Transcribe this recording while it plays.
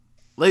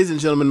Ladies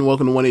and gentlemen,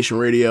 welcome to One Nation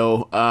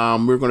Radio.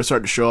 We're going to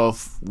start the show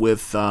off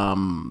with,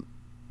 I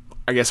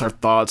guess, our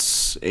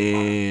thoughts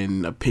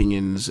and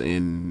opinions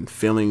and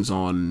feelings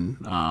on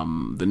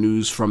the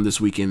news from this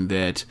weekend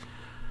that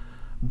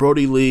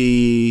Brodie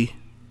Lee,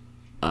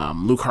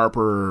 Luke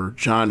Harper,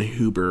 John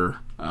Huber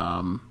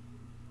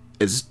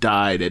has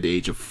died at the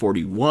age of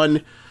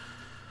 41.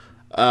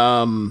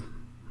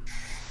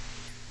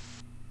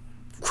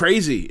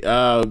 Crazy.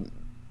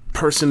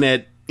 Person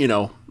that,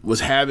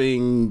 was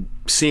having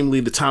seemingly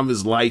the time of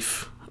his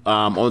life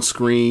on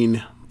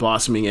screen,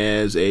 blossoming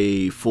as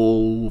a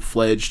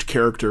full-fledged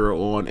character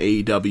on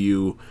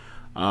AEW.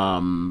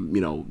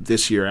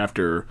 This year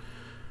after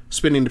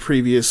spending the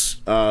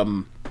previous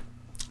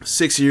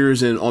 6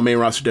 years on main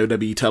roster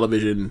WWE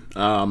television,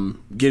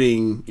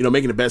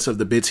 making the best of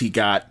the bits he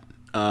got.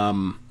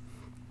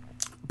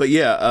 But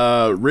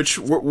yeah, Rich,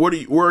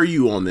 where are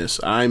you on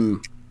this?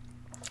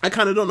 I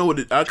kind of don't know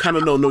I kind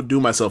of don't know do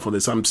myself on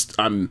this. I'm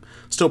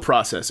still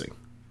processing.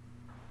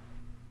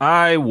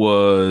 I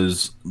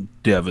was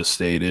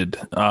devastated.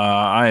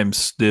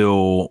 It's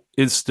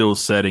still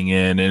setting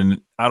in,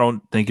 and I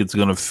don't think it's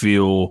going to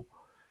feel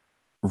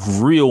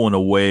real in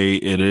a way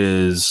it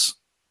is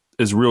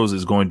as real as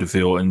it's going to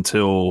feel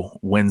until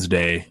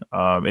Wednesday.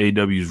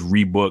 AEW's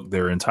rebooked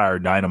their entire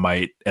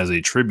Dynamite as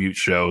a tribute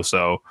show.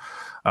 So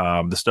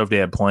the stuff they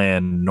had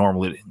planned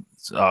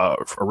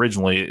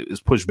originally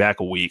is pushed back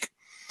a week.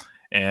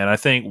 And I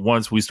think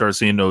once we start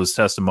seeing those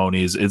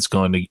testimonies, it's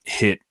going to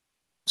hit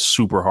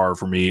super hard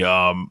for me.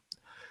 Up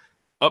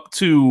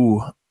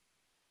to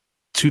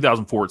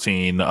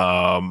 2014,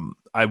 the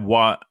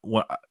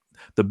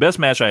best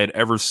match I had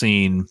ever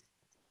seen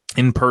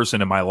in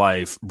person in my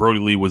life,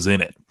 Brodie Lee was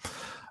in it.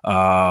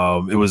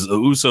 It was the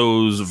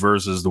Usos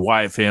versus the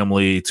Wyatt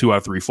family, 2 out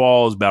of 3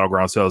 falls,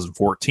 Battleground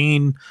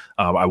 2014.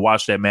 I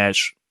watched that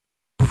match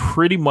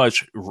pretty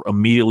much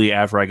immediately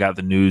after I got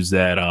the news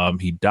that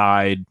he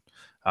died.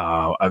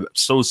 I'm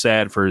so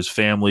sad for his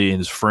family and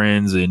his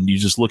friends, and you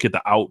just look at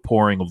the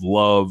outpouring of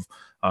love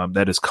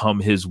that has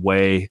come his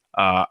way.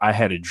 I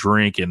had a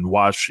drink and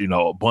watched,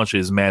 a bunch of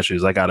his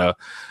matches. I got a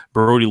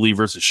Brodie Lee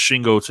versus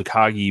Shingo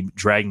Takagi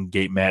Dragon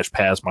Gate match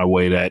passed my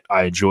way that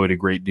I enjoyed a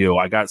great deal.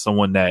 I got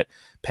someone that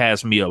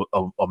passed me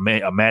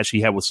a match he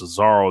had with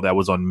Cesaro that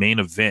was on Main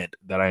Event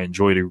that I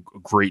enjoyed a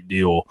great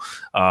deal.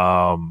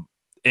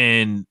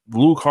 And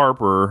Luke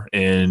Harper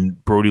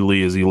and Brodie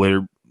Lee, as he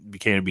later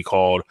became to be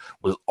called,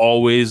 was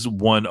always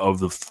one of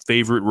the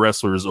favorite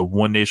wrestlers of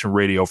One Nation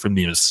Radio from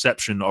the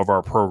inception of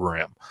our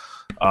program.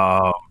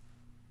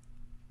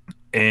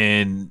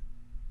 And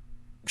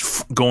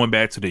going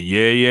back to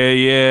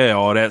the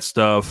all that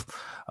stuff,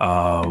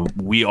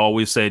 we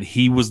always said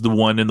he was the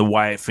one in the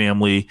Wyatt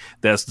family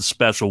that's the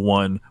special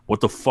one. What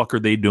the fuck are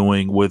they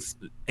doing with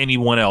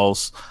anyone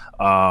else?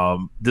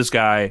 This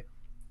guy,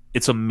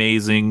 it's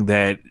amazing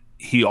that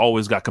he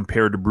always got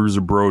compared to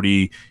Bruiser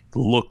Brody,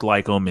 looked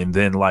like him, and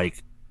then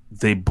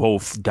they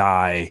both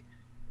die.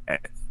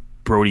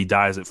 Brody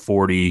dies at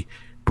 40.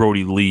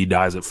 Brodie Lee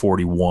dies at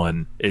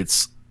 41.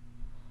 It's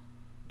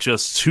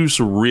just too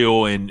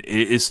surreal, and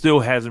it still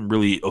hasn't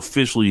really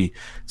officially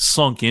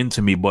sunk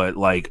into me. But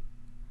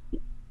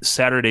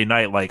Saturday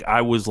night,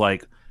 I was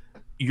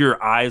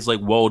your eyes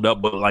welled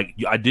up, but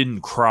I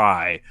didn't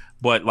cry,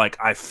 but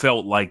I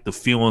felt the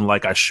feeling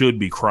I should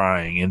be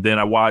crying. And then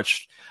I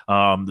watched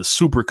the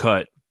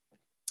supercut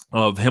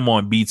of him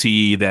on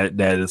BTE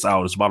that is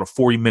out. It's about a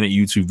 40-minute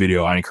YouTube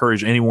video. I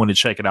encourage anyone to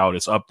check it out.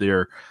 It's up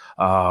there,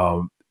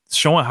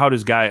 showing how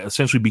this guy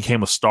essentially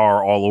became a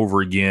star all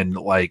over again.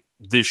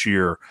 This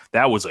year,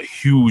 that was a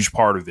huge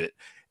part of it.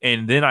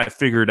 And then I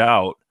figured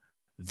out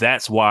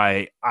that's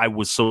why I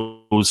was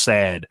so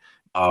sad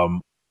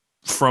from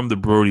the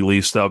Brodie Lee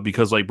stuff,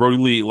 because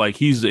Brodie Lee,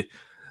 he's a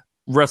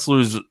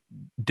wrestler's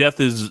death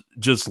is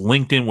just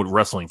linked in with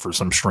wrestling for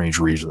some strange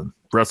reason.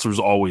 Wrestlers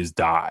always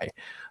die,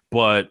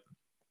 but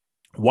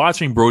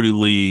watching Brodie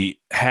Lee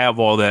have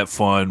all that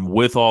fun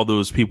with all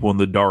those people in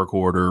the Dark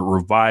Order,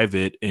 revive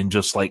it, and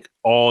just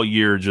all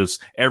year,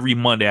 just every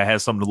Monday I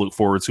had something to look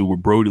forward to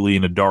with Brodie Lee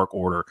in the Dark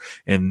Order.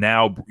 And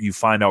now you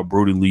find out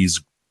Brodie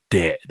Lee's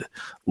dead.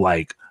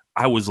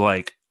 I was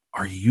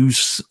are you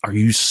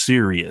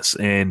serious?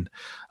 And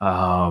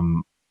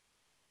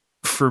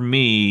for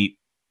me,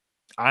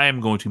 I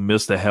am going to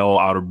miss the hell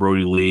out of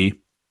Brodie Lee,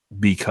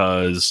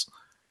 because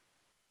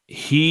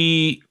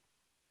he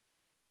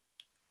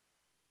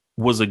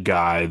was a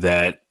guy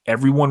that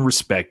everyone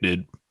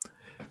respected.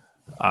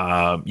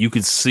 You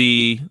could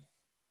see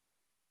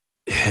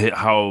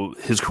how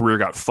his career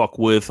got fucked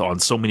with on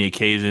so many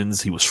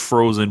occasions. He was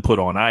frozen, put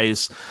on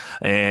ice,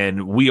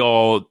 and we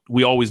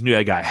always knew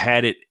that guy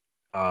had it.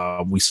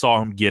 We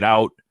saw him get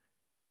out.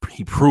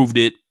 He proved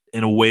it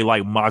in a way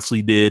like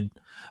Moxley did.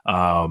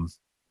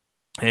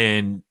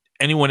 And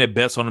anyone that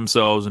bets on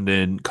themselves and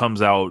then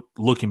comes out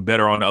looking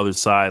better on the other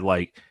side,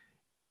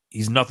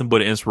 he's nothing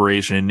but an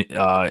inspiration.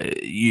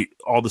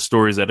 All the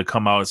stories that have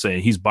come out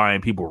saying he's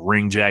buying people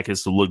ring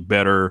jackets to look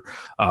better,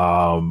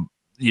 in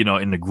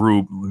the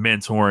group,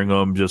 mentoring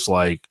them, just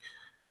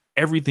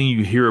everything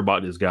you hear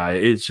about this guy,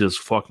 it's just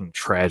fucking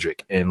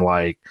tragic. And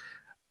like,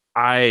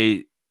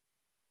 I,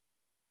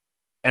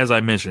 as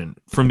I mentioned,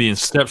 from the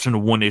inception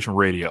of One Nation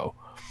Radio,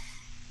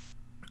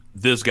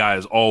 this guy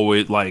is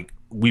always like,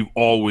 we've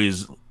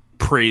always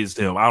praised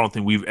him. I don't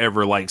think we've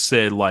ever like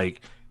said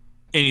like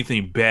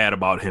anything bad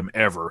about him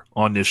ever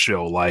on this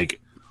show. Like,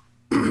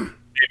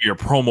 maybe a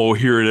promo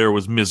here or there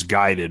was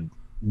misguided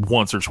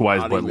once or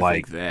twice, but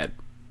like that.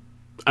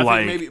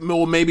 I think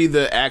maybe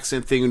the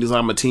accent thing was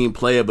I'm a team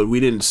player, but we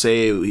didn't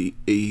say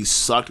he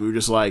sucked. We were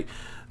just like,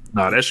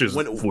 nah, that's just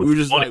we were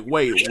just funny. Like,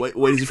 wait,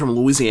 is he from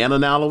Louisiana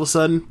now all of a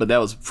sudden? But that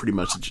was pretty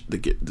much the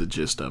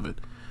gist of it.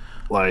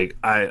 Like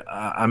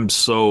I'm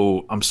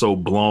so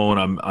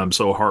blown. I'm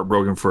so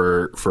heartbroken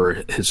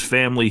for his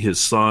family, his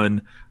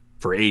son,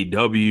 for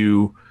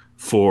AEW,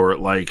 for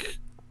like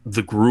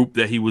the group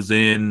that he was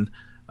in,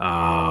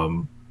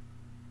 and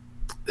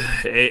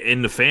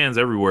the fans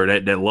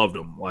everywhere that loved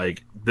him.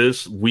 Like,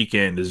 this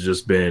weekend has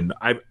just been,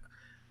 I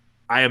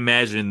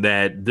imagine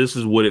that this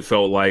is what it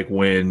felt like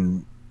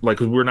when, like,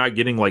 'cause we're not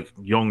getting like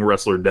young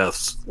wrestler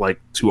deaths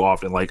like too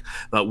often. Like,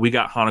 we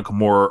got Hana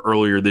Kimura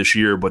earlier this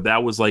year, but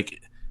that was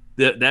like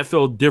that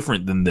felt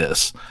different than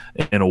this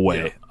in a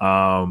way.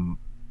 Yeah.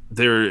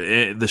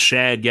 The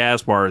Shad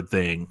Gaspard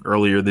thing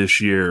earlier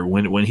this year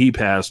when he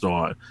passed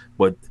on,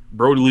 but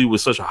Brodie Lee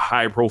was such a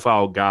high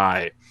profile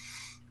guy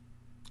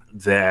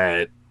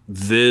that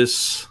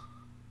this,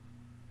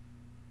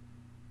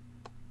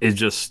 it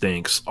just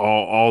stinks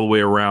all the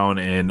way around,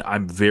 and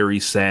I'm very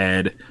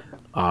sad.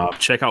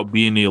 Check out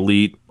Being the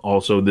Elite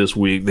also this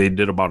week. They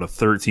did about a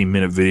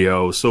 13-minute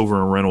video.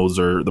 Silver and Reynolds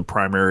are the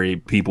primary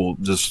people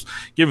just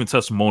giving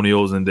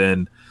testimonials, and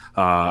then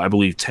I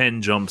believe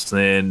 10 jumps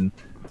in,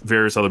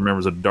 various other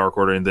members of the Dark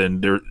Order, and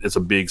then it's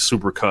a big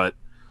super cut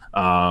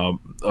of,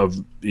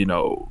 you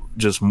know,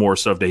 just more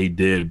stuff that he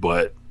did.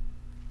 But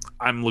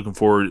I'm looking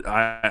forward.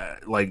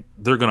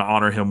 They're going to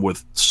honor him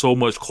with so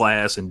much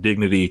class and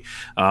dignity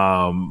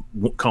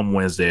come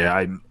Wednesday.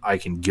 I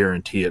can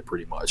guarantee it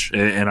pretty much,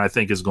 and I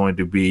think it's going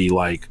to be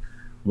like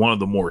one of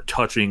the more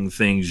touching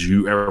things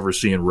you ever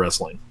see in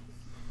wrestling.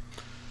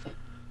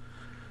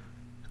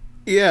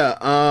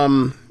 Yeah,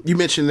 you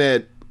mentioned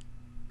that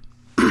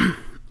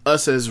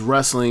us as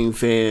wrestling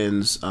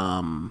fans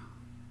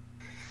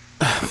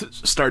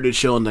started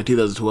show in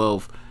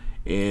 2012.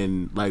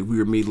 And like we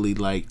were immediately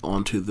like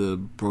onto the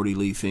Brodie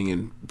Lee thing,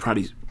 and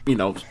probably, you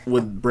know,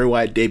 when Bray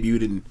Wyatt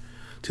debuted in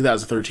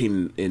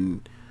 2013,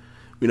 and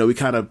you know, we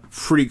kind of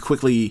pretty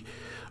quickly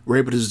were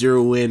able to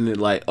zero in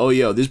and like, oh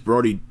yo, this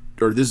Brodie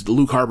or this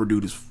Luke Harper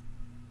dude is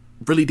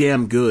really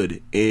damn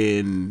good.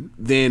 And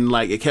then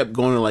like it kept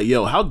going like,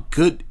 yo, how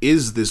good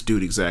is this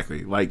dude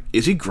exactly? Like,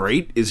 is he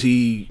great? Is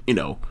he, you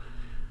know,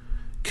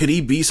 could he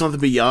be something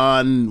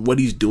beyond what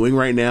he's doing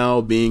right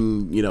now,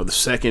 being, you know, the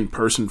second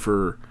person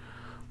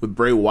with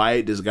Bray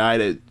Wyatt, this guy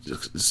that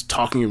is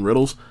talking in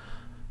riddles.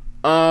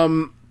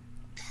 And,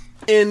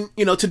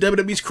 you know, to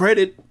WWE's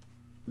credit,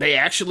 they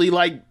actually,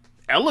 like,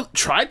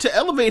 tried to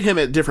elevate him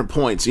at different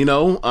points, you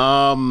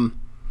know?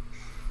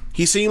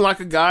 He seemed like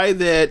a guy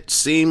that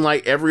seemed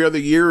like every other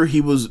year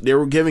they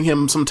were giving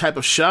him some type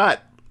of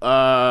shot.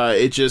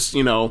 It just,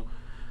 you know,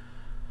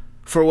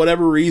 for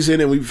whatever reason,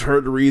 and we've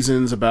heard the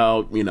reasons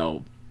about, you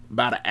know,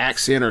 about an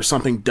accent or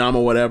something dumb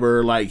or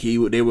whatever, like they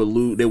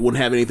wouldn't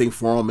have anything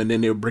for him, and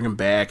then they would bring him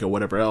back or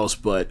whatever else.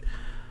 But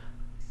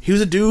he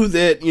was a dude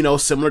that, you know,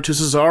 similar to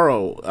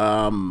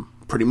Cesaro,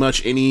 pretty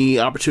much any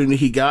opportunity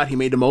he got, he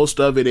made the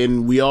most of it,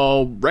 and we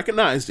all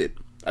recognized it.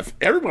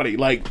 Everybody,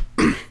 like,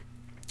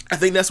 I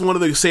think that's one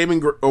of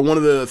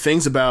the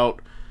things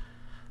about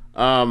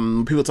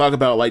people talk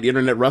about like the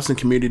internet wrestling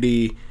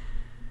community,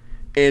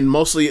 and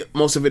most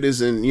of it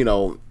is in, you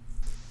know,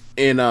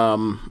 in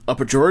a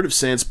pejorative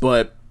sense,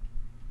 but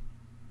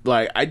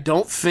like, I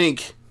don't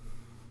think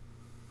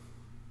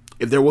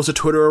if there was a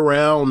Twitter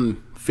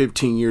around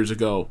 15 years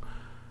ago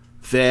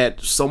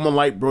that someone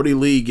like Brodie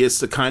Lee gets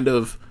the kind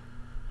of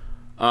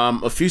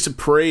effusive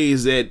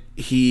praise that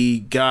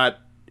he got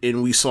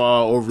and we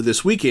saw over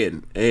this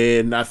weekend.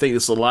 And I think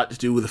it's a lot to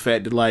do with the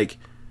fact that, like,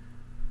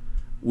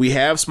 we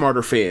have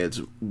smarter fans.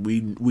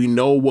 We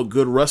know what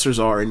good wrestlers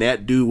are, and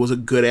that dude was a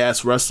good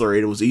ass wrestler,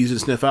 and it was easy to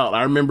sniff out.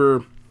 I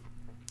remember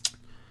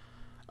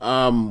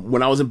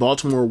when I was in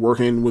Baltimore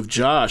working with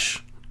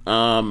Josh,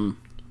 and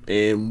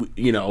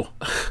you know,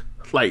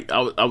 like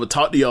I would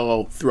talk to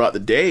y'all throughout the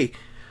day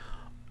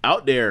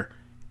out there,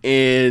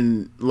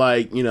 and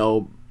like, you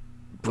know,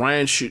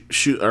 David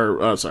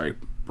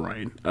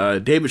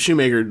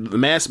Shoemaker, the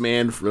Masked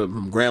Man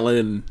from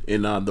Grantland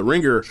and The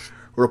Ringer,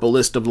 wrote up a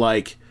list of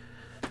like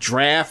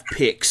draft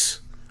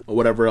picks or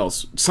whatever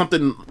else,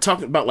 something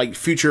talking about like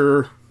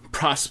future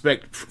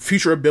prospect,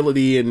 future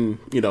ability, and,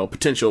 you know,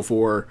 potential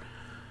for,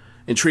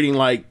 and treating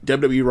like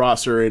WWE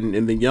roster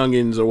and the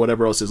youngins or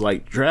whatever else is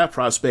like draft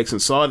prospects,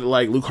 and saw that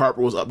like Luke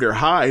Harper was up there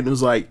high, and it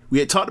was like, we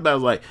had talked about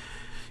it, like,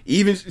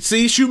 even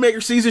see,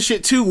 Shoemaker sees this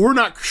shit too, we're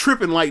not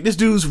tripping, like, this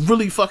dude's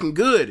really fucking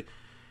good.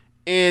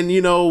 And,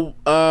 you know,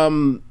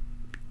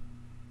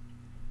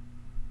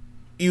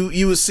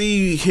 you would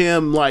see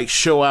him like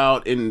show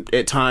out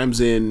at times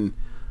in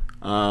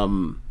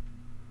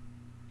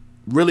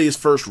really his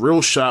first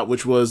real shot,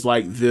 which was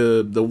like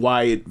the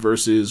Wyatt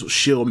versus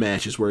Shield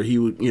matches, where he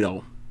would, you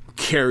know,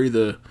 carry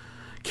the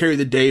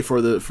day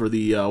for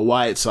the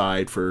Wyatt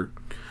side for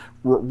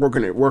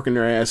working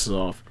their asses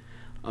off.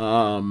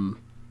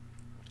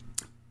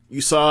 You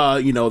saw,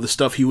 you know, the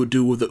stuff he would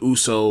do with the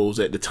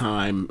Usos at the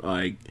time,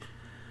 like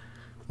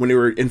when they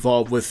were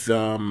involved with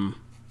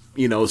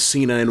you know,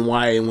 Cena and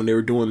Wyatt when they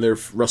were doing their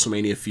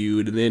WrestleMania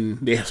feud, and then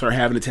they started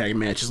having the tag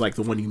matches like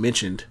the one you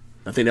mentioned.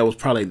 I think that was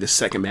probably the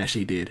second match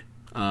they did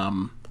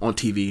on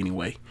TV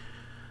anyway.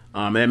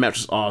 And that match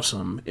was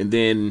awesome. And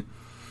then,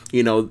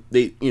 you know,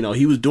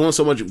 he was doing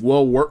so much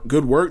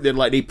good work that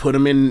like they put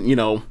him in, you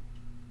know,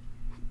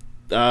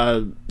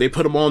 they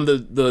put him on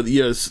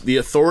the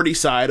Authority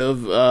side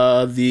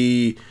of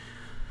the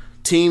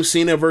Team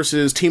Cena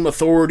versus Team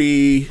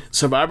Authority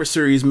Survivor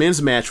Series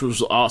men's match, which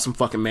was an awesome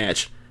fucking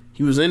match.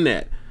 He was in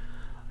that.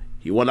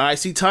 He won the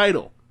IC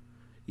title.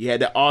 He had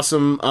that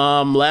awesome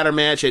ladder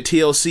match at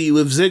TLC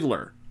with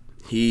Ziggler.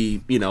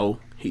 He, you know,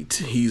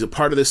 he's a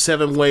part of the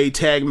 7-way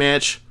tag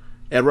match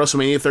at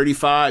WrestleMania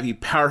 35. He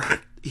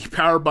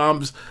power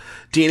bombs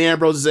Dean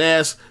Ambrose's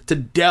ass to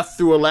death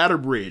through a ladder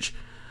bridge.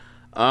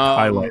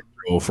 Highlight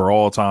reel for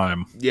all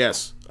time.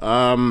 Yes.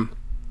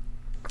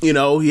 You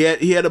know, he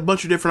had a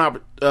bunch of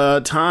different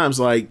times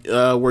like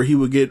where he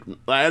would get.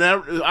 And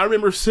I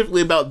remember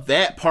specifically about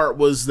that part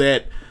was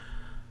that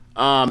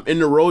in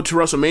the road to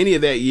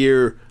WrestleMania that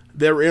year,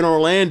 they were in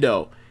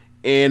Orlando,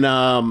 and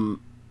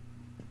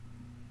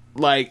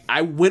like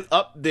I went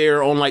up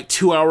there on like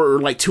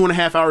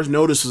 2.5 hours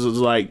notice. It was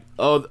like,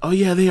 oh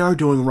yeah, they are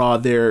doing Raw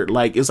there.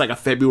 Like it's like a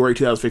February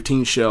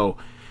 2015 show,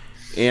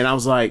 and I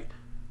was like,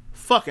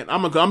 fuck it,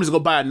 I'm just gonna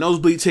buy a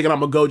nosebleed ticket.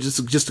 I'm gonna go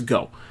just to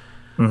go.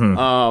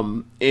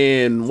 Mm-hmm.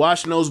 And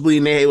watch nosebleed.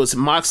 And it was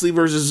Moxley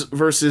versus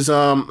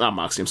not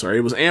Moxley. I'm sorry,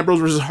 it was Ambrose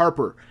versus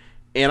Harper,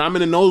 and I'm in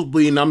the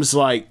nosebleed, and I'm just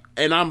like,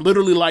 and I'm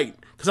literally like,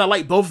 because I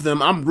like both of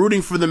them, I'm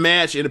rooting for the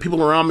match, and the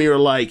people around me are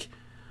like,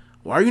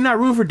 why are you not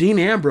rooting for Dean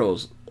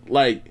Ambrose?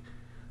 Like,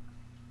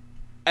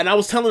 and I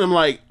was telling them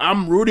like,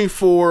 I'm rooting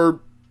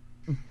for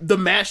the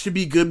match to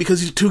be good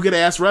because he's two good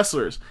ass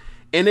wrestlers,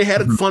 and they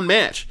had a fun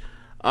match.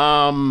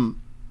 But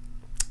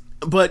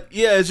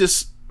yeah, it's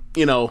just,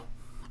 you know,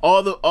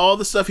 all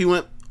the stuff he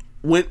went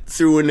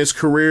through in his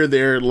career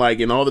there, like,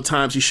 and all the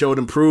times he showed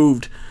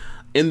improved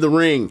in the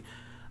ring.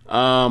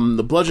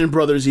 The Bludgeon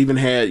Brothers even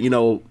had, you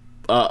know,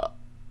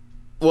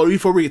 well,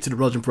 before we get to the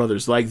Bludgeon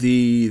Brothers, like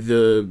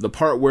the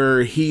part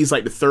where he's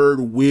like the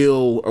third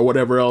wheel or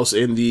whatever else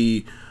in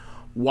the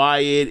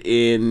Wyatt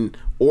and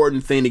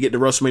Orton thing to get to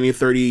WrestleMania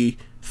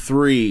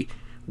 33,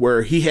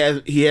 where he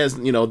has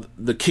you know,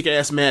 the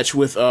kick-ass match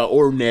with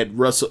Orton at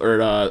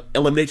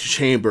Elimination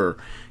Chamber.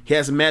 He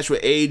has a match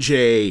with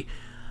AJ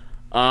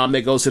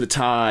that goes to the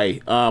tie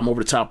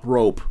over the top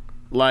rope.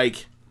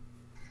 Like,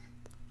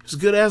 he's a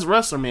good ass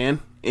wrestler, man.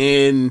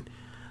 And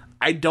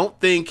I don't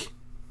think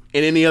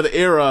in any other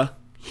era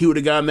he would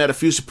have gotten that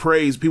effusive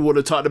praise. People would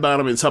have talked about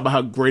him and talked about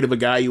how great of a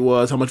guy he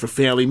was, how much of a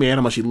family man,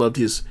 how much he loved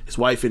his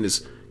wife and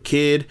his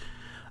kid.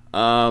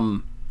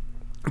 But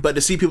to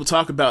see people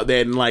talk about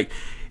that, and like,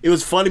 it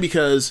was funny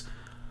because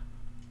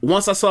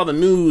once I saw the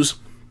news,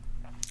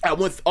 I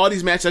went all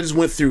these matches I just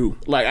went through.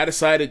 Like, I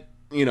decided,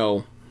 you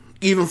know,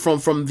 even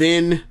from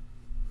then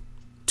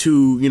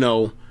to, you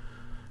know,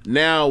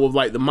 now with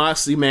like the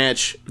Moxley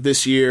match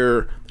this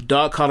year, the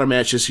Dog Collar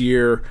match this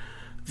year,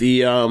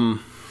 the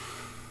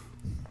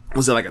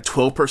was it like a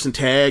 12-person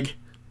tag?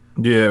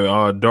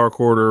 Yeah, Dark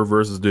Order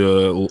versus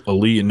the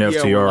Elite and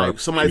FTR. Yeah, like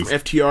somebody from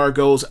FTR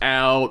goes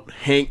out,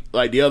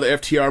 like the other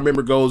FTR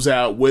member goes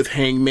out with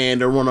Hangman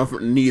to run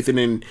underneath, and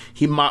then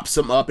he mops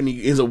him up and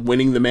he ends up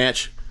winning the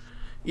match.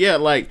 Yeah,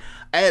 like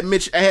I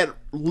had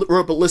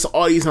wrote up a list of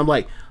all these, and I'm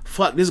like,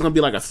 fuck, this is gonna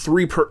be like a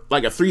three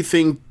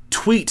thing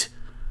tweet.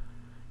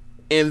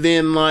 And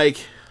then like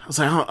I was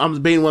like, I'm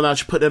debating whether I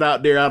should put it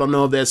out there. I don't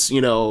know if that's,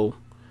 you know,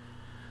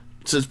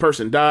 since this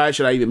person died,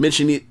 should I even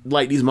mention it?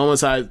 Like these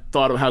moments I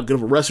thought of how good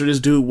of a wrestler this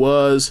dude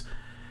was.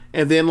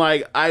 And then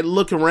like I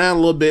look around a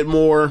little bit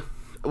more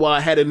while I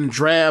had it in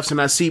drafts,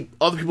 and I see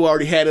other people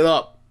already had it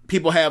up.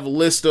 People have a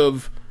list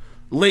of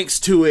links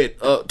to it,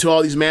 to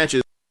all these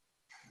matches.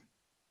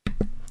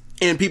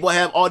 And people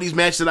have all these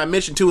matches that I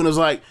mentioned too, and it was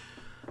like,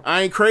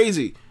 I ain't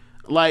crazy.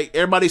 Like,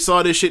 everybody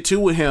saw this shit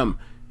too with him.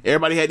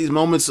 Everybody had these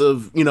moments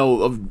of, you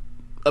know,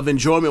 of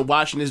enjoyment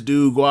watching this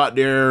dude go out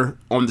there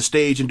on the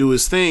stage and do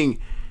his thing.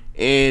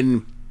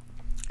 And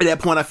at that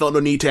point, I felt no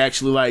need to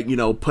actually, like, you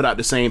know, put out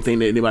the same thing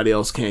that anybody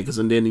else can, because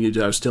then you're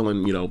just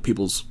stealing, you know,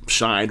 people's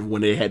shine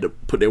when they had to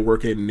put their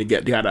work in and they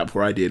got out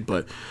before I did.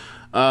 But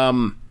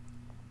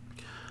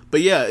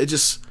yeah,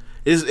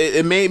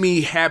 it made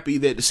me happy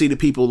that to see the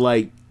people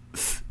like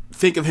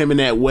think of him in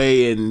that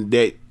way, and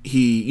that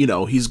he, you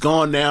know, he's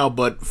gone now,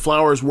 but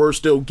flowers were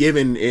still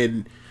given,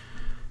 and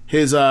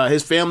his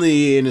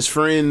family and his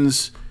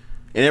friends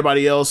and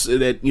everybody else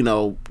that, you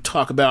know,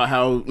 talk about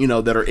how, you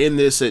know, that are in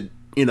this, that,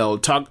 you know,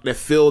 that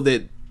feel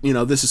that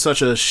this is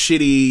such a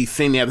shitty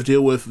thing they have to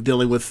deal with,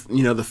 dealing with, the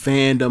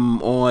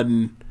fandom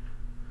on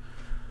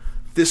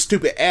this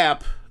stupid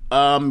app,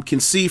 can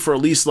see for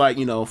at least like,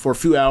 for a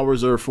few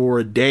hours or for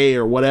a day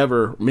or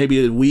whatever,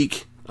 maybe a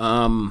week,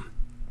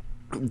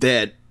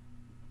 that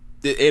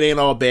it ain't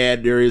all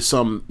bad. There is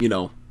some, in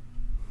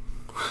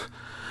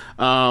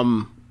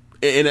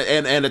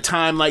a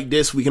time like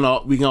this, we can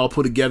all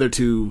put together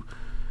to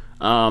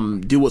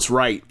do what's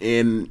right.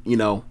 And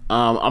I'm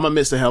gonna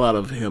miss the hell out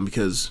of him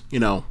because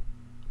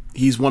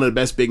he's one of the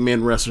best big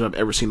man wrestlers I've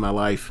ever seen in my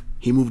life.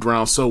 He moved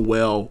around so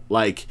well,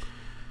 like,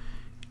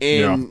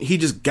 and he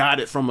just got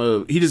it from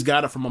a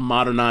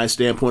modernized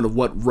standpoint of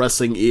what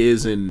wrestling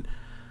is. And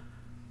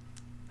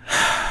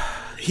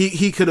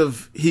he could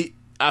have,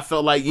 I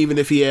felt like even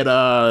if he had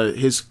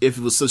if it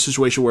was a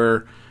situation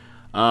where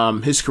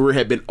his career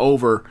had been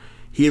over,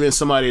 he'd been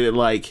somebody that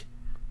like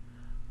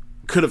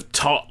could have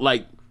taught,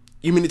 like,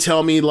 you mean to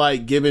tell me,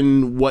 like,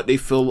 given what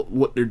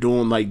they're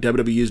doing, like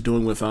WWE is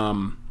doing with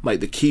like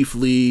the Keith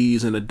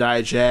Lees and the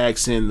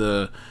Dijaks and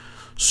the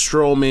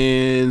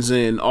Strowmans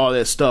and all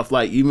that stuff,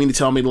 like, you mean to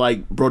tell me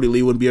like Brodie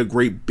Lee would be a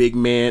great big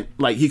man,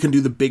 like he can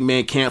do the big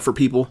man camp for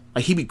people,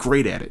 like he'd be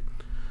great at it.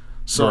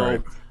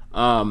 So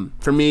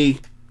for me,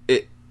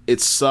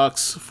 it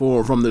sucks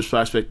from the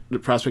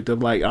prospect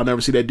of like I'll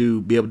never see that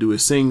dude be able to do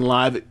his sing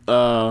live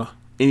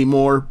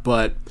anymore,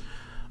 but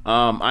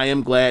I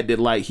am glad that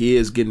like he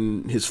is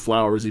getting his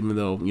flowers, even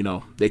though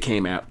they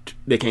came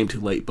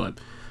too late. But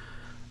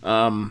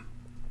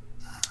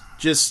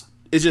it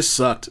just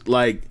sucked.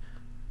 Like,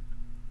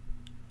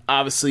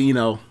 obviously,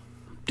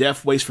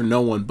 death waits for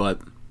no one,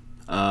 but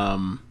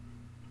I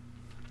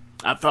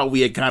thought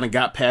we had kind of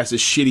got past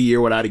this shitty year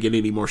without it getting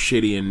any more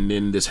shitty, and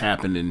then this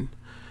happened, and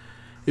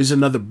it was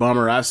another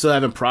bummer. I still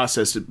haven't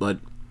processed it, but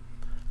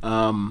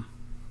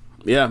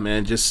yeah,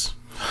 man, just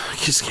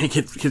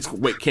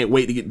can't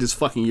wait to get this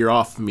fucking year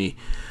off of me.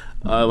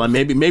 Like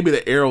maybe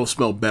the air will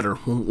smell better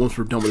once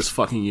we're done with this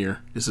fucking year.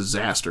 This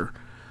disaster.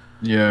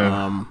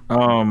 Yeah.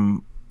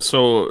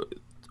 So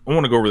I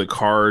want to go over the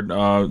card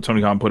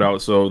Tony Khan put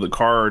out. So the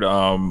card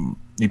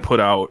he put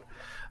out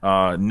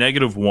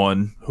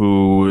 -1,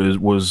 who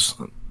was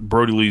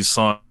Brodie Lee's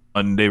son.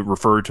 And they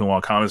referred to him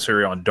on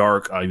commentary on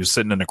Dark. He was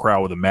sitting in the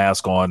crowd with a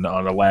mask on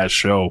the last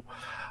show.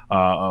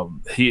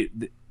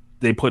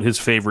 They put his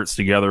favorites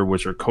together,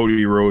 which are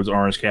Cody Rhodes,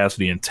 Orange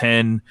Cassidy, and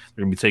 10.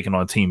 They're going to be taking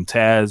on Team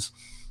Taz.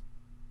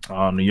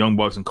 The Young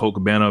Bucks and Colt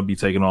Cabana will be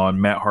taking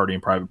on Matt Hardy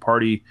and Private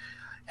Party.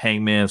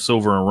 Hangman,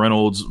 Silver, and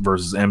Reynolds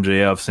versus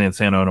MJF,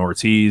 Santana, and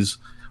Ortiz.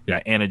 We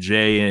got Anna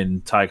Jay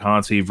and Ty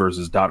Conti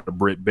versus Dr.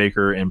 Britt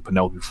Baker and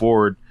Penelope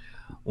Ford.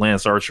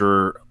 Lance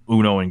Archer,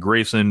 Uno, and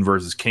Grayson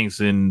versus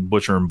Kingston,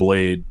 Butcher, and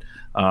Blade.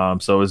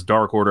 So it's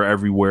Dark Order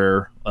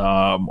everywhere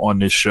on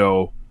this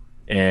show.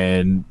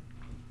 And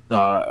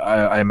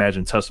I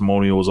imagine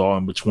testimonials all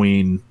in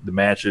between the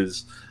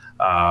matches.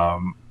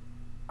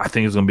 I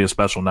think it's going to be a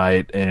special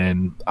night,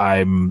 and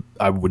I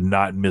would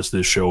not miss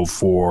this show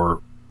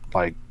for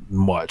like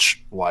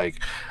much. Like,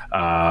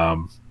 I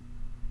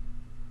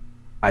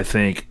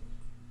think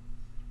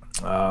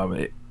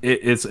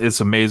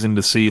it's amazing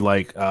to see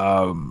like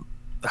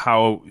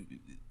how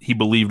he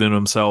believed in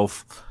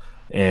himself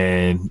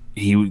and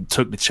he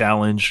took the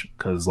challenge,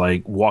 because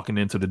like walking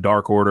into the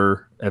Dark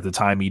Order at the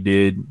time he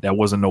did, that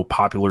wasn't no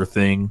popular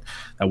thing,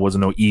 that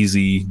wasn't no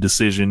easy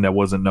decision, that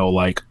wasn't no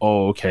like,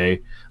 oh okay,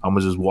 I'm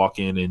gonna just walk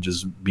in and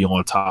just be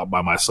on top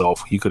by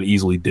myself. He could have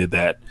easily did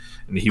that,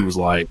 and he was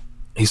like,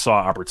 he saw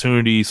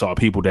opportunity, saw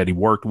people that he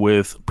worked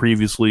with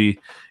previously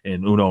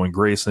in Uno and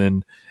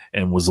Grayson,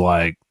 and was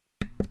like,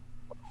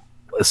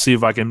 let's see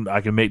if I can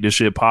make this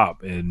shit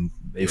pop. And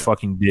they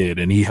fucking did,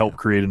 and he helped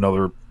create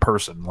another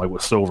person like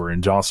with Silver,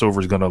 and John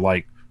Silver's gonna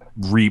like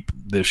reap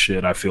this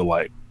shit, I feel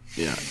like.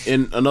 Yeah.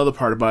 And another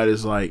part about it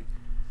is like,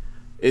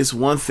 it's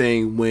one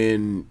thing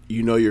when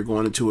you're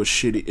going into a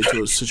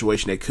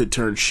situation that could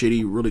turn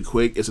shitty really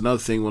quick. It's another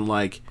thing when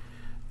like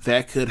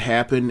that could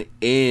happen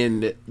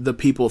and the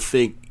people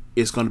think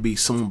it's going to be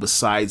someone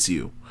besides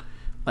you.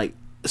 Like,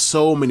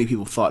 so many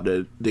people thought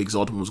that the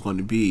Exalted One was going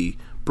to be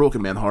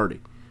Broken Man Hardy,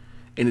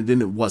 and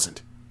then it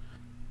wasn't.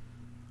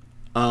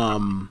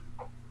 I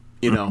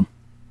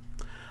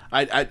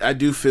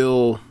do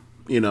feel,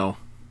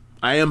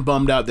 I am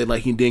bummed out that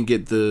like he didn't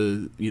get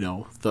the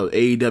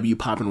AEW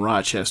pop in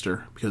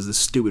Rochester because of this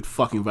stupid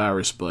fucking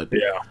virus. But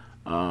yeah,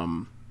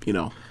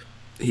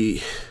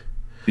 he's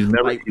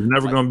never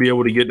going to be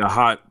able to get the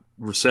hot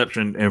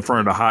reception in front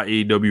of the hot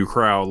AEW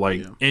crowd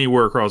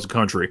anywhere across the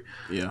country.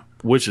 Yeah,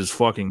 which is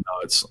fucking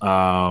nuts.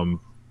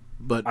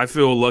 But I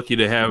feel lucky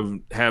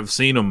to have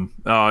seen him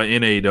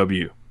in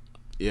AEW.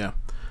 Yeah.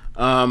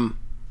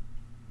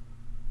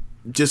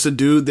 Just a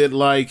dude that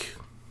like,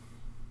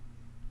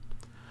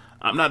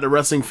 I'm not the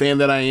wrestling fan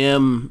that I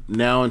am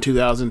now in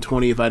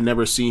 2020 if I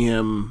never see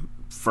him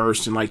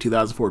first in like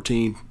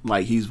 2014.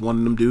 Like, he's one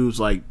of them dudes,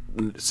 like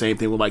same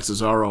thing with like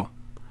Cesaro.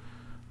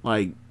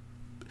 Like,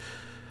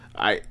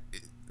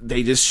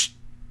 they just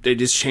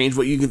changed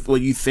what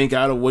you think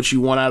out of what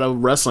you want out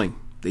of wrestling.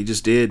 They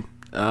just did.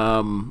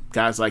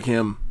 Guys like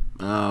him.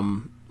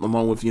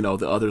 along with,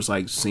 the others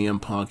like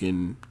CM Punk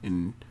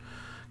and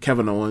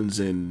Kevin Owens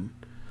and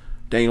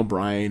Daniel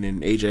Bryan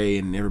and AJ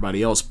and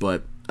everybody else.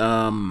 But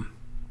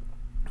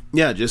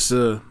yeah, just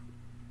a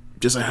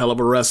hell of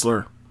a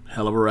wrestler.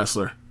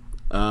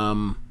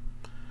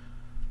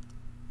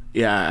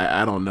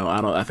 Yeah, I don't know.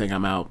 I think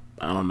I'm out.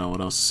 I don't know what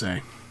else to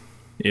say.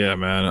 Yeah,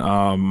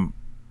 man.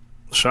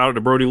 Shout out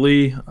to Brodie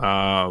Lee.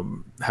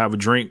 Have a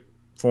drink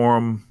for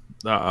him.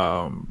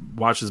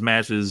 Watch his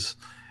matches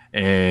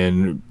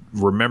and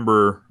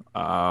remember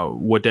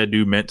what that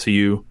dude meant to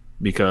you,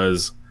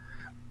 because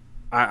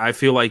I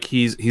feel like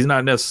he's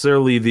not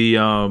necessarily the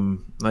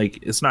like,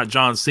 it's not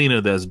John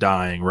Cena that's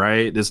dying,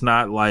 right? It's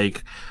not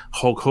like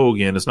Hulk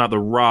Hogan. It's not The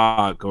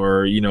Rock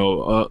or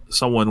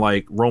someone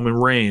like Roman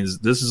Reigns.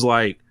 This is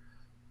like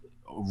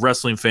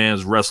wrestling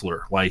fans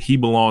wrestler. Like, he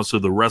belongs to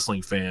the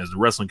wrestling fans, the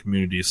wrestling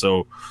community.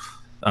 So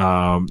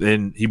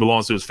and he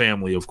belongs to his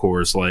family, of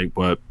course. Like,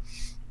 but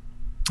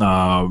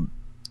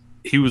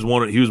he was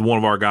one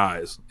of our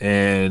guys,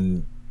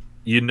 and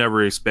you'd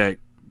never expect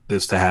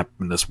this to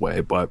happen this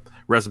way. But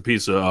rest in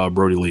peace,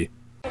 Brodie Lee.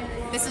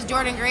 This is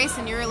Jordan Grace,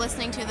 and you're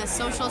listening to the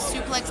Social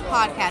Suplex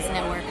Podcast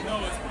Network.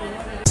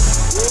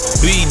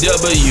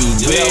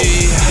 BWB,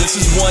 this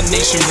is One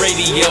Nation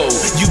Radio.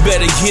 You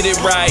better get it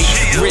right.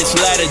 Rich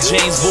Latta,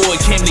 James Boyd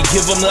came to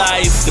give them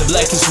life. The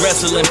Blackest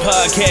Wrestling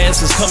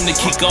Podcast has come to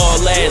kick all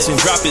ass and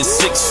drop it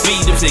 6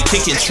 feet if they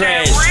kicking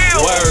trash.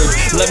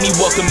 Word, let me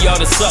welcome y'all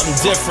to something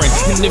different.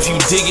 And if you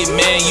dig it,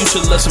 man, you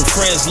should let some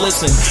friends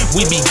listen.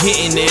 We be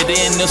getting it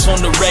in, this on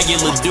the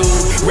regular, dude.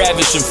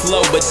 Ravish and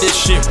flow, but this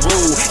shit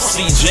rude.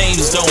 See,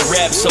 James don't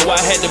rap, so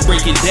I had to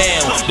break it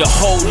down. The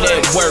whole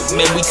network,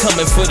 man, we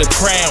coming for the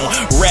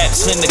crown.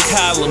 Raps in the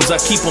columns, I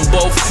keep them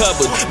both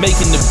covered.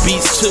 Making the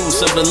beats too,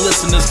 so the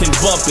listeners can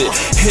bump it.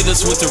 Hit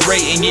us with the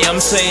rating, yeah, I'm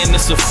saying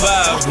it's a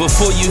 5.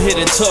 Before you hit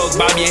it, talk,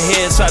 bob your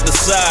head side to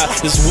side.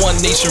 It's One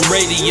Nation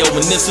Radio,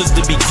 and this is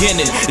the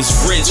beginning. It's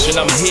Rich, and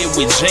I'm here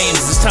with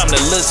James. It's time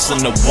to listen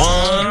to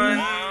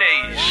One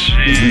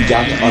Nation. We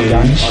got to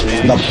unleash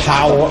the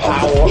power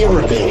of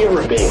the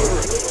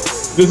pyramid.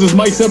 This is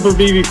Mike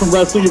Sempervive from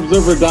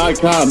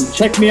WrestlingObserver.com.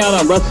 Check me out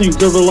on Wrestling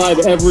Observer Live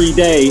every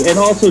day. And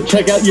also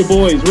check out your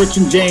boys, Rich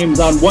and James,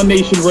 on One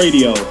Nation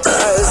Radio.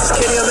 This is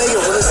Kenny Omega.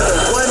 We're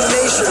listening to One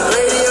Nation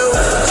Radio.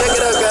 Check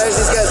it out, guys.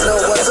 These guys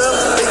know what's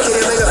up. Big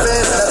Kenny Omega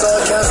fans, and that's all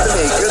that counts to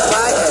me.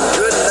 Goodbye and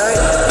good night.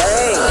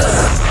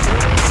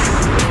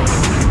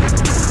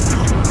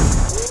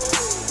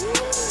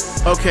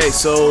 Bang. Okay,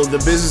 so the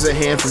business at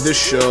hand for this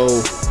show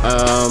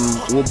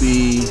will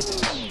be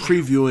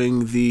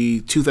previewing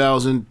the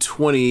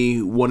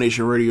 2020 One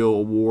Nation Radio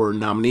Award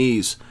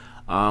nominees.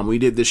 We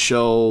did this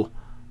show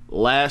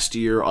last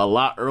year, a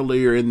lot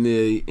earlier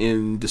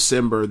in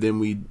December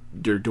than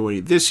they're doing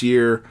it this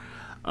year.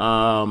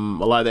 A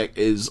lot of that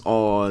is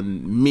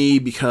on me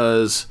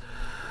because,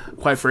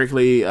 quite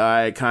frankly,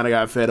 I kind of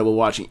got fed up with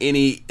watching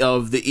any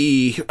of the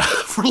E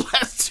for the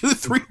last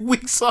 2-3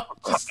 weeks. So I'm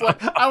just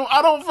like,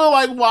 I don't feel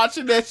like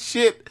watching that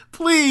shit.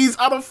 Please,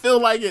 I don't feel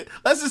like it.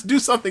 Let's just do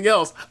something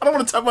else. I don't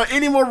want to talk about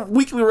any more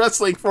weekly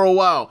wrestling for a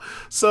while.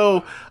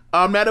 So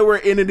now that we're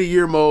in the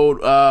year mode,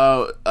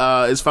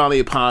 is finally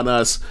upon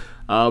us.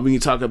 We can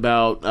talk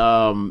about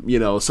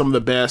some of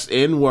the best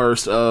and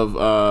worst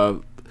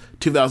of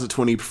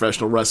 2020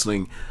 professional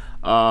wrestling.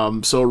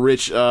 So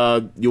Rich, you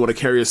want to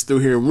carry us through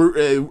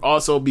here?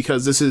 Also,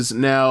 because this is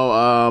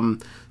now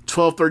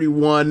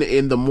 12:31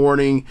 in the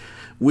morning,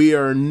 we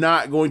are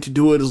not going to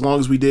do it as long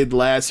as we did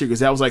last year, because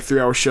that was like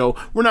 3-hour show.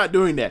 We're not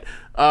doing that.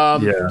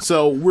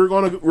 So we're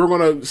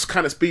gonna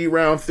kind of speed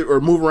around through,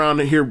 or move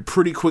around here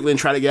pretty quickly and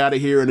try to get out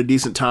of here in a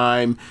decent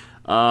time.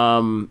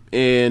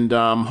 And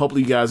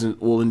hopefully you guys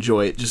will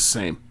enjoy it just the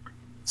same.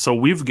 So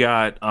we've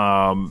got,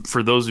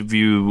 for those of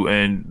you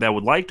that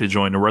would like to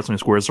join the Wrestling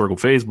Square Circle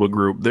Facebook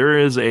group, there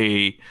is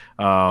a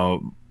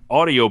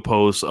audio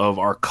post of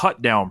our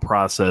cut down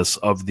process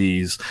of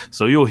these.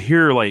 So you'll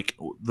hear like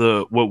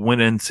what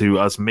went into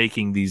us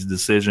making these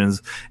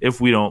decisions if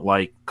we don't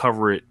like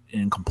cover it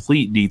in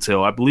complete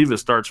detail. I believe it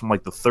starts from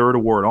like the 3rd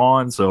award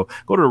on. So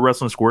go to the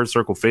Wrestling Square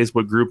Circle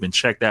Facebook group and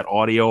check that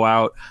audio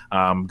out.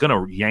 I'm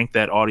gonna yank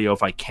that audio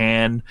if I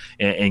can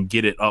and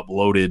get it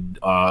uploaded.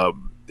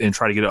 And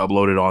try to get it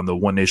uploaded on the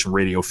One Nation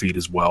Radio feed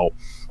as well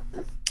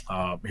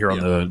here on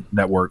the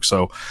network.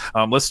 So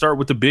let's start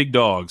with the big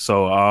dog.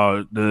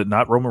 So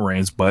not Roman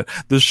Reigns, but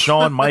the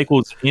Shawn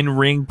Michaels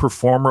in-ring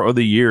performer of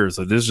the year.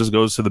 So this just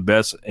goes to the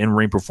best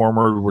in-ring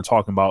performer. We're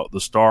talking about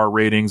the star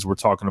ratings. We're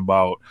talking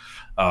about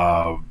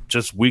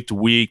just week to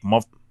week,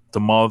 month to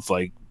month,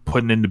 like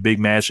putting into big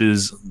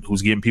matches,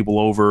 who's getting people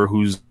over,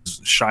 who's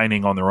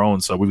shining on their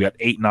own. So we've got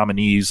 8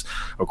 nominees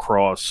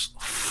across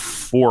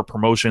 4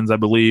 promotions, I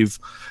believe.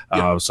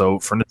 So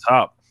from the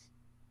top,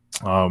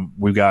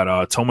 we've got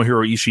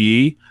Tomohiro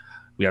Ishii,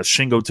 we got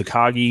Shingo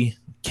Takagi,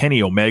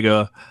 Kenny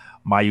Omega,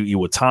 Mayu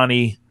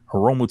Iwatani,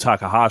 Hiromu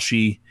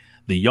Takahashi,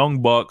 the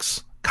Young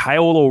Bucks,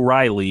 Kyle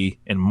O'Reilly,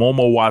 and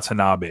Momo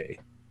Watanabe.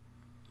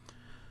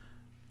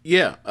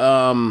 Yeah,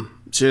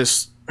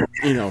 just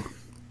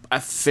I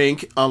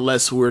think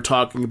unless we're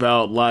talking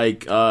about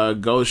like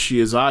Go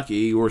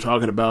Shiozaki, we're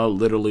talking about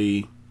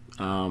literally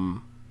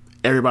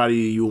everybody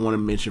you want to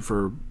mention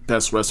for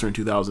best wrestler in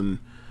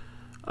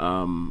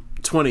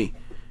 2020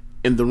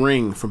 in the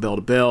ring from bell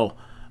to bell.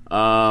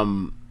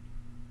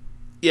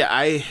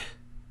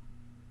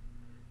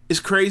 It's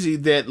crazy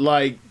that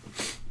like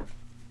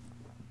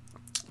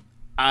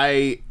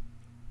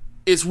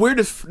it's weird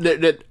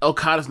that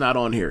Okada's not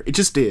on here. It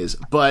just is,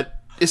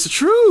 but it's the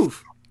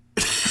truth.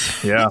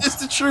 Yeah, it's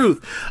the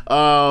truth.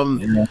 I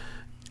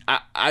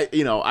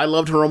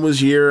loved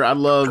Hiromu's year. I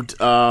loved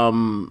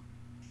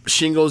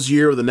Shingo's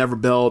year with the Never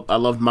Belt. I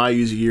loved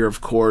Mayu's year,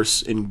 of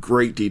course, in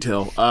great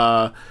detail.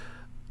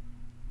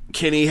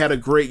 Kenny had a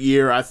great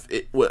year. A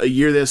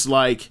year that's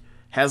like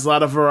has a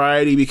lot of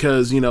variety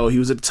because he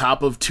was at the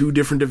top of two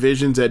different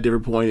divisions at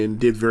different point and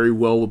did very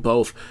well with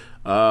both.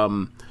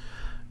 I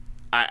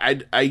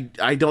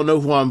don't know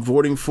who I'm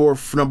voting for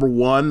number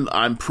one.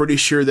 I'm pretty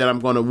sure that I'm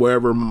going to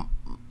wherever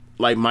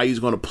like Mayu's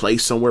going to play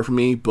somewhere for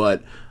me,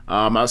 but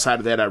outside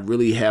of that, I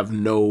really have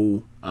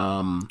no.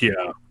 I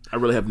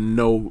really have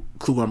no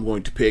clue who I'm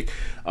going to pick.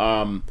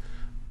 I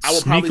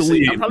will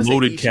probably say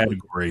loaded Ishii.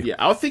 category. Yeah,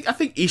 I think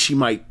Ishii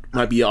might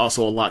be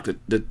also a lock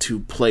to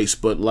place,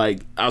 but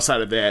like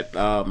outside of that,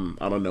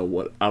 I don't know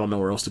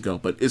where else to go.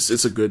 But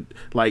it's a good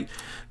like.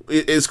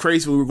 It's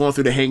crazy. We were going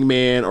through the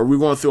Hangman, or we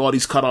were going through all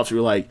these cutoffs. We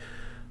were like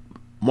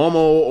Momo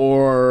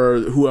or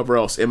whoever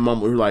else, and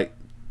Momo. We were like,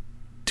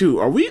 dude,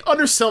 are we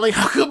underselling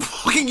how good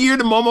fucking year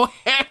the Momo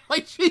had?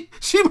 Like she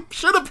probably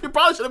should have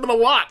been a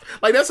lock.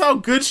 Like that's how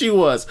good she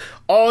was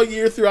all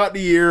year throughout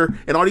the year,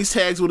 and all these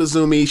tags with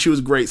Azumi, she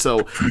was great.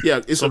 So yeah,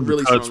 it's a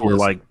really cuts strong were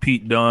list. like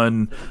Pete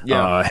Dunne,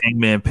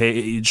 Hangman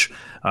Page,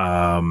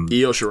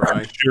 Io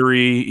Shirai,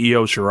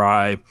 Io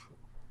Shirai.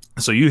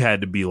 So you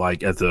had to be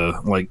like at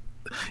the like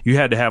you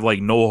had to have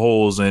like no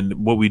holes,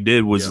 and what we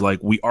did was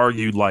like we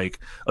argued like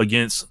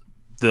against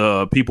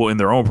the people in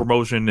their own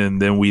promotion, and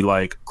then we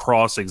like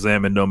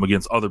cross-examined them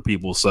against other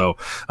people. So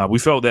we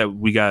felt that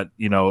we got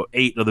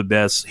 8 of the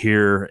best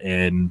here,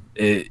 and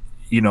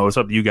it's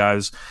up to you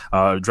guys.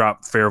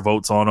 Drop fair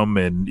votes on them,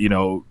 and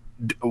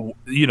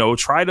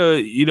try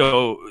to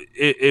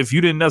if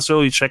you didn't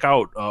necessarily check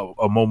out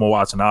a Momo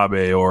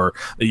Watanabe or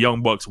the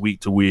Young Bucks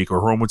week to week,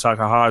 or Hiromu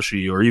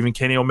Takahashi, or even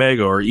Kenny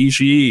Omega or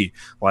Ishii,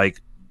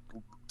 like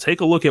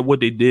take a look at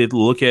what they did.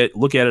 Look at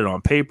it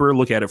on paper.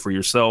 Look at it for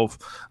yourself.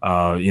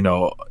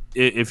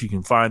 If you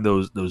can find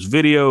those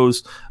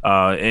videos,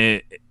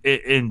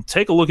 and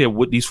take a look at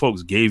what these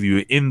folks gave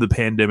you in the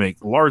pandemic,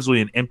 largely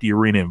in empty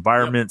arena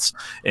environments,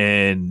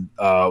 and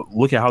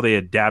look at how they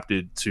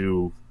adapted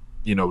to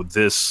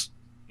this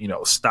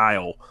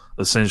style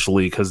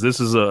essentially, because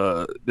this is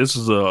a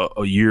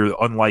year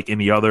unlike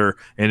any other,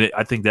 and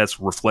I think that's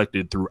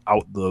reflected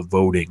throughout the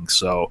voting.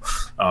 So.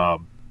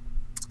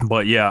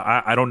 But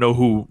yeah, I don't know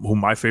who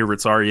my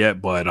favorites are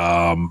yet, but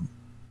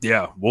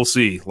yeah, we'll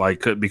see.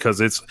 Like because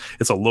it's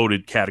a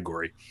loaded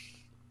category.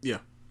 Yeah.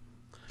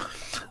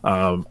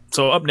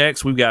 So up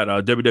next we've got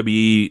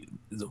WWE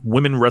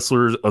Women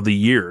Wrestlers of the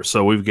Year.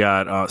 So we've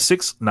got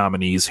 6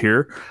 nominees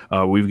here.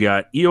 We've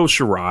got Io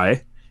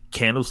Shirai,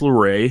 Candice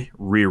LeRae,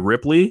 Rhea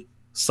Ripley,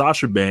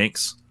 Sasha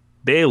Banks,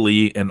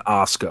 Bayley, and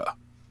Asuka.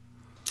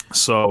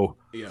 So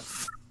yeah.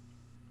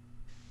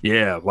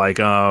 Yeah, like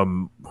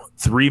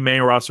 3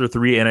 main roster,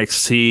 3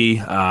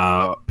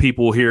 NXT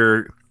people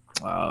here.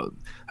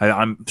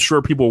 I'm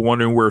sure people are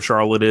wondering where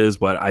Charlotte is,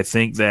 but I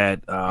think that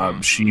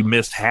she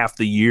missed half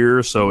the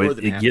year, so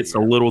it gets a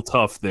little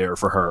tough there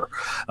for her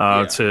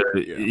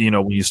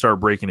when you start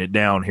breaking it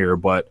down here.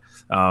 But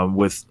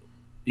with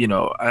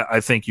I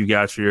think you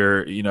got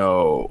your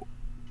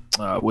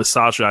with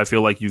Sasha, I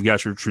feel like you've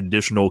got your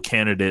traditional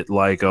candidate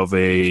like of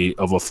a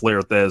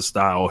Flair Thez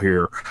style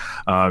here.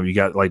 You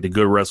got like the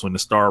good wrestling, the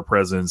star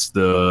presence,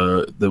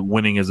 the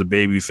winning as a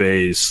baby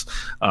face,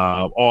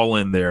 all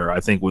in there.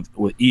 I think with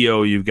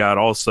Io, you've got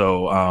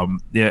also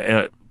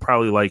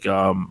probably like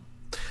a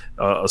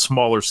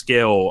smaller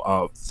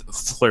scale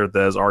Flair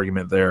Thez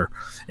argument there,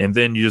 and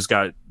then you just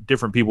got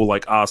different people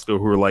like Asuka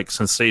who are like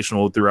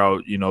sensational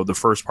throughout the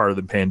first part of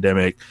the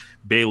pandemic.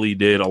 Bayley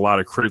did a lot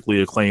of critically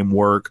acclaimed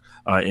work,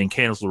 and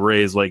Candice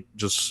LeRae is like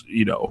just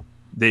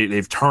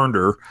they've turned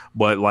her,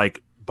 but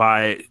like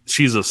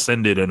she's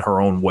ascended in her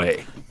own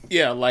way.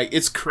 Yeah, like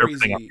it's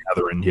crazy.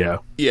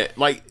 Yeah,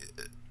 like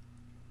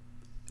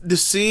to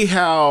see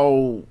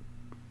how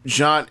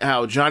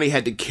Johnny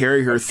had to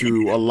carry her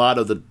through a lot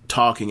of the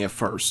talking at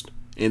first,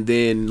 and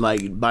then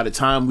like by the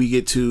time we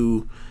get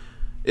to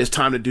it's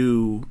time to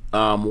do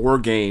War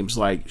Games,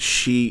 like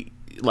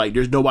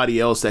there's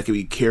nobody else that could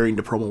be carrying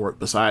the promo work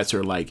besides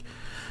her. Like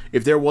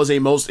if there was a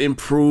most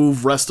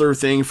improved wrestler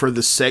thing for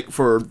the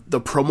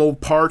promo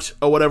part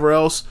or whatever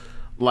else,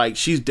 like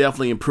she's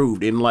definitely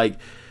improved, and like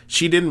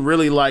she didn't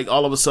really like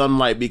all of a sudden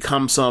like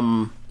become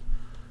some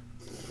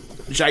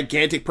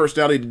gigantic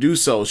personality to do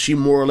so. She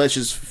more or less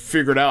just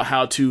figured out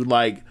how to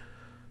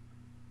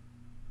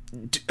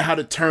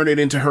turn it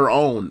into her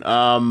own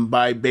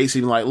by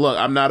basically like, look,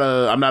 I'm not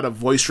a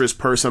boisterous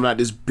person. I'm not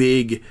this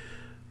big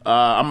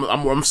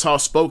I'm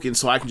soft spoken,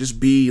 so I can just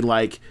be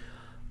like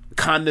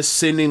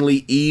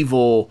condescendingly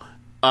evil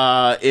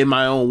in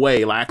my own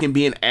way. Like I can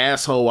be an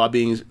asshole while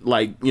being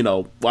like, you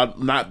know, while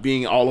not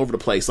being all over the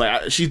place.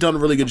 Like she's done a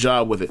really good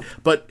job with it.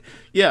 But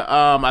yeah,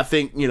 I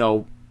think, you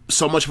know,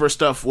 so much of her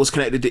stuff was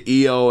connected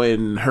to Io,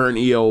 and her and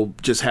Io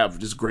just have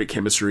just great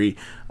chemistry.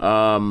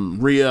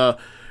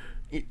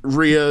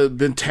 Rhea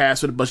been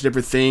tasked with a bunch of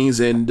different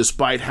things, and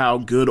despite how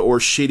good or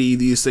shitty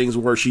these things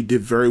were, she did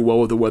very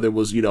well with it. Whether it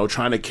was, you know,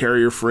 trying to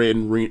carry her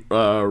friend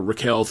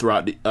Raquel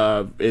throughout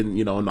in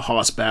the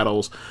Hoss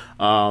battles.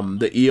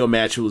 The Io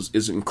match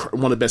is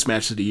one of the best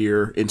matches of the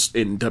year in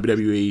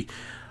WWE.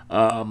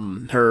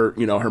 Her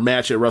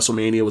match at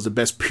WrestleMania was the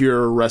best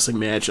pure wrestling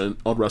match on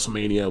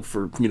WrestleMania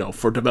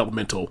for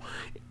developmental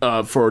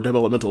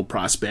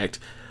prospect.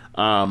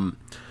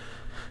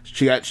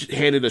 She got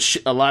handed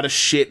a lot of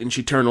shit, and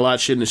she turned a lot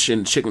of shit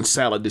into chicken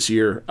salad this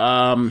year.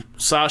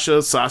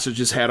 Sasha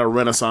just had a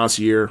renaissance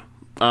year.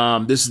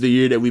 This is the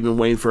year that we've been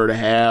waiting for her to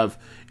have.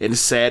 And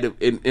it's sad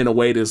in a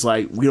way that's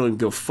like, we don't even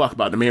give a fuck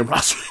about the main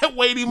roster that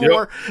way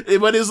anymore.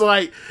 Yep. But it's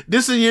like,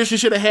 this is a year she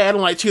should have had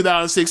in like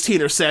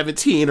 2016 or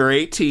 17 or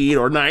 18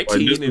 or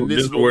 19. Like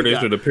this is where they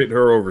should have picked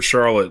her over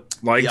Charlotte.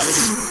 Like,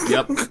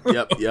 yep. But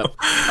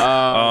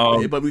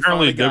we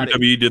apparently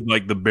WWE did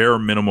like the bare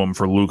minimum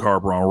for Luke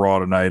Harper on Raw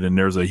tonight, and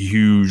there's a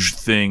huge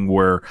thing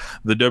where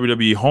the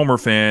WWE Homer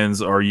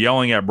fans are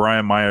yelling at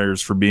Brian Myers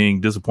for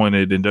being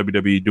disappointed in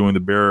WWE doing the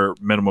bare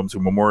minimum to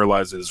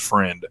memorialize his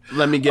friend.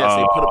 Let me guess,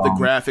 they put up the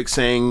graphic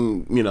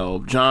saying, you know,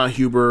 John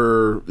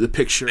Huber, the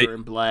picture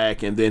in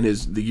black, and then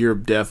the year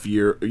of death,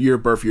 year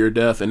of birth, year of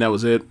death, and that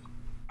was it.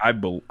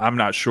 I'm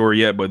not sure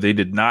yet, but they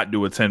did not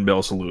do a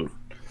 10-bell salute.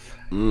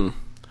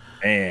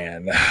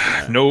 And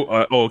no,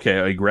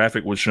 a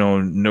graphic was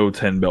shown, no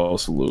 10-bell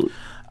salute.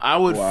 I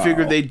would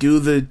figure they do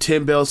the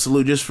 10-bell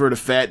salute just for the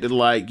fact that,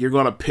 like, you're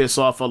going to piss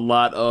off a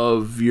lot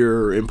of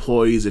your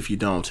employees if you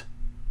don't.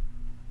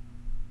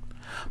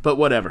 But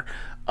whatever.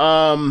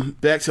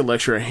 Back to the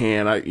lecture at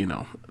hand.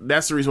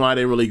 That's the reason why I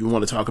didn't really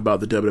want to talk about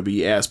the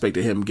WWE aspect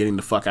of him getting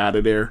the fuck out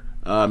of there.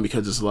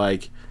 Because it's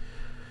like,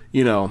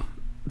 you know,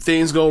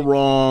 things go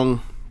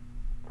wrong.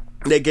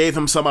 They gave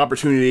him some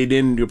opportunity. They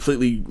didn't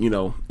completely, you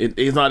know,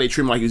 it's not they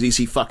treat him like he was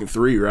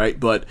EC3, right?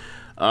 But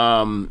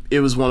it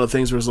was one of the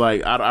things where it's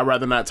like, I'd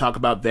rather not talk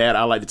about that.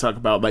 I like to talk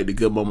about like the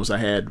good moments I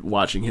had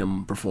watching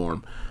him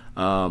perform,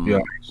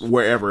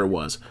 wherever it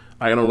was.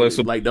 I don't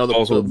Alexa like the other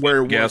also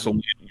where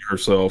gasoline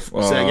herself.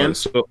 Say again?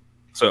 So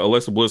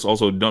Alexa Bliss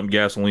also dumped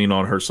gasoline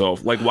on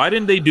herself. Like, why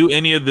didn't they do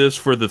any of this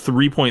for the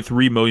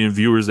 3.3 million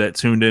viewers that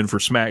tuned in for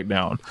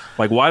SmackDown?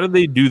 Like, why did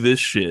they do this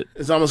shit?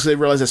 It's almost they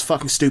realize that's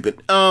fucking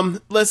stupid.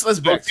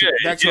 Let's back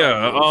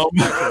to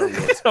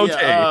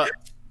okay.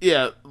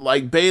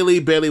 Like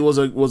Bailey was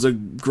a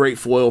great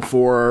foil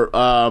for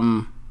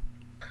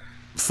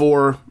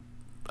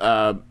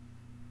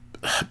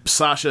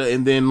Sasha,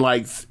 and then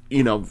like,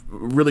 you know,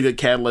 really good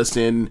catalyst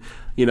in,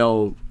 you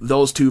know,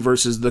 those two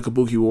versus the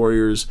Kabuki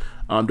Warriors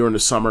during the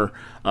summer.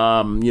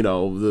 You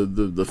know,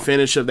 the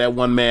finish of that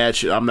one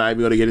match, I'm not even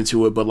going to get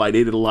into it, but like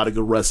they did a lot of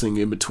good wrestling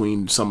in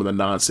between some of the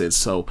nonsense.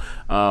 So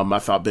I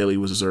thought Bailey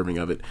was deserving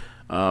of it.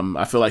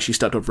 I feel like she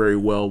stepped up very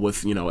well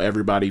with, you know,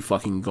 everybody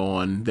fucking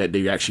gone that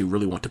they actually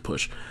really want to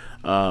push.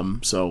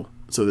 So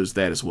there's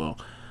that as well.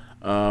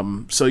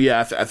 So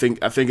yeah, I think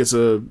it's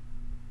a.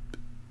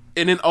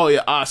 And then,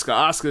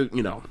 Asuka,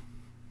 you know,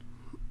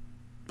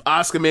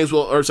 Asuka may as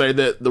well, or sorry,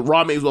 the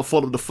Raw may as well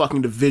fold up the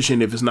fucking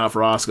division if it's not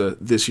for Asuka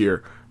this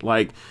year.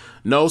 Like,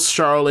 no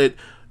Charlotte,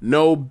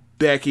 no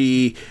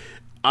Becky.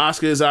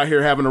 Asuka is out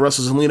here having to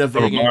wrestle Zelina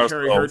Vega and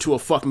carry her to a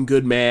fucking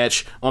good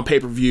match on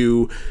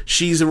pay-per-view.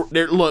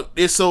 Look,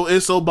 it's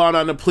so bound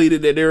on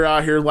depleted that they're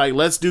out here like,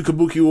 let's do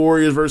Kabuki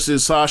Warriors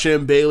versus Sasha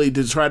and Bailey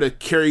to try to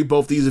carry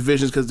both these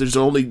divisions because there's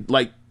only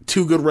like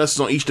two good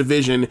wrestlers on each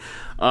division.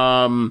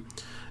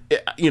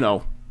 You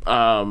know,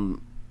 I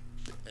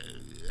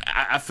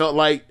felt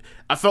like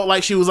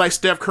she was like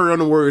Steph Curry on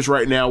the Warriors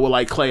right now with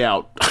like Clay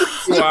out.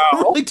 Wow.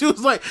 Really, dude,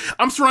 it's like,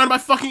 I'm surrounded by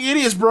fucking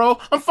idiots, bro.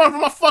 I'm fighting for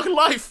my fucking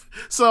life.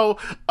 So,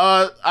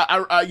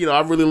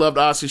 I really loved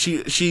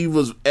Asuka. She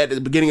was at the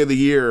beginning of the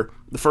year,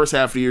 the first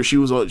half of the year. She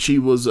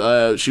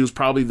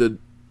probably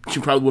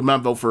would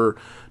not vote for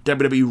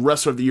WWE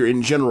Wrestler of the Year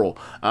in general.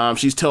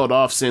 She's tailed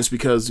off since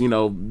because, you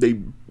know, they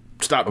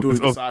stopped doing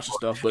the Sasha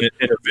stuff. But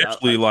and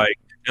eventually, like,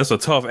 it's a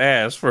tough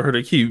ass for her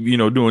to keep, you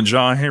know, doing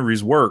John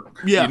Henry's work.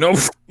 Yeah. You know?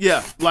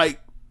 Yeah.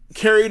 Like,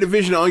 carry a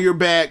division on your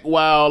back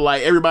while,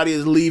 like, everybody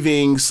is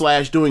leaving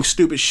 / doing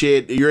stupid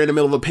shit. You're in the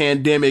middle of a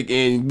pandemic,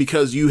 and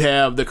because you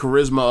have the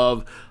charisma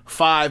of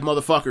 5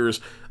 motherfuckers,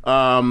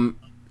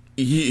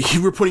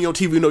 you were putting on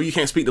TV, you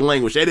can't speak the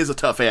language. That is a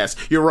tough ass.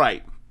 You're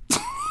right.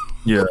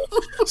 Yeah.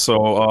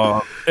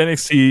 So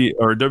NXT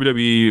or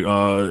WWE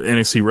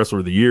NXT Wrestler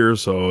of the Year.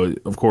 So,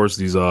 of course,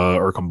 these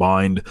are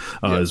combined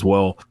as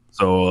well.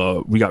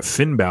 So we got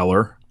Finn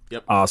Balor,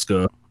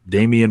 Asuka,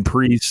 Damian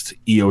Priest,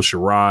 Io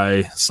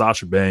Shirai,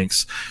 Sasha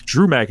Banks,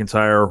 Drew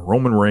McIntyre,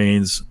 Roman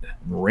Reigns,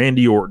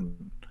 Randy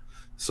Orton.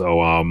 So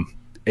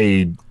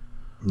a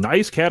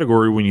nice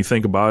category when you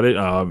think about it.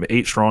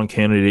 8 strong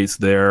candidates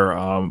there,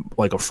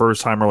 like a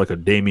first timer, like a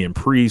Damian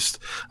Priest,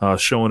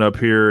 showing up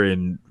here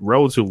and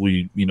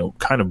relatively,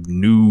 kind of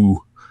new.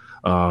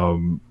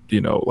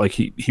 Like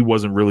he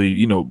wasn't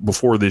really,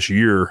 before this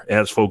year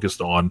as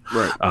focused on.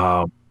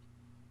 Right.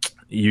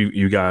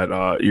 You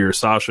got your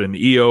Sasha and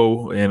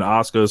Io and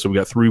Asuka, so we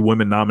got 3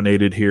 women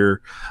nominated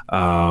here.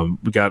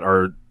 We got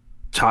our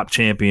top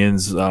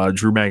champions,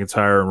 Drew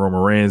McIntyre and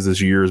Roman Reigns. This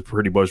year has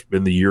pretty much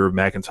been the year of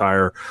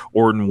McIntyre.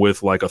 Orton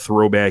with like a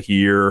throwback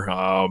year,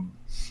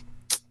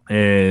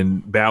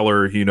 and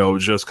Balor,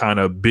 just kind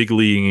of big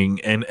leaguing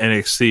in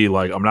NXT.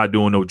 Like, I'm not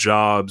doing no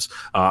jobs.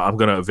 I'm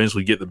gonna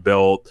eventually get the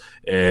belt,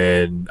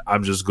 and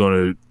I'm just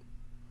gonna.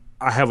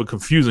 I have a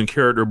confusing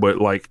character, but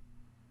like,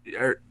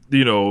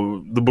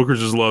 the Booker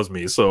just loves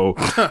me. So,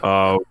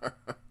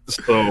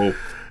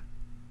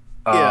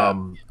 yeah.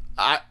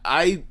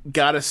 I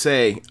gotta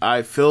say,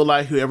 I feel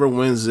like whoever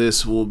wins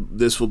this will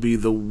be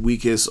the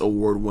weakest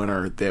award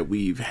winner that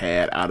we've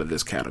had out of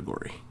this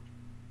category.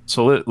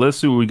 So let's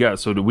see what we got.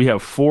 So we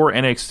have 4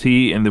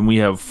 NXT, and then we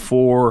have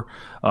 4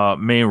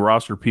 main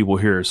roster people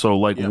here. So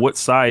what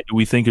side do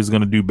we think is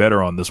going to do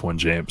better on this one,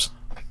 James?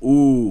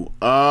 Ooh,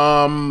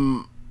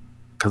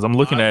 because I'm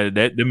looking at it,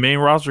 that the main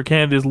roster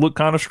candidates look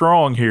kind of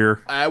strong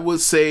here. I would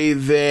say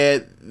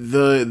that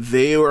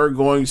they are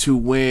going to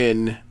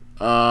win.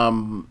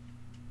 And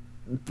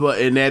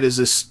that is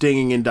a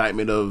stinging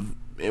indictment of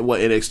what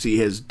NXT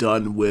has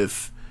done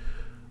with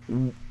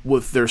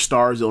their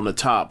stars on the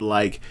top.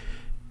 Like,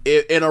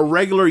 in a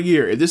regular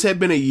year, if this had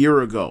been a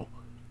year ago,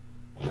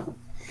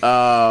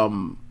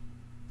 and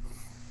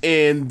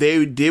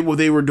they did what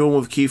they were doing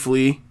with Keith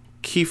Lee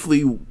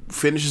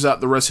finishes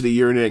out the rest of the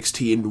year in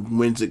NXT and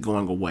wins it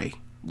going away.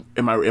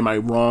 Am I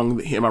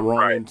wrong? Am I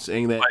wrong in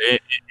saying that? And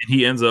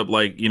he ends up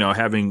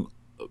having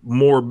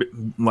more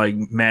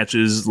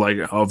matches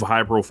of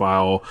high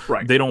profile.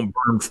 Right. They don't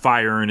burn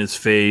fire in his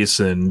face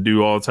and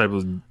do all type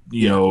of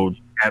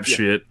crap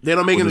shit. They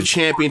don't make him the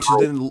champion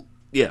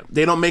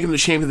they don't make him the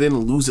champion then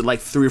lose it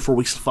 3 or 4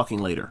 weeks fucking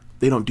later.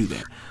 They don't do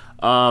that.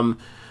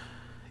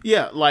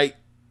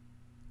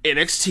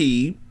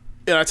 NXT,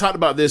 and I talked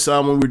about this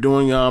when we were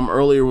doing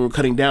earlier when we were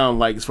cutting down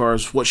as far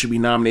as what should be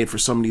nominated for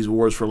some of these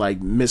awards for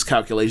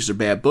miscalculations or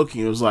bad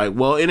booking. It was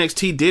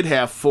NXT did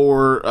have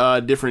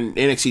 4 different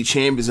NXT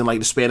champions in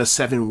the span of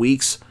 7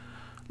 weeks.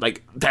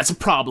 That's a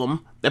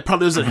problem. That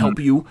probably doesn't help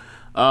you.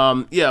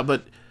 I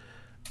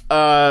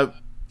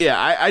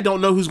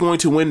don't know who's going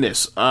to win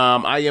this.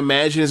 I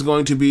imagine it's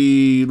going to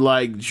be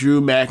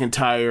Drew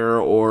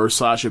McIntyre or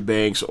Sasha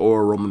Banks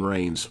or Roman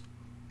Reigns.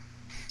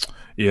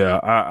 Yeah,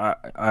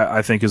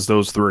 I think it's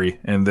those 3,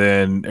 and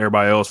then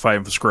everybody else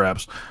fighting for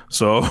scraps.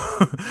 So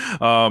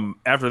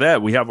after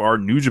that, we have our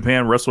New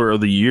Japan Wrestler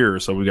of the Year.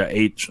 So we got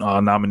 8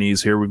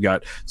 nominees here. We've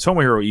got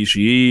Tomohiro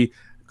Ishii,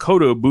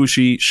 Kota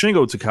Ibushi,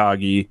 Shingo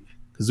Takagi,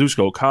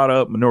 Kazuchika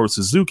Okada, Minoru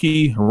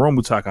Suzuki,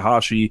 Hiromu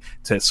Takahashi,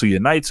 Tetsuya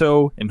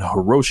Naito, and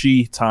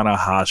Hiroshi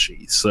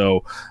Tanahashi.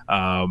 So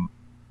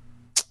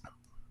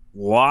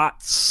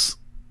lots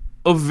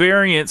of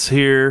variants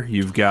here.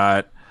 You've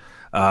got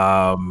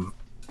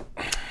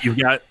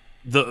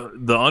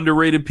the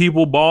underrated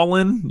people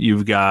balling.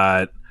 You've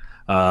got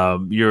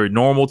your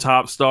normal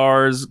top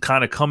stars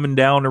kind of coming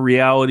down to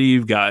reality.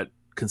 You've got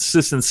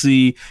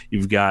consistency.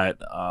 You've got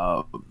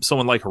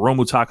someone like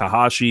Hiromu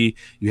Takahashi.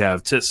 You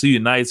have Tetsuya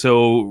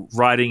Naito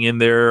riding in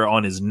there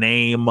on his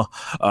name. You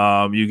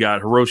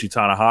got Hiroshi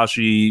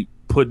Tanahashi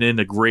putting in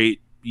a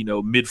great,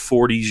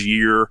 mid-40s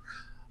year.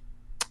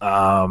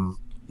 The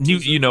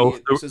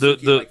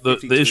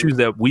issues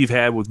that we've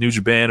had with New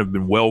Japan have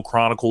been well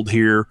chronicled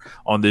here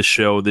on this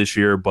show this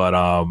year,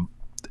 but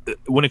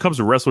when it comes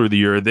to Wrestler of the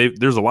Year,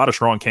 there's a lot of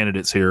strong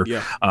candidates here.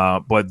 Yeah.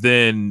 But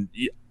then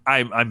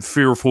I'm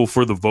fearful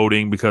for the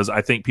voting because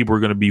I think people are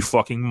going to be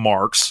fucking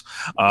marks.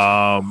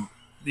 To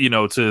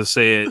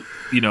say it,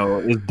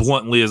 as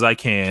bluntly as I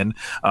can.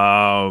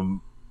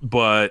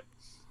 But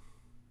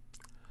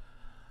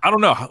I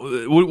don't know.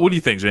 What do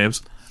you think,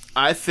 James?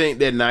 I think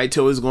that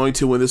Naito is going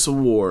to win this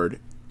award,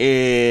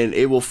 and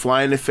it will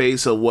fly in the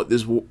face of what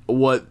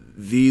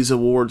these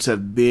awards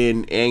have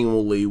been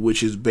annually,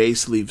 which is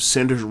basically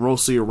centered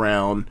mostly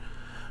around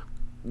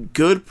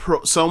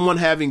someone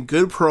having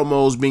good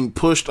promos, being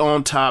pushed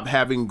on top,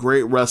 having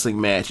great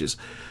wrestling matches.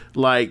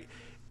 For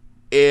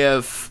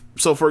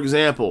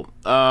example,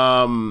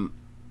 I'm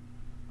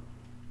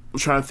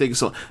trying to think of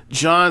something.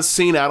 John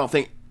Cena, I don't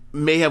think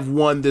may have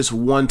won this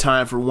one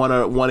time for won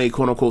a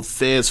quote unquote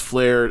Thesz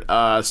Flair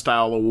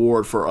style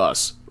award for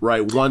us,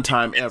 right? One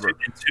time ever. In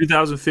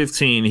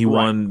 2015, he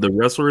won the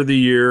Wrestler of the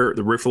Year,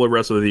 the Ric Flair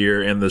Wrestler of the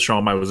Year, and the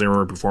Shawn Michaels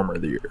Interim Performer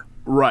of the Year.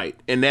 Right,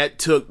 and that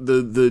took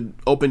the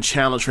open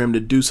challenge for him to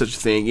do such a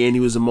thing, and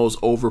he was the most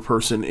over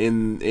person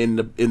in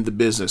the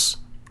business,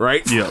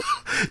 right? Yeah,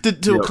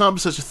 to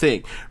accomplish such a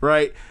thing,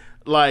 right?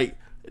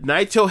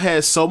 Naito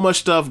has so much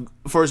stuff,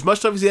 for as much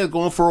stuff as he has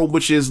going for him,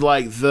 which is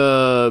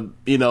the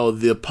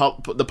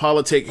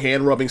politic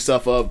hand rubbing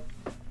stuff of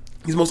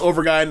he's the most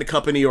over guy in the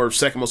company or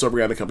second most over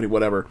guy in the company,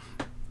 whatever.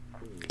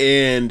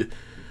 And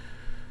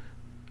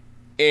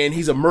and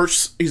he's a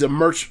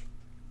merch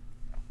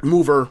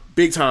mover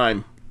big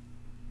time.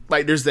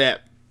 Like, there's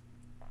that.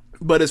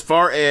 But as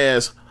far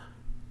as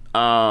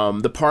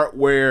the part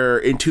where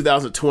in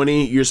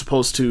 2020 you're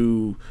supposed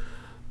to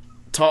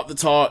talk the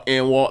talk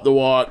and walk the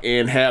walk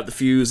and have the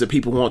feuds that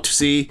people want to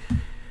see,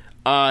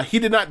 he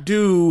did not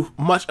do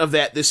much of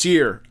that this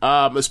year,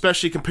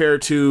 especially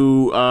compared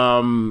to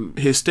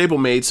his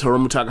stablemates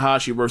Hiromu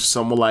Takahashi versus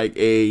someone like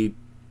a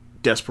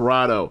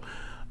Desperado,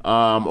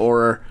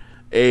 or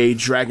a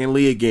Dragon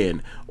Lee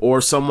again,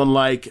 or someone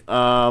like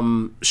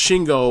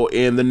Shingo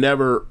in the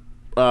Never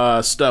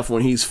stuff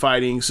when he's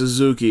fighting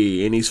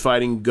Suzuki and he's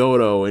fighting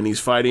Goto and he's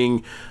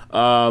fighting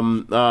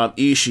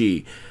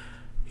Ishii.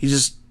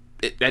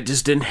 That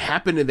just didn't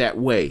happen in that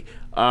way.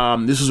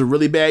 This was a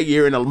really bad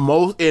year, and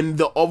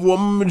the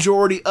overwhelming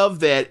majority of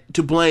that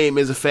to blame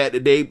is the fact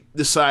that they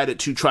decided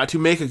to try to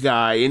make a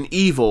guy an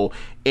Evil,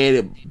 and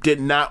it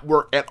did not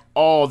work at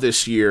all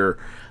this year.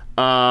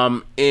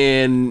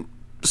 And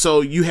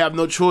so you have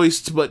no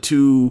choice but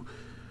to.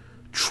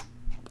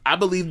 I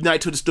believe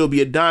Naito to still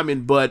be a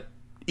diamond, but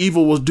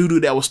Evil was doo-doo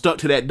that was stuck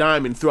to that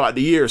diamond throughout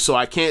the year. So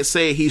I can't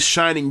say he's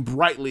shining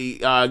brightly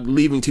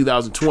leaving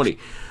 2020.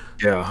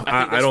 Yeah,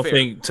 I don't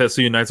think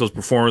Tetsuya Naito's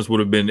performance would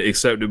have been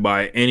accepted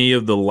by any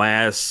of the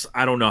last,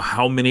 I don't know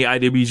how many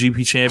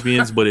IWGP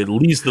champions, but at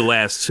least the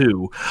last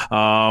two.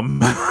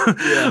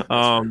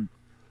 I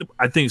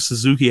think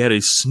Suzuki had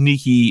a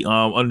sneaky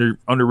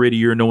underrated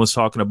year no one's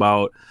talking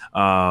about.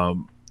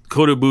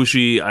 Kota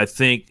Ibushi, I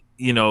think,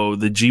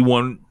 the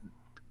G1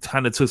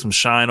 kind of took some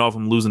shine off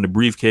him losing the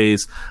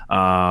briefcase.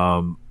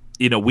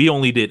 We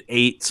only did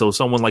 8, so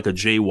someone like a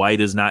Jay White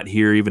is not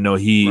here, even though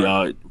he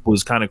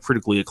was kind of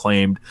critically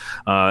acclaimed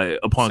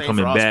upon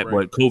coming back.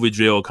 But COVID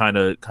jail kind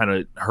of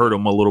hurt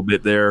him a little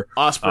bit there.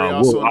 Ospreay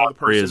also another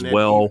person as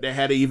well. That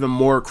had an even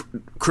more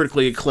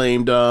critically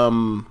acclaimed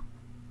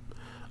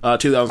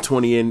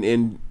 2020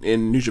 in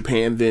New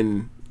Japan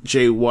than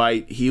Jay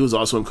White. He was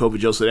also in COVID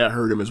jail, so that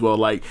hurt him as well.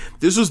 Like,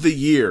 this was the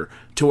year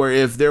to where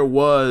if they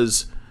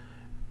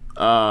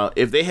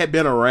had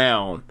been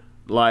around,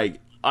 like,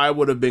 I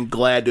would have been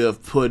glad to have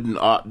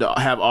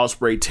have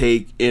Ospreay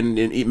take and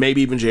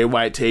maybe even Jay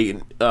White take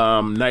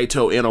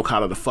Naito and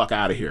Okada the fuck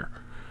out of here.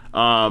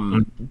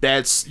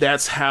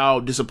 That's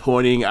how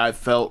disappointing I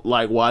felt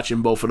like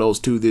watching both of those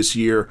two this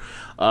year.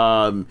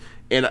 And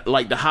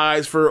like, the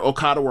highs for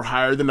Okada were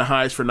higher than the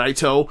highs for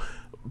Naito,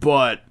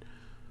 but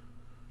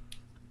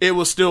it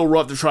was still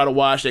rough to try to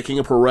watch that King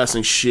of Pro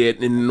Wrestling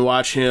shit and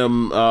watch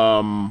him,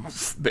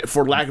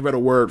 for lack of a better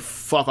word,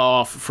 fuck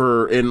off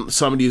in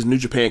some of these New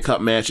Japan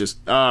Cup matches.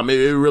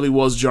 It really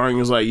was jarring.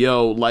 It was like,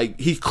 yo, like,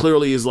 he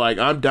clearly is like,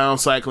 I'm down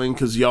cycling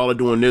because y'all are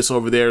doing this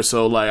over there.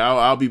 So like,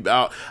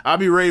 I'll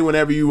be ready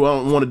whenever you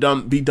want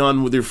to be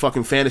done with your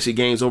fucking fantasy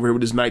games over here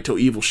with this Naito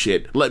Evil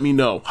shit. Let me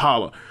know.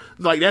 Holla.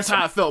 Like, that's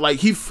how I felt. Like,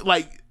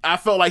 I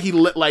felt like he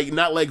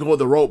not let go of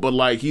the rope, but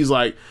like, he's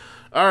like,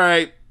 all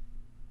right.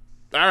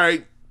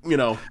 Very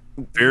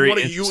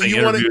interesting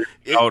interview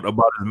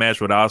about his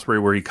match with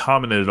Ospreay, where he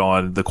commented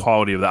on the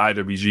quality of the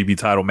IWGP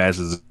title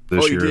matches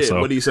this year. Did. So,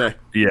 what did he say?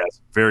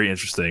 Yes, very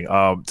interesting.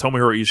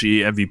 Tomohiro Ishii,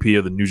 MVP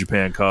of the New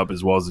Japan Cup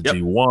as well as the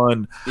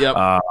G1. Yep.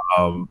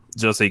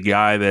 Just a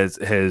guy that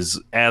has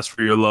asked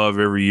for your love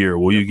every year.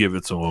 Will you give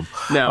it to him?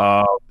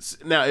 Now,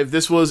 if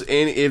this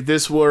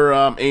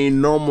were a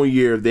normal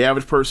year, the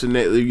average person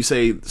that you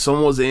say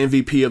someone was the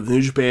MVP of the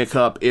New Japan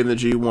Cup in the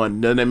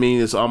G1, doesn't that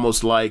mean it's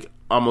almost like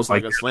a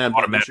slam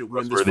dunk? They should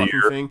win this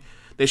fucking thing.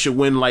 They should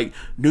win like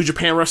New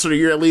Japan Wrestler of the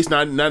Year at least,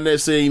 not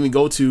necessarily even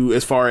go to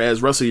as far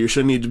as Wrestler of the Year.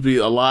 Shouldn't need to be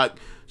a lot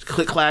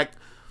click clack.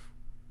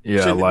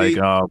 Yeah, like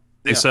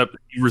except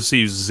he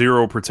receives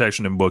zero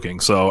protection in booking.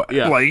 So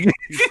like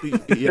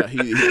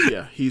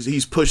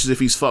he's pushed as if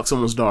he's fucked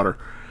someone's daughter.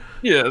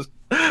 Yes.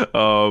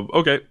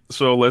 Okay,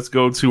 so let's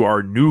go to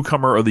our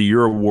Newcomer of the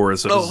Year award.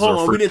 So hold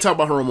on, we didn't talk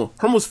about Hiromu.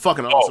 Hiromu's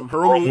fucking awesome.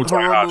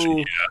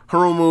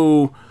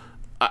 Hiromu.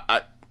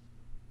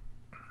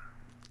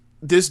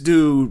 This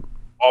dude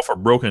off a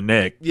broken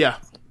neck. Yeah,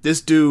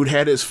 this dude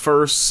had his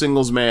first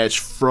singles match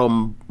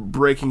from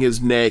breaking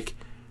his neck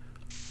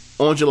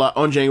on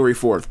January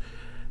 4th.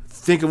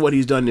 Think of what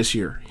he's done this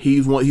year.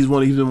 He's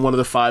been one of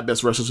the 5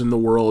 best wrestlers in the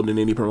world in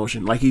any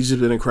promotion. Like, he's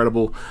just been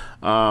incredible.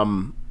 I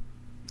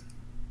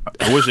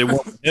wish they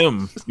wanted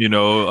him,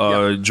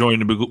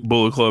 joining the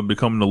Bullet Club,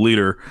 becoming the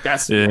leader.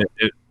 Wouldn't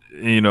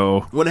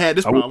have had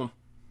this problem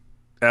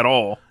at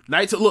all.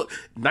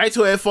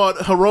 Naito had fought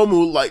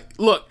Hiromu.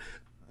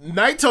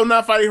 Naito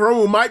not fighting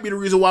Hiromu might be the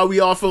reason why we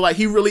all feel like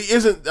he really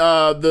isn't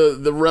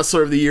the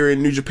wrestler of the year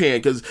in New Japan,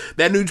 because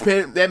that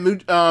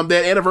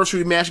that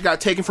anniversary match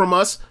got taken from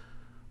us.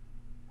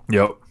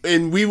 Yep.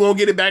 And we won't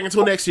get it back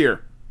until next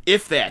year,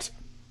 if that.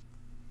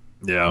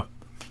 Yeah.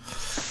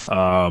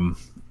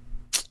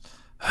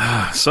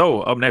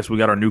 So up next we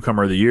got our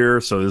Newcomer of the Year.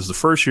 So this is the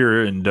first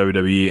year in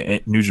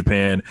WWE, New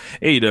Japan,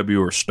 AEW,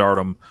 or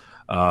Stardom.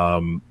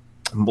 A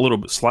little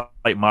bit slight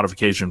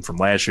modification from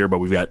last year, but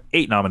we've got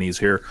 8 nominees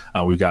here.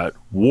 We've got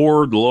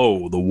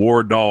Wardlow, the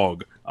War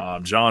Dog,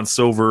 John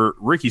Silver,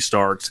 Ricky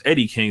Starks,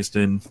 Eddie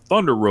Kingston,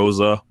 Thunder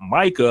Rosa,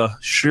 Micah,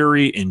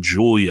 Shuri, and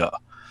Julia.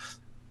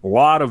 A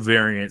lot of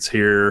variants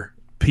here.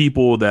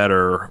 People that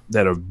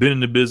have been in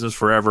the business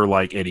forever,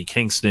 like Eddie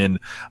Kingston,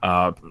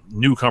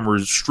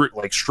 newcomers,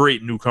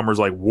 straight newcomers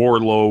like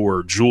Wardlow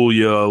or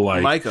Julia,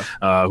 like Micah,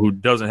 who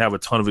doesn't have a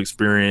ton of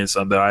experience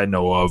that I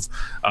know of.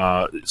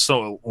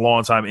 So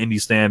long time indie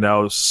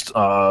standouts,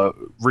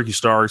 Ricky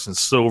Starks and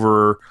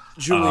Silver.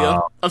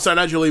 Julia. I'm sorry,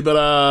 not Julia,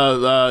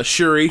 but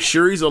Shuri.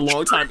 Shuri's a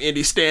long time indie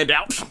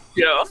standout.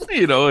 Yeah,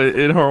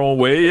 in her own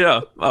way,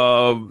 yeah.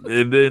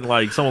 And then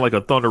like someone like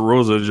a Thunder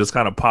Rosa just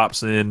kind of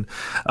pops in,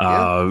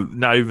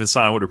 not even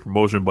signed with a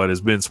promotion, but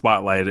has been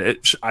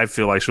spotlighted. I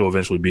feel like she'll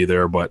eventually be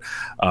there, but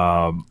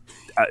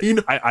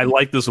I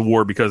like this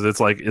award because it's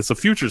like it's a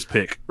futures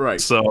pick,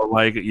 right? So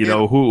like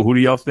who do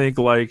y'all think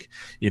like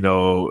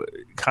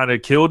kind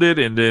of killed it,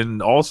 and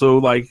then also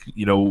like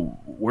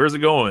where's it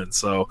going?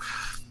 So.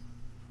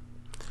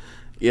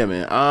 Yeah,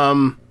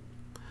 man.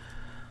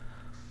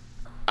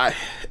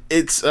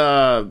 It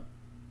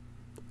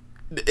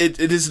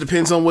just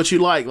depends on what you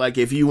like. Like,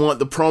 if you want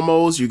the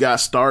promos, you got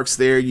Starks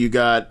there, you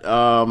got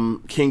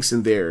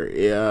Kingston there.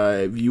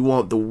 If you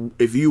want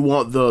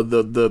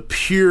the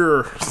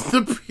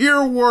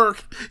pure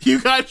work, you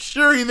got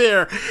Shuri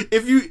there.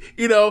 If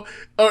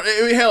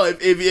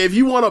if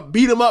you want a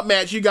beat 'em up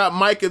match, you got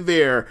Micah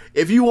there.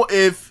 If you want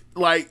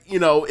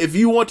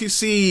to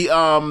see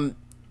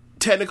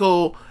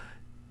technical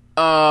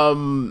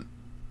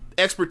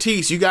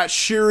expertise, you got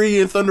Shuri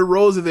and Thunder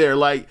Rosa there.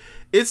 Like,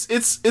 it's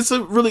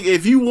a really,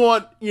 if you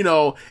want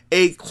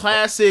a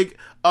classic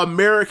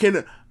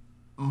American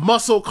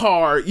muscle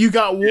car, you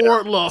got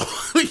Wardlow.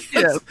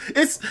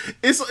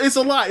 It's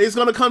a lot. It's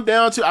going to come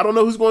down to, I don't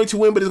know who's going to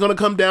win, but it's going to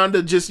come down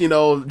to just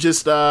your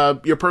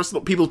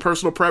people's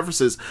personal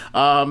preferences.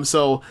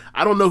 So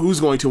I don't know who's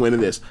going to win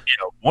in this.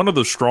 One of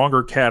the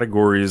stronger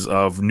categories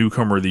of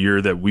newcomer of the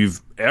year that we've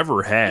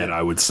ever had,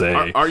 I would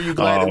say. Are you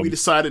glad that we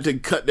decided to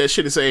cut that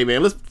shit and say, hey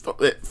man, let's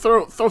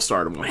throw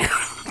Stardom on here?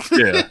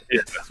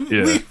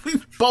 Yeah.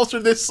 We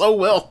bolstered this so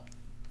well.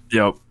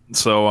 Yep.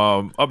 So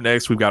up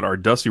next, we've got our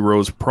Dusty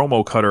Rhodes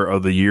Promo Cutter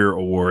of the Year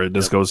award.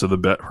 This goes to the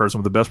person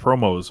with the best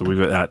promos. So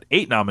we've got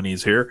 8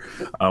 nominees here.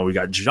 We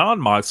got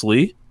Jon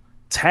Moxley,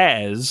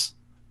 Taz,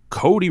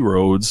 Cody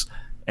Rhodes,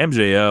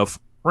 MJF,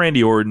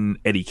 Randy Orton,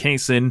 Eddie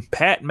Kingston,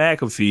 Pat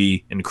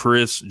McAfee, and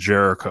Chris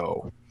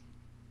Jericho.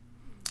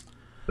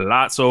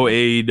 Lots of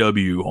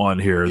AEW on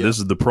here. Yep. This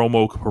is the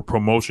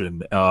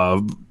promotion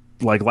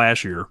like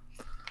last year.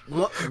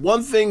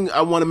 One thing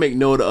I want to make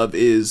note of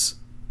is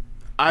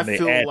I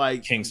feel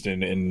like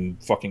Kingston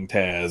and fucking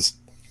Taz.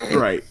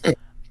 Right.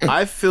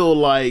 I feel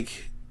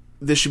like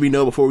this should be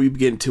known before we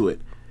get into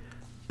it.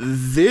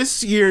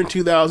 This year in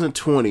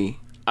 2020,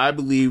 I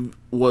believe,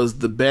 was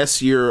the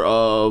best year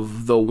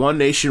of the One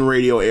Nation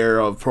Radio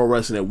era of pro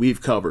wrestling that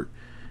we've covered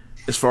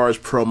as far as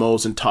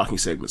promos and talking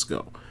segments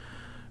go.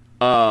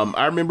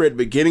 I remember at the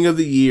beginning of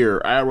the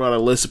year, I wrote a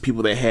list of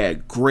people that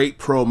had great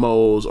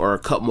promos or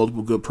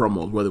multiple good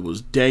promos, whether it was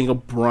Daniel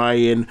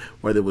Bryan,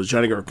 whether it was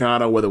Johnny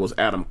Gargano, whether it was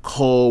Adam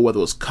Cole, whether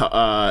it was,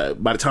 by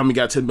the time we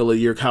got to the middle of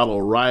the year, Kyle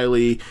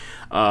O'Reilly,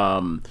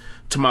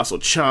 Tommaso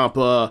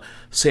Ciampa,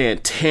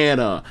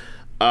 Santana.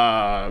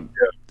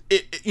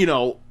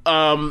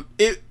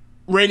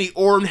 Randy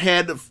Orton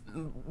had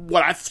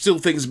what I still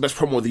think is the best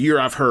promo of the year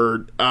I've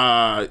heard.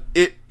 And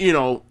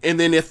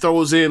then it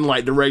throws in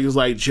like the regulars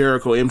like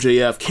Jericho,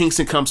 MJF,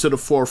 Kingston comes to the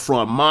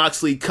forefront,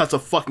 Moxley cuts a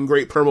fucking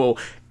great promo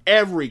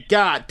every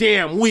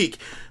goddamn week.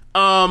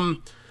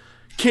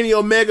 Kenny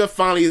Omega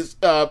finally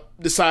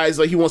decides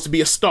like he wants to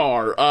be a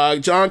star.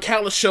 John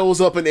Callis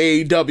shows up in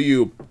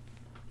AEW,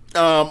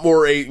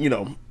 or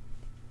a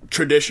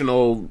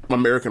traditional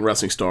American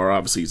wrestling star.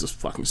 Obviously he's a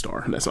fucking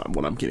star, and that's not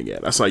what I'm getting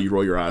at. I saw you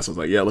roll your eyes. I was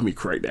like, yeah, let me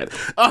correct that.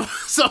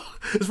 So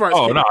as far as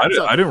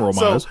I didn't roll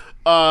my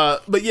eyes.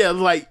 But yeah,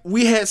 like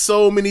we had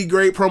so many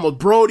great promos.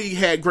 Brodie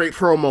had great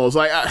promos.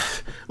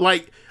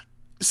 Like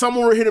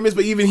someone were hit or miss,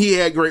 but even he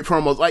had great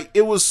promos. Like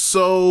it was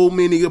so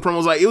many good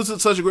promos. Like it was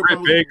such a good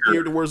promo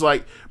year. Where it's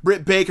like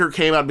Britt Baker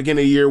came out at the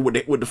beginning of the year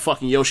with the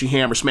fucking Yoshi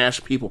Hammer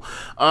smashing people.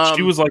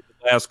 She was like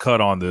the last cut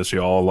on this,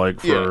 y'all. Like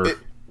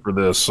for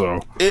this,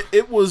 so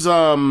it was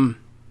a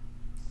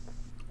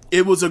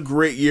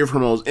great year for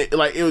promos. It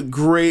was a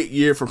great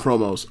year for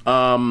promos.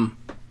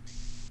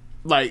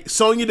 Like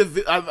Sonya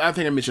Deville, I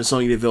think I mentioned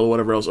Sonya Deville or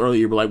whatever else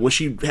earlier, but like when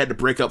she had to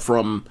break up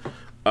from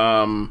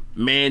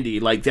Mandy,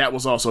 like that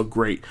was also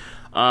great.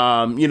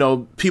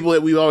 People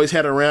that we always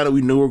had around that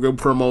we knew were good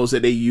promos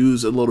that they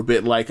use a little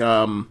bit, like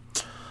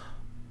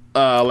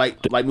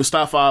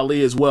Mustafa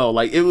Ali as well.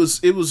 Like it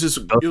was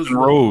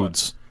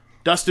Rhodes.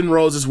 Dustin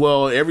Rhodes as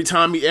well. Every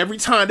time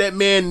that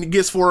man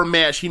gets for a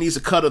match, he needs to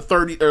cut a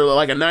 30 or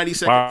like a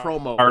 90-second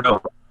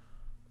promo.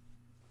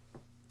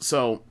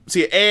 So,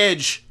 see,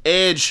 Edge.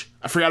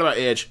 I forgot about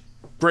Edge.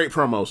 Great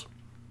promos.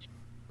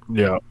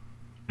 Yeah.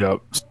 Yep.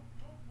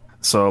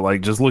 So,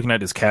 like, just looking at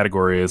this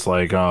category, it's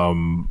like,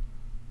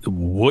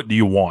 what do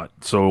you want?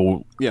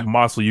 So,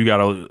 Moxley, you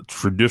got a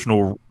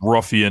traditional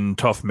ruffian,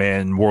 tough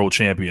man, world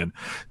champion.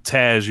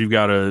 Taz, you've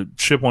got a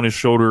chip on his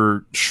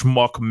shoulder,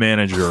 schmuck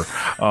manager.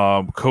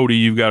 Cody,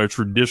 you've got a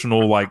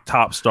traditional like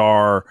top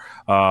star.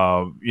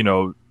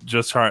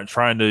 Just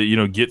trying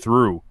to get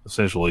through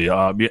essentially.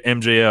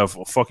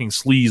 MJF, a fucking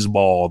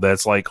sleazeball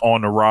that's like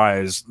on the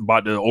rise,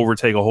 about to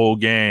overtake a whole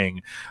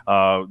gang.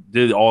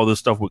 Did all this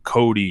stuff with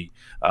Cody.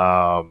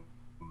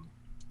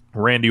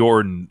 Randy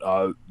Orton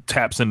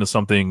taps into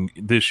something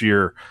this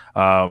year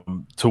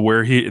to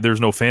where there's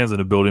no fans in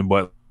the building,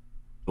 but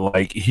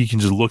like he can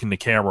just look in the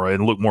camera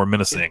and look more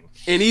menacing.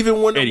 And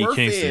even when Eddie there were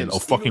Kingston, fans, a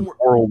fucking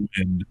whirlwind.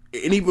 And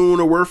even when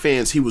there were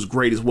fans, he was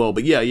great as well.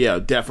 But yeah,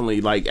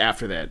 definitely. Like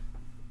after that,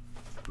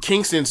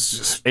 Kingston's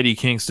just Eddie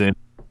Kingston,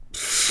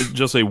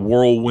 just a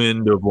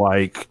whirlwind of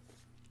like,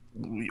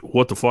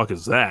 what the fuck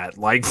is that?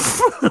 Like,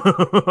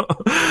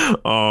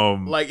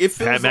 like it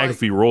feels Pat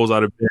McAfee rolls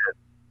out of bed.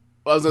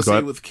 I was gonna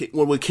say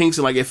with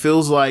Kingston, like it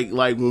feels like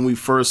when we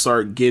first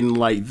start getting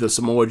like the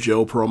Samoa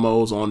Joe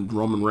promos on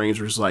Roman Reigns,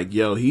 where it's like,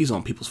 yo, he's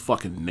on people's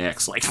fucking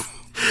necks, like,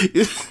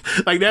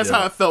 like that's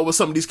how I felt with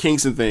some of these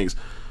Kingston things.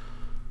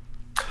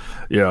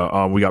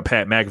 Yeah, we got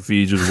Pat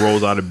McAfee just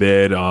rolls out of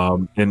bed,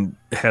 and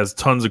has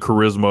tons of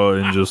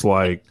charisma, and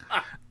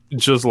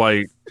just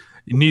like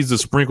needs to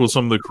sprinkle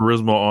some of the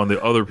charisma on the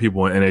other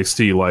people in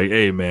NXT. Like,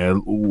 hey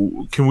man,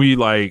 can we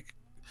like.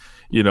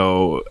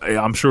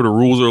 I'm sure the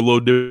rules are a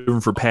little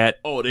different for Pat,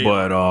 but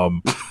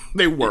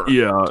they were.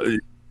 Yeah,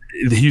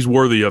 he's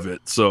worthy of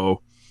it.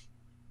 So,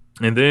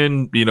 and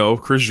then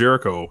Chris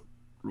Jericho,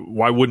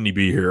 why wouldn't he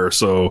be here?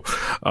 So,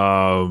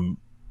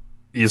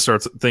 you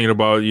start thinking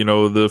about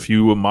the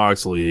feud with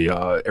Moxley.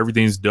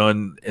 Everything's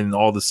done in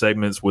all the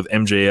segments with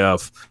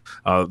MJF,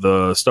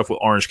 the stuff with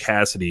Orange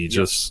Cassidy,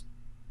 just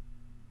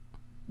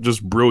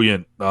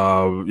brilliant.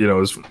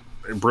 It's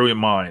a brilliant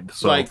mind.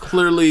 So, like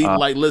clearly,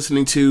 like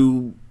listening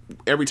to.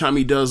 Every time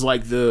he does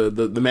like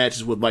the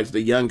matches with like the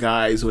young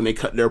guys when they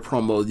cut their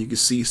promos, you can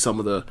see some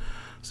of the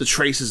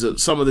traces of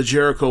some of the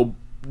Jericho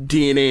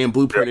DNA and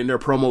blueprint in their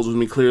promos. I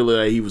mean,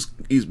 clearly like,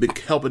 he's been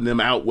helping them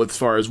out with as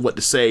far as what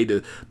to say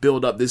to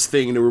build up this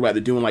thing that we're about to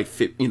do in like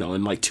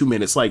in like 2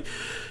 minutes. Like,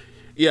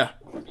 yeah.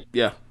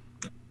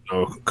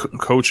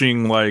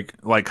 Coaching like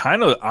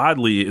kind of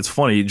oddly, it's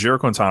funny.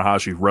 Jericho and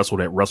Tanahashi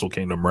wrestled at Wrestle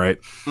Kingdom, right?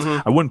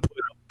 Mm-hmm. I wouldn't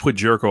put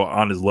Jericho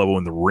on his level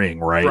in the ring,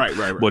 right?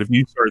 Right. But if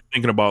you start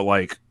thinking about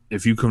like.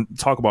 If you can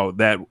talk about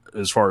that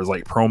as far as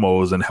like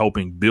promos and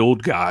helping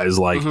build guys,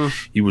 like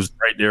he was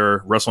right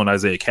there wrestling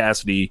Isaiah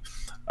Cassidy.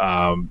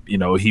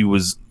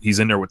 He's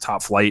in there with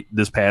Top Flight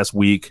this past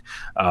week.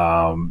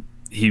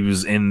 He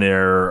was in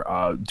there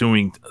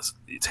doing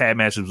tag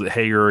matches with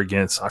Hager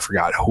against I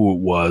forgot who it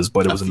was,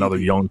 but it was another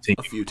young team.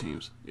 A few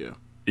teams, yeah.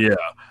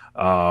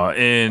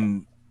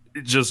 And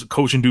just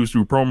coaching dudes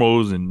through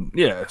promos and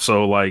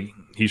so like.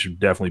 He should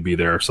definitely be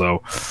there.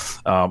 So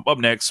up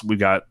next, we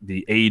got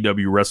the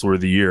AEW Wrestler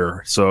of the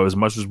Year. So as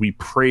much as we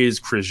praise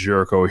Chris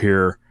Jericho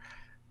here,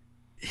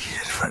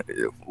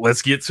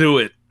 let's get to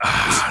it.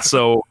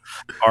 So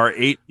our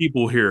 8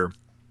 people here,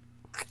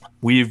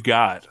 we've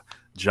got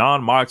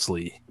Jon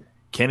Moxley,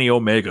 Kenny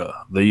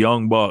Omega, the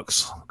Young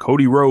Bucks,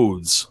 Cody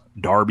Rhodes,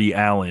 Darby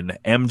Allin,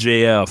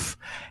 MJF,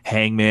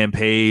 Hangman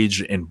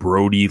Page, and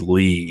Brodie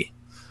Lee.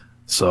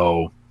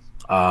 So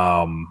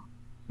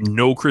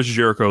no Chris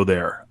Jericho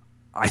there.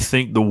 I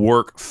think the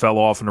work fell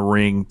off in the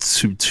ring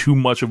to too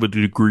much of a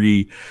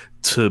degree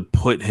to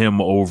put him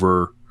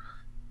over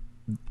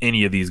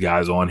any of these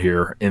guys on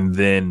here. And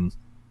then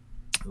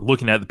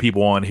looking at the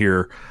people on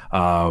here,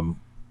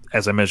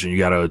 as I mentioned, you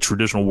got a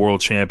traditional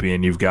world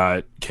champion. You've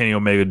got Kenny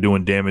Omega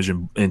doing damage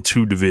in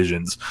 2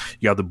 divisions.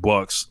 You got the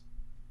Bucks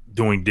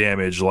doing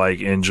damage,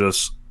 and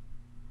just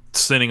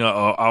sending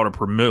out a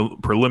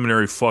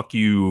preliminary fuck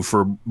you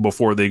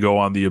before they go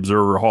on the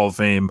Observer Hall of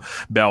Fame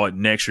ballot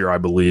next year, I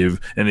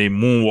believe, and they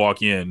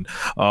moonwalk in.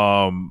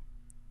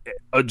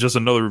 Just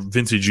another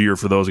vintage year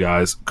for those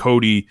guys.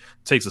 Cody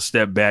takes a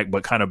step back,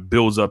 but kind of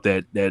builds up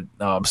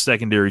that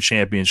secondary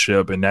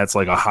championship, and that's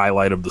like a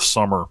highlight of the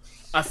summer.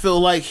 I feel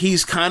like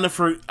he's kind of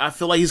we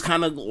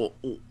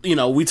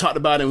talked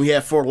about it, and we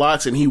had 4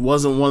 locks, and he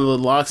wasn't one of the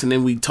locks, and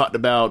then we talked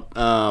about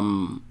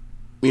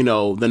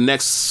the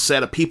next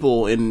set of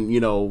people, and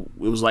it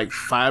was like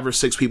 5 or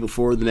 6 people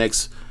for the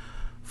next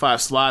 5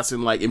 slots,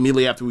 and like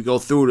immediately after we go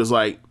through it, it's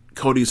like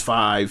Cody's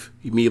 5.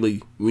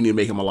 Immediately we need to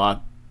make him a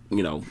lock.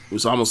 It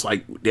was almost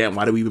like, damn,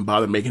 why do we even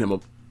bother making him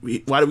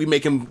why do we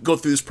make him go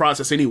through this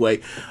process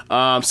anyway?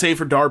 Same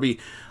for Darby.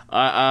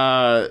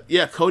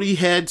 Cody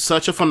had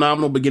such a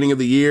phenomenal beginning of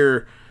the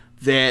year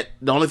that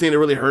the only thing that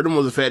really hurt him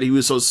was the fact that he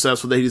was so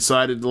successful that he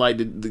decided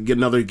to get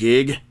another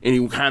gig, and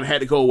he kind of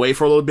had to go away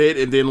for a little bit,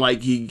 and then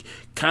like he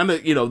kind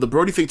of the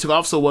Brodie thing took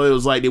off so well, it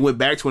was like they went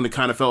back to it, and it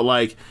kind of felt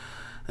like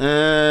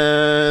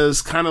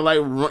it's kind of like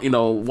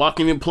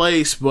walking in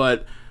place,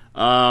 but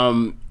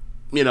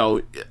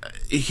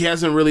he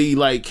hasn't really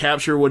like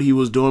captured what he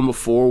was doing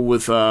before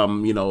with the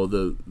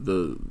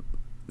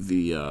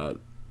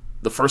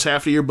the first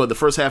half of the year, but the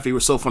first half of the year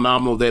was so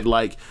phenomenal that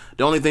like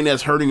the only thing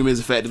that's hurting him is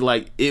the fact that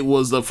like it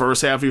was the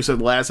first half of the year instead of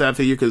the last half of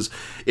the year. Because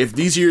if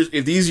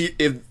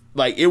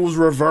like it was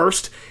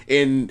reversed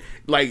and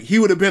like he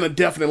would have been a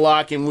definite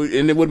lock and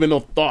it would have been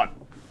no thought.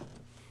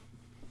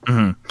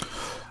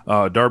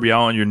 Darby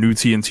Allin, your new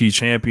TNT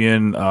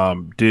champion,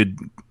 did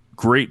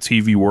great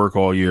TV work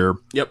all year.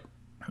 Yep.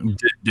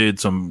 Did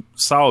some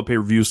solid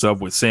pay-per-view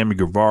stuff with Sammy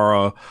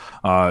Guevara,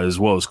 as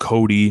well as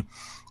Cody,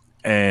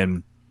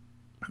 and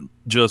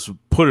just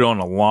put it on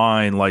a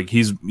line. Like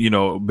he's,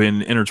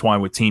 been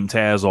intertwined with Team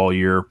Taz all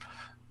year.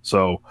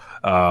 So,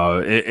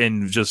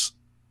 and just,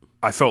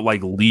 I felt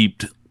like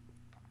leaped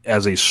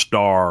as a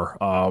star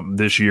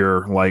this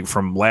year. Like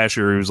from last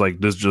year, he was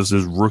like this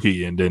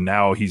rookie, and then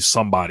now he's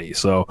somebody.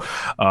 So,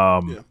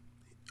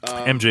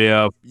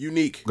 MJF,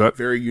 unique,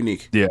 very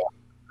unique. Yeah.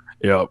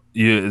 Yeah,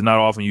 it's not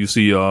often you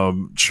see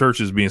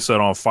churches being set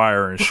on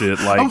fire and shit.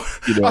 Like,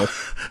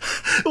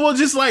 well,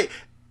 just like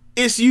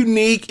it's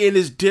unique and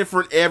it's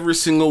different every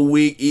single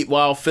week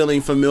while feeling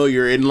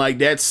familiar, and like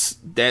that's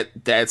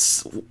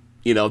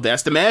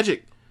the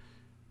magic.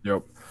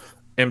 Yep,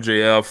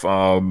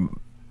 MJF,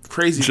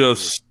 crazy,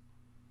 just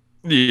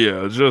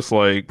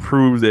like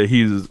prove that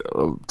he's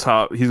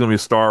top. He's gonna be a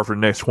star for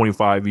the next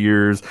 25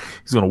 years.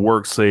 He's gonna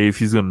work safe.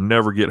 He's gonna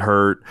never get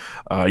hurt.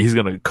 He's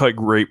gonna cut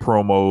great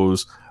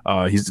promos.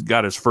 He's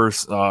got his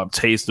first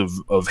taste of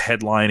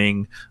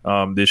headlining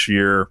this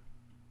year.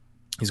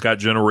 He's got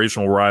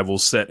generational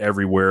rivals set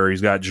everywhere.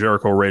 He's got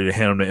Jericho ready to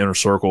hand him the inner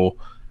circle.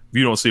 If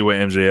you don't see what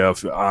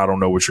MJF, I don't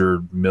know what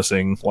you're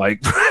missing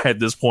like at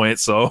this point.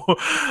 So,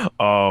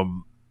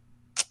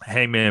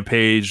 Hangman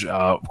Page,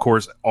 of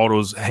course, all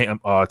those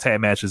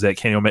tag matches that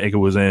Kenny Omega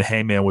was in,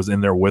 Hangman was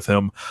in there with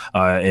him,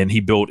 and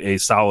he built a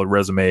solid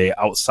resume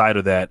outside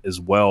of that as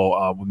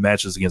well, with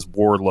matches against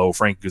Wardlow,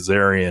 Frank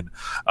Kazarian,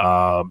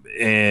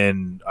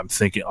 and I'm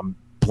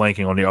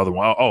blanking on the other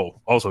one. Oh,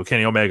 also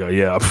Kenny Omega,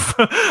 yeah.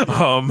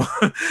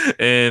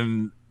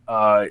 And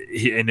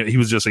he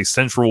was just a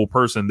central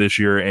person this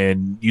year.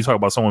 And you talk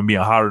about someone being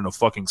hotter than the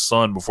fucking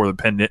sun before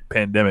the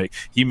pandemic.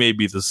 He may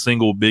be the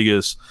single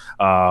biggest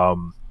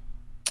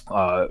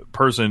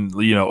person,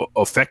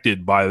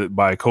 affected by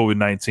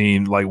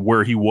COVID-19, like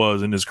where he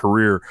was in his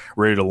career,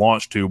 ready to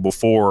launch to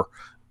before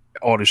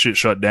all the shit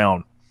shut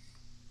down.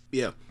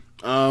 Yeah.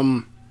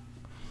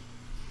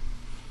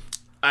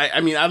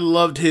 I mean, I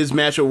loved his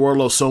match with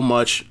Wardlow so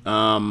much, in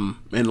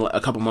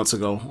a couple months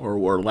ago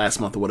or last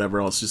month or whatever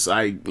else. Just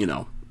then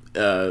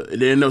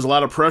there was a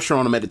lot of pressure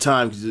on him at the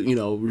time because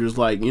we're just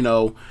like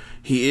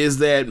he is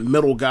that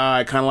middle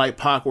guy, kind of like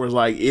Pac, where it's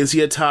like, is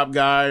he a top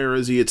guy or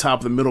is he a top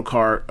of the middle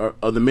card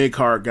or the mid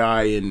card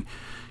guy? And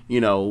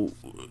he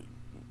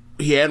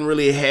hadn't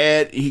really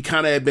he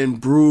kind of had been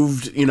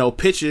grooved,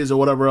 pitches or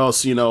whatever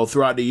else,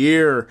 throughout the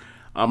year,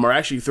 or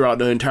actually throughout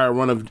the entire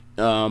run of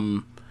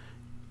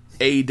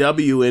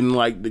AEW, and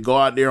like to go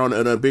out there on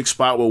a big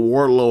spot with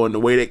Wardlow and the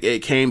way that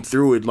it came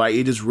through, it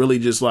just really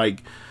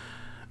like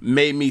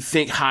made me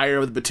think higher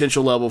of the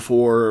potential level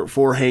for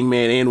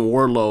Hangman and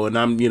Wardlow, and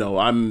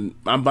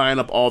I'm buying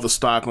up all the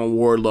stock on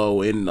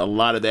Wardlow, and a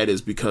lot of that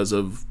is because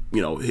of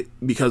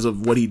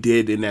what he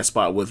did in that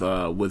spot with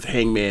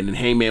Hangman, and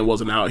Hangman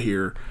wasn't out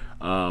here,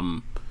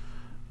 well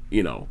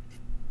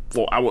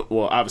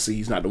obviously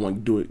he's not the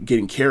one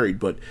getting carried,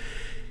 but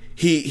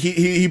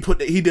he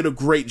did a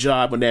great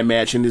job on that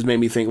match, and this made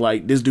me think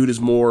like this dude is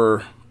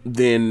more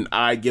than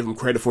I give him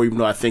credit for, even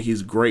though I think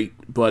he's great,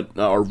 but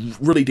or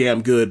really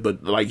damn good,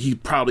 but like he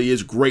probably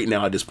is great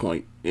now at this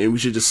point, and we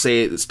should just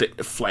say it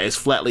as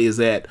flatly as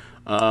that.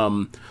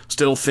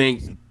 Still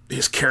think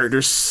his character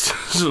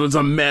was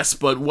a mess,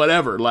 but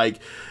whatever.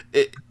 Like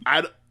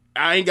I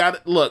ain't got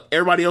it. Look,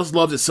 everybody else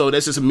loves it, so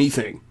that's just a me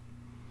thing.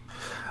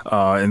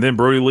 And then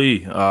Brodie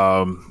Lee,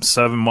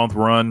 7-month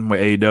run with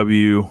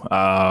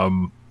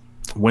AEW,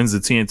 wins the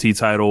TNT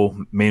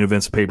title, main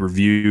events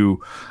pay-per-view,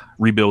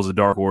 rebuilds the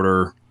Dark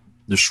Order,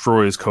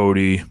 destroys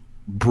Cody,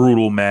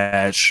 brutal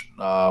match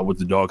with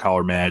the dog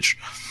collar match,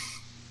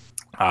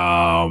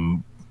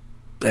 and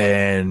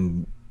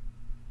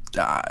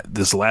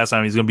this is the last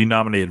time he's going to be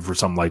nominated for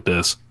something like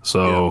this.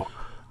 So,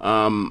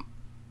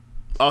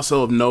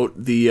 also of note,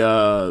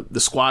 the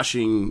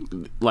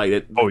squashing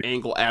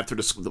angle after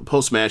the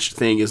post match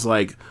thing is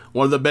like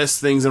one of the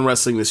best things in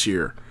wrestling this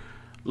year.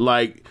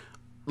 Like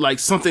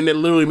something that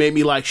literally made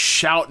me like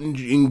shout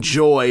in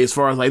joy as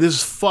far as like this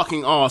is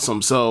fucking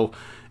awesome. So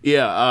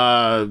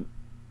yeah,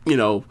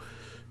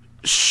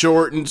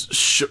 short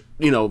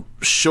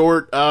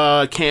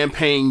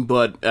campaign,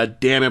 but a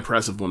damn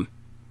impressive one.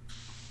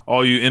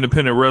 All you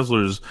independent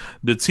wrestlers,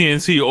 the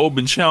TNT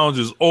Open Challenge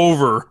is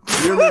over.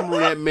 You remember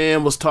when that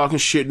man was talking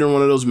shit during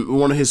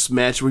one of his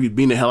matches where he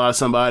beat the hell out of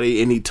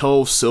somebody, and he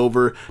told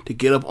Silver to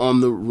get up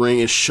on the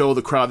ring and show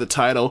the crowd the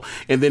title,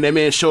 and then that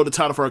man showed the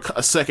title for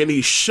a second, and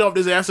he shoved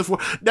his ass before.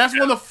 That's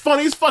one of the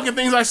funniest fucking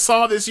things I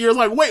saw this year. It's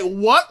like, wait,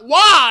 what?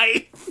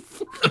 Why?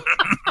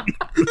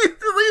 He's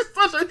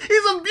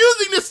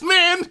abusing this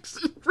man,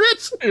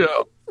 Rich.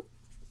 Yeah.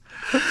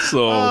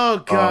 So,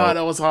 oh god,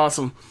 that was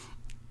awesome.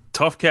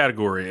 tough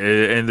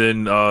category. And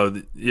then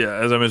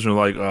as I mentioned,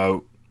 like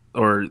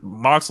or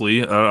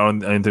Moxley. I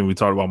didn't think we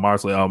talked about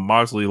Moxley.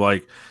 Moxley,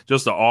 like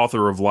just the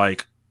author of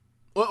like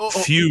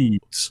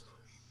feuds.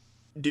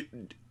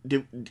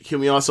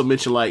 Can we also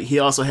mention, like, he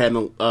also had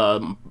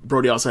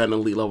Brodie also had an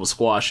elite level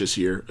squash this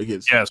year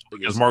against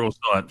Marco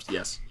Stunt.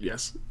 Yes.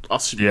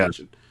 Also should be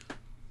mentioned.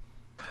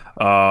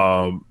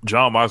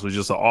 John Moxley is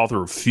just the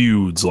author of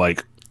feuds,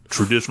 like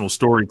traditional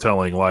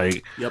storytelling,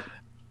 like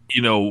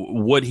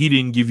what he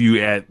didn't give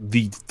you at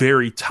the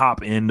very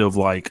top end of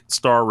like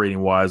star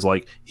rating wise,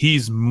 like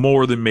he's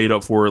more than made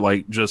up for it.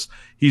 Like just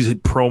he's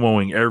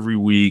promoing every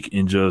week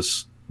and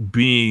just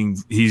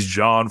he's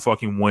John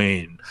fucking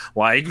Wayne.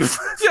 Like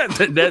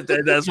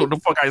that's what the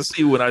fuck I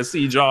see when I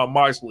see John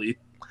Moxley.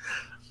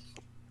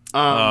 We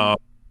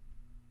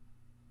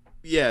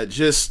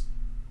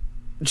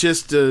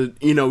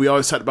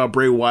always talked about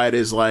Bray Wyatt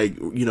as like,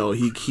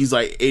 he's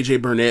like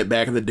AJ Burnett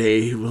back in the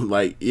day.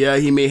 Like, yeah,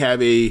 he may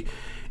have a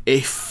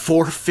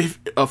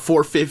 4.50 a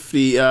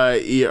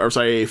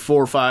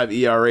 4.5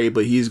 ERA,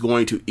 but he's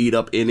going to eat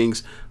up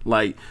innings.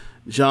 Like,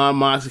 John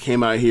Moxley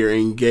came out here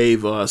and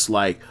gave us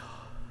like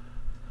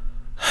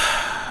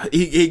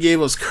he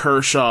gave us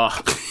Kershaw.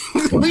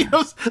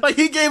 Like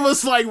he gave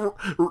us like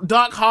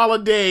Doc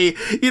Holliday.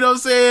 You know what I'm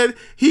saying?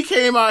 He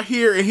came out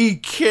here and he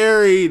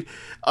carried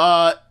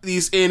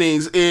these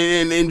innings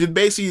and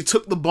basically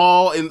took the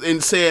ball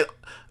and said,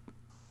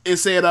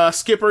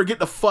 Skipper, get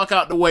the fuck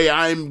out the way.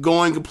 I'm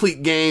going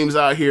complete games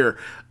out here.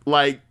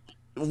 Like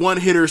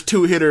 1-hitters,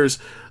 2-hitters.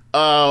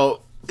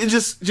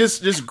 It's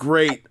just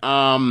great.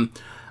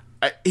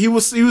 He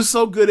was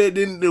so good at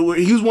it.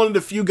 He was one of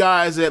the few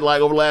guys that,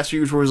 like, over the last few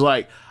years where he was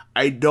like,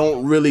 I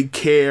don't really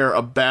care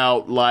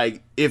about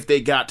like if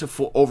they got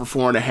to over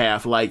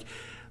 4.5. Like,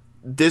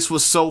 this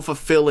was so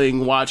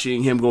fulfilling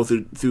watching him go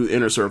through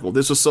Inner Circle.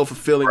 This was so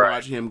fulfilling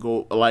watching him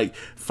go, like,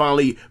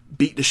 finally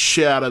beat the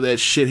shit out of that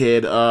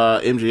shithead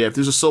MJF.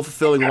 This was so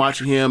fulfilling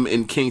watching him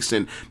in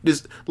Kingston.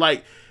 This,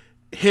 like,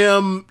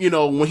 him,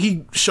 when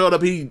he showed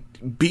up, he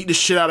beat the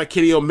shit out of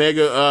Kenny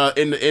Omega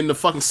in the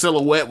fucking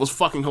silhouette was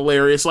fucking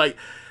hilarious. Like,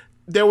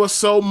 there was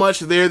so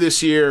much there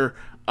this year,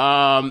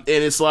 and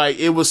it's like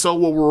it was so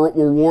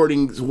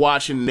rewarding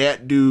watching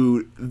that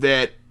dude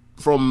that.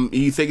 From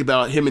you think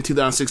about him in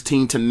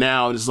 2016 to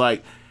now, it's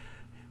like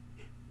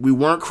we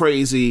weren't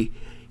crazy.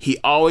 He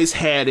always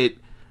had it.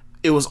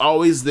 It was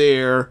always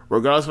there,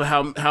 regardless of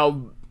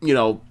how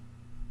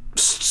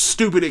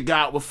stupid it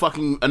got with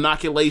fucking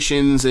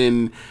inoculations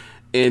and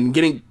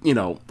getting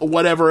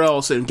whatever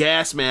else and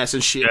gas masks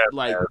and shit.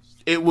 Like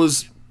it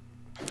was,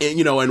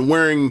 and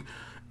wearing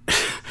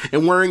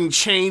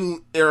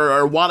chain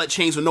or wallet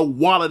chains with no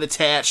wallet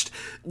attached,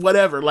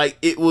 whatever. Like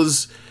it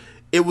was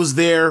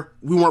there.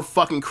 We weren't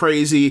fucking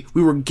crazy.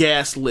 We were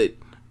gaslit.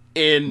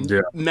 And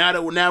now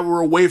that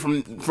we're away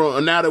from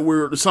now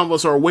that some of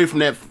us are away from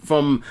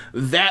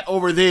that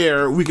over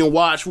there, we can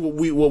watch what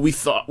we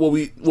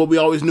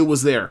always knew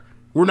was there.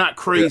 We're not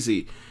crazy.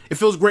 Yeah. It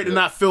feels great to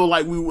not feel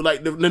like we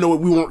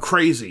weren't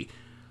crazy.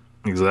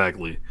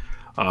 Exactly.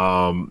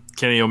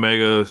 Kenny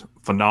Omega,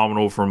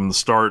 phenomenal from the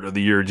start of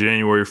the year,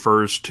 January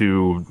 1st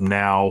to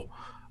now.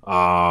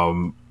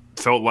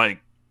 Felt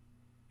like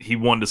he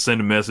wanted to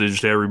send a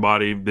message to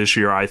everybody this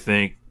year, I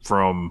think,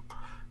 from,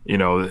 they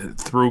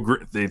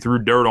threw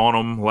dirt on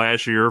him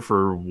last year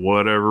for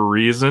whatever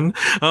reason.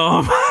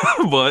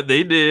 But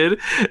they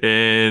did.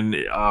 And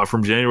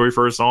from January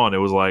 1st on, it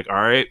was like,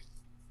 all right,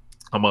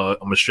 I'm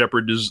a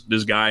shepherd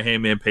this guy,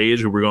 Hangman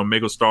Page, who we're going to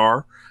make a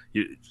star.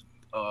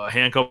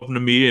 Handcuff him to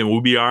me and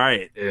we'll be all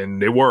right.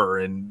 And they were.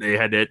 And they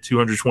had that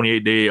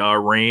 228-day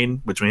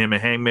reign between him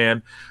and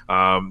Hangman,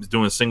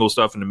 doing single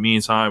stuff in the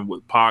meantime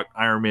with Pac,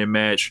 Iron Man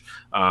match,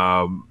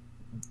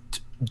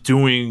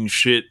 doing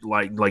shit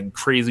like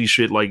crazy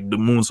shit like the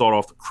moonsault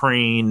off the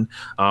crane.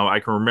 I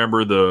can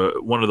remember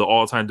one of the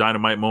all-time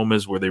Dynamite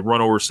moments where they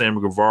run over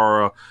Sammy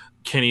Guevara.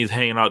 Kenny's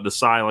hanging out the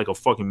side like a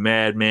fucking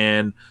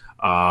madman.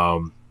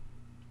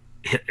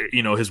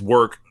 His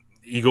work,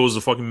 he goes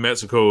to fucking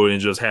Mexico and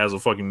just has a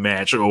fucking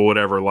match or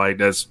whatever. Like,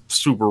 that's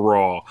super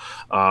raw.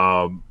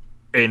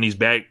 And he's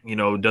back,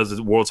 does his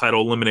world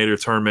title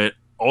eliminator tournament.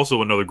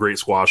 Also another great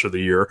squash of the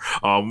year,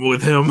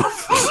 with him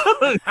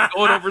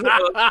going over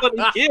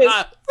to kiss.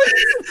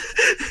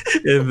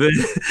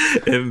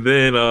 and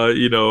then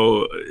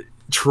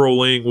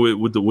trolling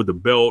with the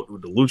belt,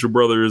 with the Lucha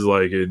Brothers,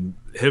 like, and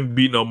him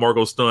beating up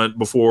Marco Stunt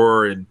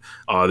before, and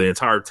the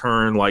entire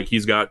turn, like,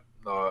 he's got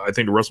I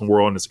think the wrestling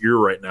world on his ear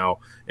right now.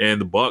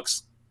 And the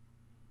Bucks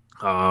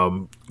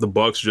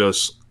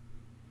just,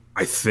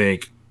 I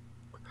think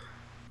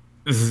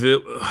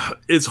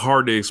it's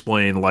hard to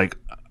explain, like,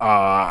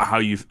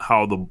 how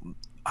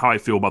I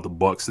feel about the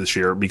Bucks this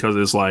year, because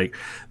it's like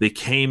they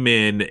came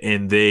in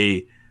and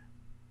they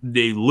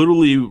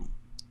literally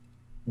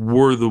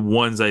were the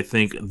ones, I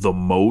think, the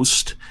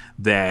most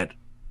that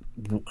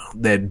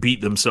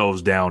beat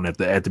themselves down at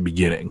the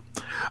beginning,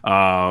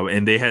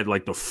 and they had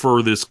like the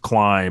furthest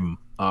climb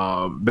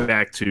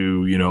back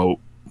to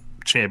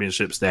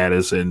championship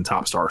status and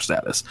top star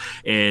status,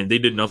 and they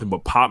did nothing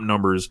but pop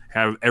numbers,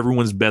 have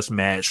everyone's best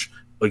match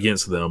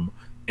against them,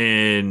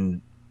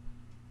 and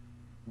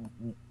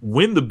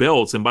win the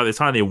belts. And by the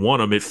time they won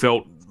them, it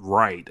felt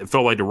right. It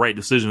felt like the right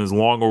decision, is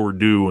long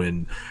overdue,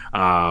 and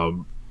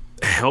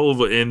hell of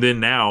a. And then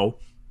now,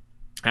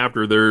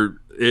 after there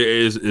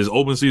is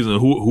open season,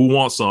 who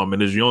wants some?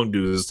 And his young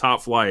dudes, his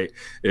Top Flight,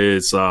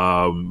 it's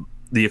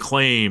the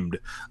Acclaimed.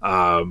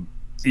 I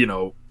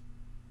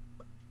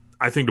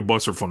think the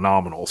Bucks are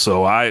phenomenal.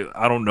 So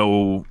I don't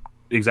know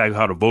exactly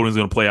how the voting is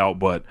going to play out,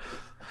 but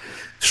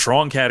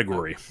strong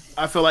category.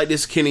 I feel like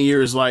this Kenny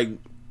year is like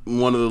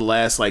one of the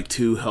last like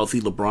 2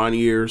 healthy LeBron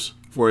years,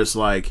 where it's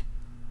like,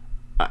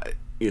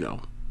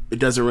 it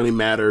doesn't really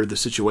matter the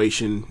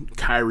situation.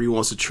 Kyrie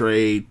wants to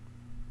trade.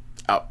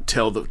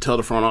 Tell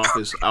the front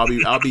office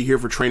I'll be here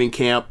for training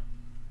camp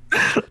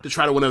to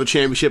try to win another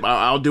championship.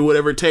 I'll do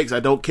whatever it takes. I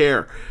don't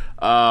care.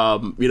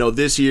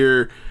 This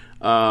year,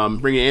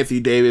 bringing Anthony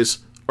Davis,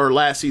 or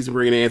last season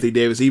bringing Anthony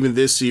Davis, even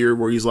this year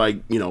where he's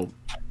like, let's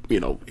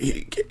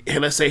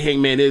say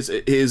Hangman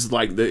is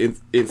like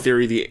in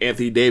theory the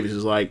Anthony Davis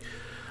is like,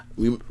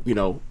 I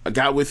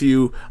got with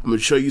you. I'm gonna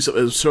show you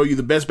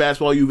the best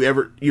basketball you've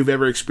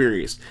ever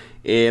experienced,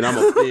 and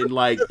and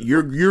like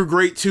you're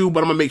great too.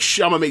 But I'm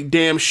gonna make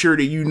damn sure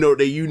that you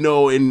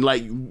know, and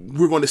like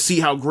we're going to see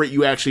how great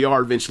you actually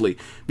are eventually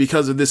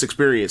because of this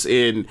experience.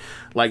 And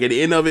like at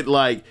the end of it,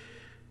 like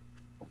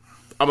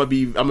I'm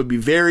gonna be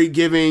very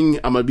giving.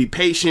 I'm gonna be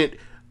patient.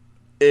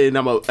 And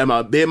I'm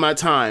a bid my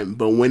time,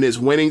 but when it's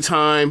winning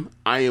time,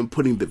 I am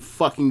putting the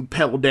fucking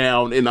pedal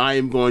down, and I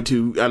am going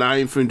to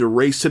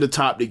race to the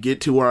top to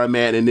get to where I'm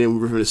at, and then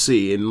we're going to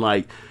see. And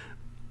like,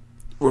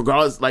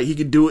 regardless, like he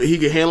can do it, he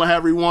can handle it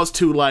however he wants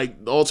to. Like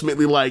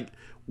ultimately, like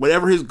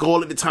whatever his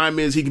goal at the time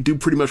is, he can do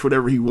pretty much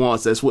whatever he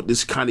wants. That's what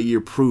this kind of year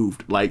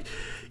proved. Like,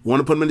 you want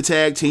to put him in the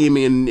tag team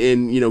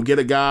and get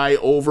a guy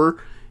over.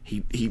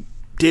 He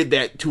did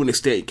that to an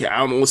extent.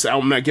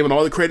 I'm not giving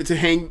all the credit to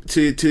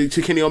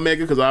Kenny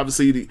Omega, because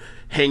obviously the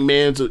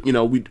Hangman's,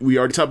 we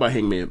already talked about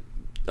Hangman,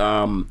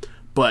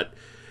 but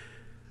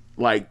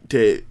like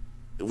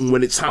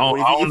when it's time, I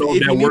don't know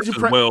if that works as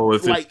well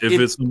if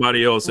it's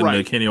somebody else in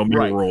the Kenny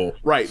Omega role,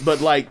 right?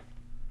 But like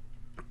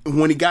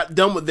when he got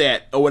done with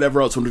that or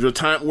whatever else,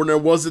 when there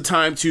was the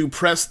time to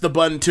press the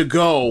button to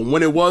go,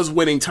 when it was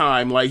winning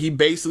time, like he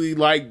basically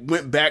like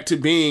went back to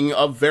being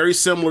very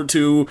similar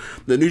to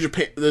the New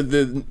Japan,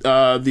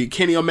 the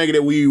Kenny Omega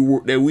that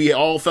we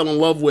all fell in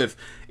love with,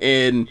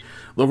 and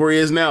look where he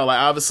is now. Like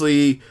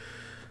obviously,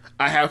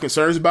 I have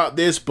concerns about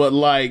this, but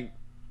like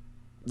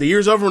the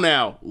year's over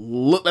now.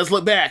 Let's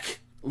look back.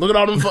 Look at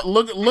all them.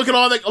 Look at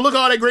all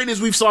that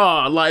greatness we've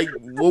saw. Like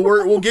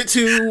we'll get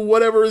to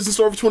whatever is in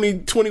store for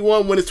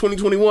 2021 when it's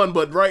 2021.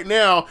 But right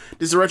now,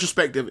 this is a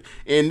retrospective,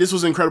 and this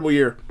was an incredible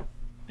year.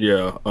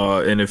 Yeah,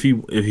 and if he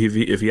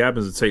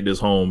happens to take this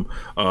home,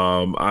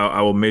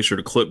 I will make sure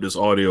to clip this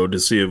audio to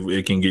see if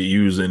it can get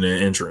used in the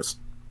entrance.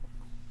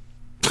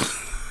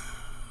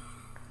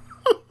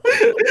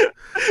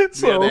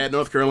 So yeah,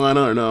 North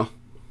Carolina or no?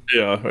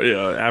 Yeah.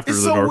 After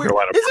the North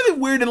Carolina, isn't it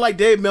weird that like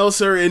Dave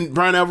Meltzer and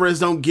Brian Alvarez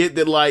don't get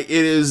that like it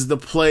is the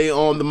play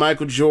on the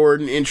Michael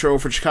Jordan intro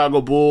for Chicago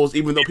Bulls,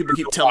 even though people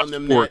keep telling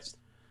them that.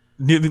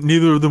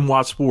 Neither of them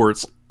watch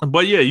sports,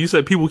 but yeah, you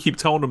said people keep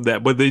telling them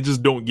that, but they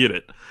just don't get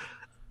it.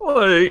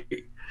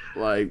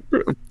 Like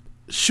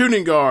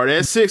shooting guard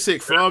at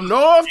 6'6" from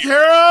North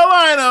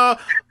Carolina,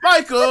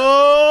 Michael.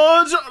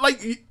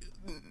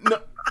 No.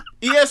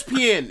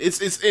 ESPN, it's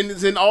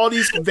in all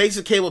these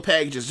basic cable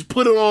packages. Just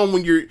put it on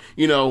when you're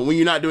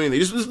not doing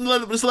anything. Just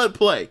let it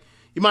play.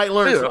 You might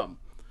learn something.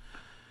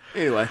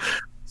 Anyway,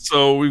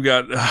 so we've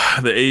got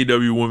the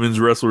AEW Women's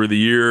Wrestler of the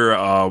Year.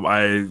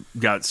 I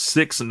got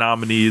 6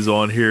 nominees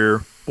on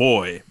here.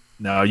 Boy,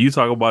 now you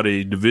talk about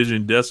a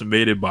division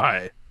decimated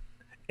by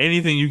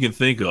anything you can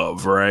think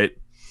of, right?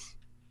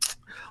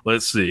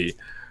 Let's see,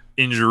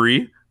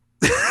 injury,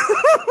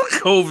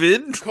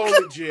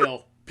 COVID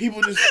jail.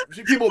 People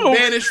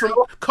banished from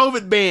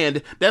COVID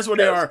banned. That's what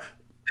they are.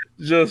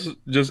 Just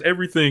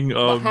everything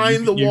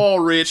behind the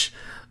wall, Rich.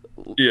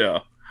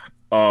 Yeah.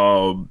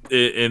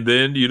 And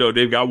then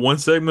they've got one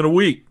segment a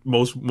week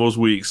most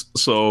weeks.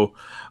 So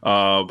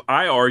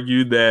I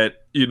argue that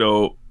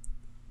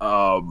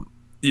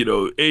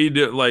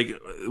like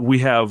we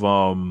have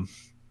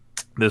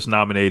this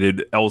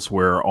nominated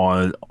elsewhere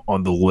on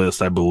the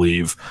list, I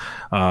believe,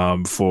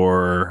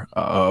 for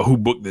Who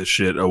Booked This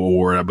Shit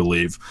award, I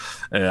believe.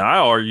 And I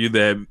argue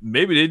that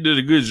maybe they did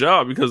a good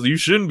job, because you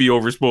shouldn't be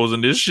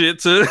overexposing this shit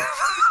to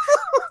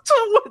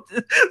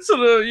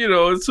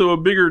to a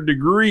bigger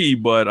degree.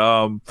 But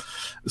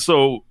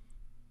so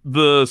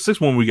the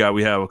 6th one we have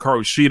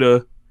Hikaru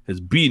Shida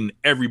has beaten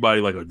everybody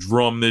like a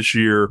drum this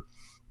year.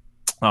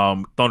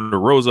 Thunder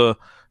Rosa,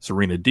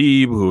 Serena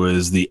Deeb, who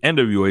is the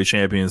NWA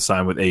champion,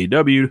 signed with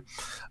AEW,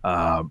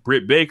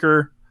 Britt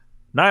Baker,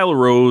 Nyla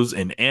Rose,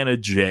 and Anna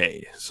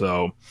Jay.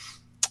 So,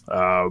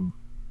 what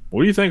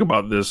do you think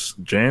about this,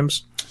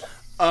 James?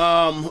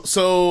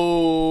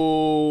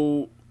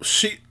 So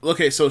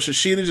So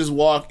Shishida just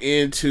walk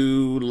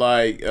into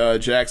like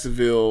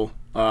Jacksonville,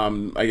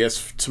 I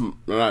guess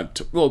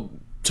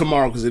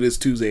tomorrow because it is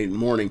Tuesday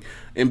morning,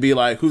 and be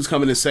like, who's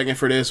coming in second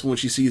for this when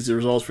she sees the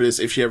results for this,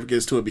 if she ever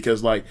gets to it,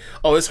 because like,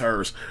 oh, it's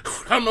hers.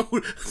 I don't know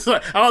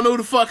who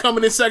the fuck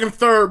coming in second,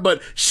 third,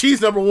 but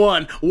she's number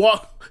one.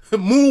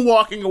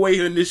 Moonwalking away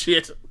in this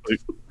shit.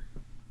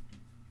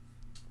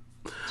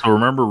 So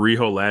remember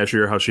Riho last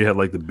year, how she had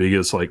like the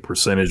biggest like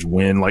percentage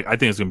win? Like I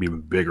think it's gonna be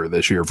even bigger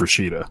this year for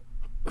Sheeta.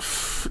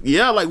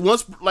 Yeah,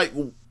 once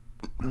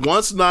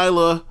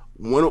Nyla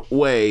went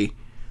away,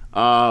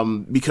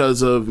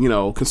 because of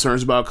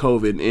concerns about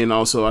COVID, and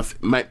also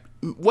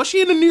was she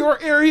in the New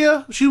York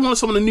area? She was one of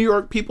some of the New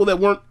York people that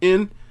weren't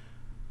in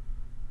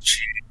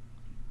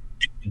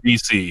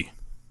DC.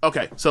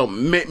 Okay, so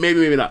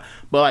maybe not,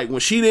 but like when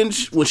she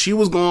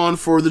was gone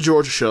for the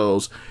Georgia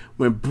shows,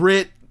 when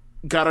Britt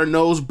got her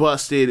nose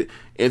busted,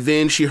 and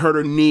then she hurt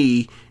her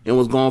knee and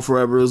was gone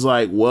forever. It was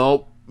like,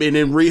 well, and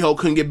then Riho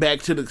couldn't get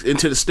back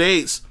into the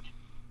States,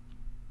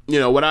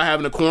 without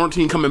having a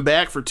quarantine coming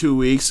back for 2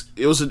 weeks.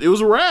 It was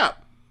a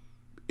wrap.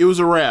 It was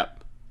a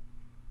wrap.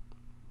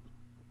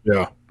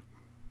 Yeah.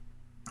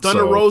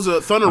 Thunder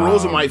Rosa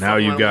might now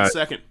you got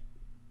second.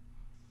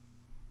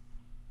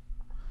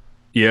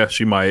 Yeah,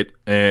 she might.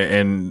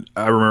 And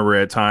I remember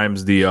at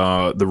times the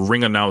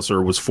ring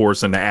announcer was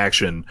forced into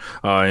action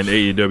in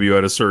AEW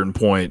at a certain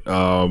point.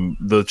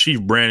 The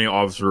chief branding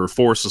officer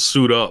forced to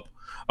suit up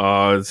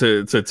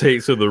to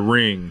take to the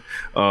ring.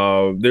 They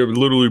were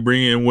literally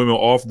bringing in women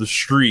off the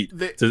street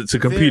to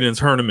compete in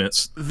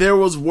tournaments. There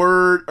was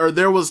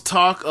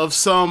talk of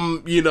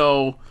some,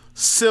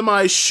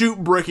 semi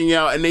shoot breaking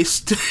out, and they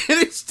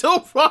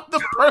still brought the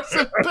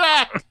person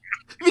back.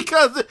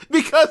 Because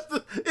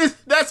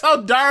that's how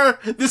dire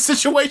this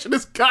situation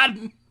has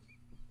gotten.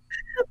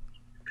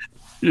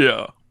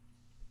 Yeah.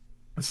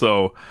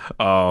 So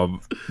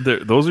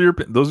those are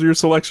your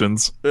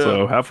selections. Yeah.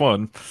 So have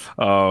fun.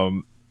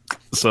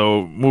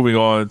 So moving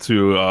on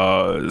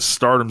to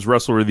Stardom's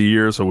Wrestler of the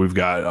Year. So we've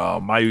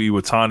got Mayu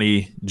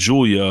Iwatani,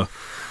 Julia,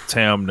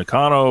 Tam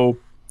Nakano,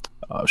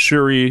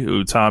 Shuri,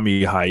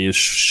 Utami,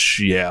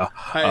 Hayashishita,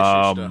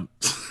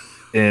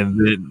 and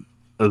then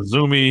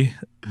Azumi,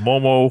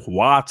 Momo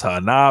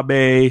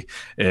Watanabe,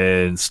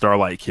 and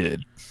Starlight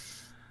Kid.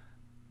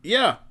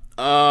 Yeah.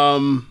 I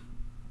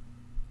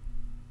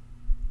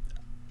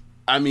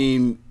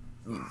mean,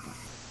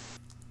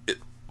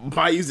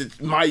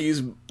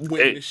 Mayu's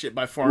winning this shit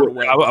by far and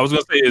away. I was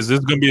gonna say, is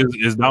this gonna be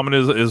as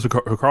dominant as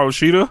Hikaru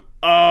Shida?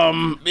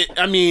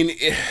 I mean,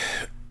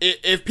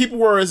 if people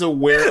were as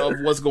aware of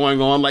what's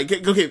going on, like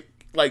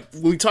when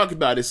we talk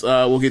about this,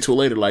 we'll get to it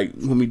later. Like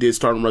when we did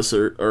Stardom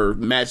Wrestler or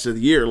Match of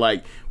the Year,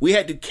 like we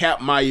had to cap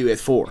Mayu at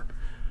 4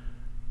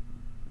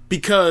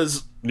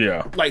 because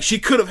like she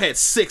could have had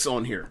 6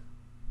 on here.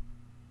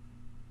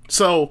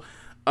 So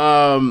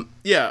and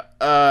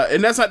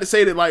that's not to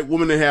say that like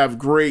women that have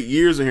great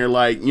years in here,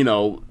 like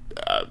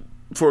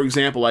for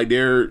example, like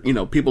they're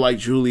people like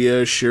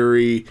Julia,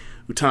 Shuri,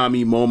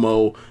 Utami,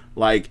 Momo,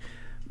 like.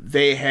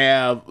 They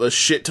have a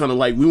shit ton of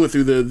like we went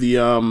through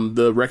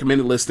the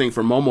recommended list thing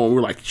for Momo, and we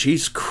were like,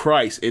 Jesus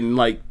Christ, and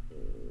like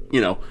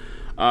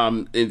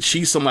and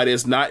she's somebody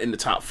that's not in the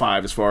top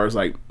 5 as far as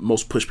like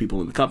most push people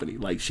in the company.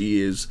 Like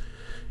she is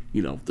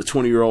the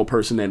 20-year-old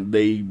person that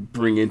they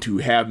bring in to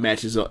have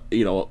matches, a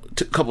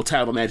couple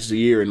title matches a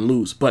year and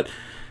lose. But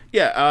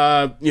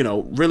yeah,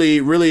 really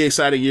really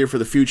exciting year for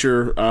the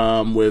future,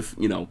 with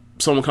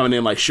someone coming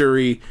in like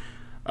Shuri,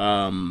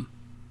 Azumi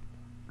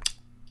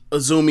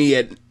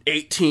at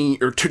 18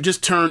 or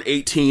just turned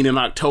 18 in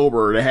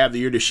October to have the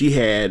year that she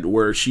had,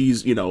 where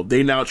she's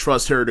they now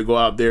trust her to go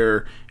out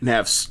there and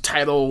have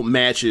title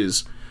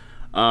matches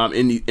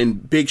in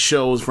big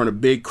shows in front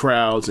of big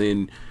crowds,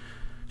 and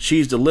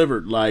she's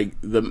delivered. Like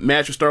the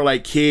match with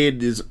Starlight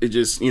Kid is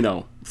just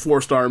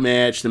 4-star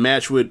match. The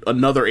match with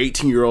another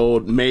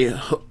 18-year-old Mei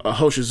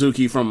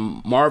Hoshizuki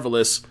from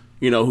Marvelous,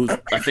 who's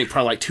I think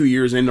probably like 2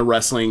 years into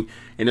wrestling,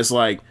 and it's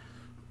like,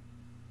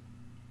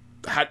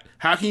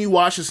 how can you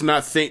watch this and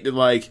not think that,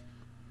 like,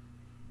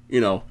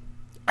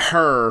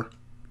 her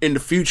in the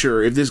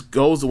future, if this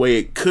goes the way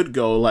it could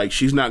go, like,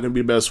 she's not going to be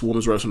the best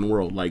women's wrestler in the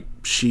world. Like,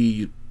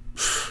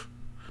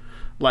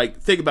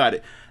 think about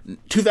it.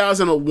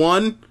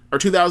 2001 or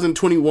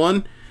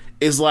 2021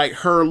 is like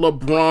her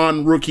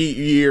LeBron rookie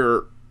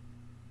year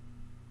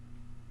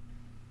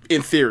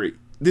in theory.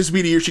 This would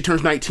be the year she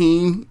turns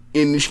 19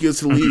 and she gets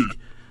to the league.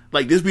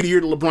 Like, this would be the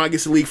year that LeBron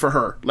gets to the league for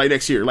her, like,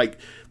 next year. Like,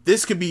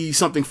 this could be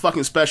something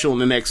fucking special in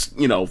the next,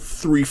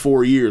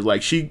 3-4 years.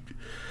 Like,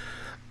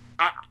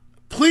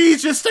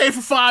 please just stay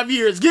for 5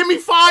 years. Give me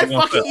 5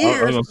 fucking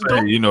years. I was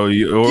gonna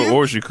say,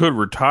 or she could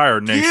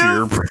retire next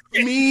year.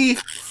 Give me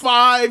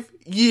 5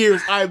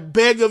 years. I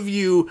beg of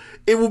you.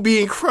 It will be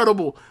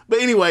incredible. But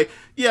anyway,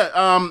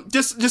 yeah,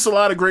 just a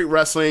lot of great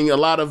wrestling, a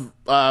lot of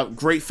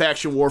great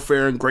faction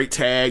warfare and great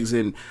tags,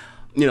 and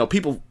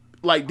people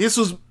like this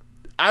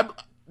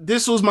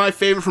was my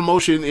favorite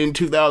promotion in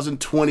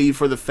 2020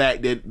 for the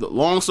fact that the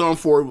Long Storm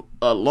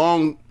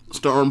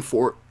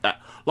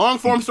Long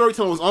form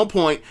storytelling was on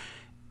point,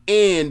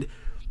 and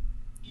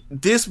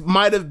this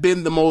might have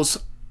been the most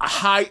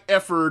high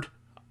effort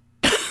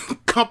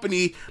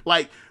company.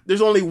 Like,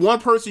 there's only one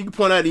person you can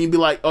point out and you'd be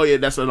like, oh yeah,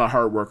 that's not a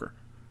hard worker.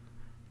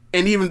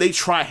 And even they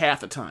try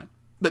half the time.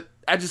 But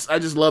I just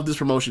love this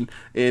promotion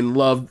and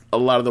love a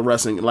lot of the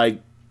wrestling.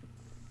 Like,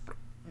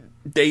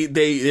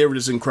 they were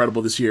just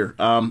incredible this year.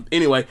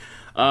 Anyway,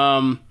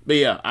 but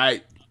yeah,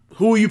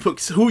 who you pick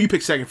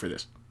second for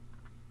this?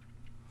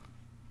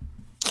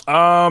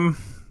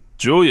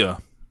 Julia.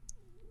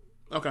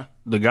 Okay.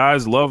 The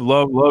guys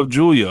love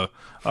Julia.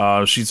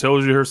 She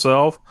tells you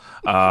herself.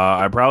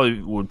 I probably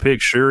would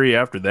pick Shuri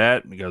after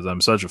that because I'm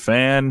such a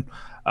fan.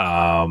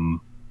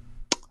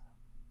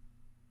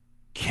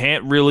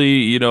 Can't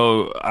really,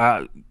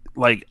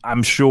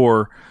 I'm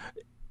sure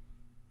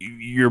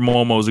your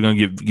Momos are going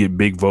to get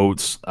big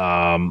votes.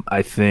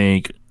 I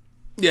think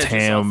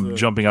Tam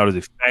jumping out as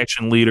a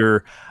faction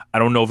leader, I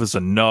don't know if it's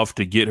enough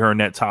to get her in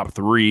that top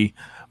 3,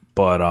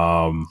 but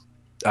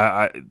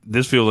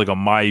this feels like a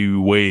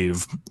Mayu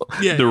wave.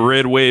 Yeah, the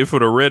red wave for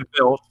the red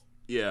belt.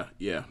 Yeah.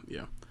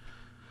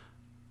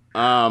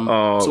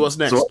 So what's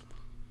next?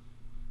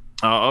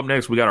 Up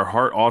next, we got our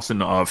Hart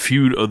Austin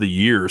feud of the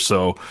year.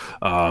 So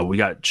we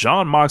got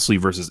Jon Moxley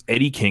versus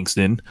Eddie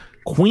Kingston,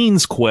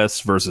 Queen's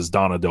Quest versus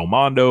Donna Del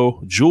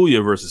Mondo,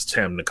 Julia versus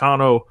Tam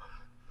Nakano,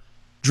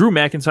 Drew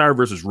McIntyre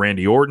versus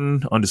Randy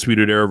Orton,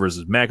 Undisputed Era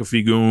versus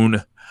McAfee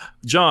Goon,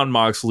 Jon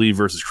Moxley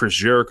versus Chris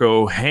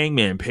Jericho,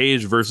 Hangman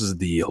Page versus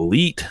The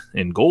Elite,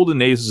 and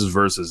Golden Aces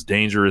versus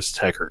Dangerous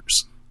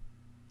Tekkers.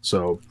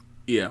 So,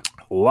 yeah,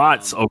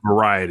 lots of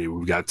variety.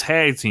 We've got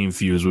tag team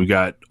feuds. We've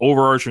got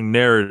overarching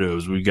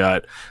narratives. We've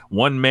got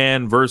one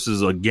man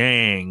versus a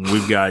gang.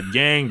 We've got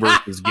gang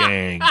versus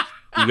gang.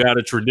 We've got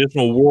a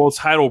traditional world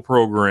title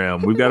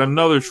program. We've got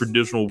another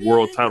traditional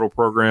world title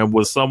program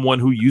with someone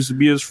who used to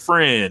be his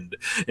friend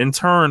and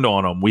turned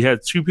on him. We had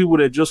 2 people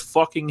that just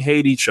fucking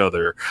hate each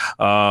other.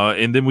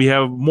 And then we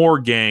have more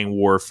gang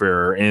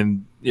warfare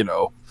and,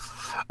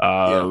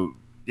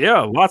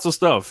 lots of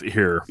stuff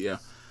here. Yeah.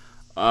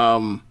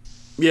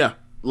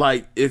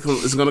 Like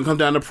it's going to come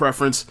down to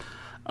preference.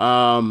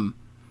 I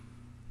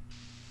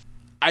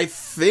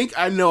think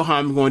I know how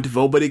I'm going to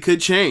vote, but it could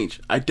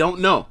change. I don't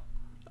know.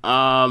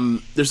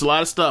 There's a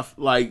lot of stuff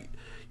like,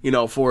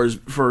 for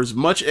as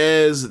much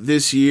as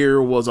this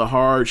year was a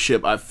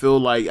hardship, I feel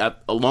like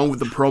along with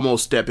the promo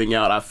stepping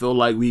out, I feel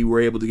like we were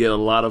able to get a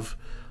lot of,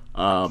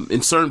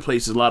 in certain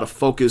places, a lot of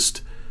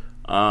focused,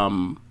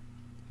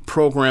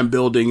 program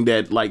building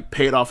that like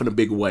paid off in a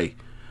big way.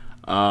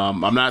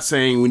 I'm not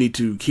saying we need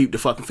to keep the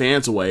fucking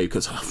fans away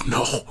because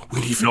no,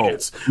 we need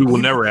fans. We will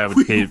never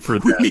advocate for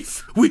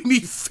that. We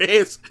need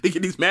fans to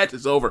get these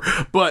matches over.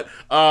 But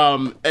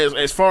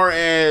as far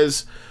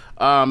as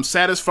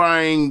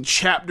satisfying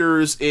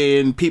chapters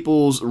in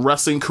people's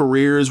wrestling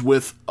careers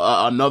with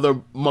another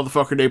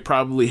motherfucker they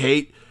probably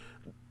hate,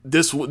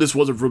 this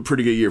was a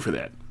pretty good year for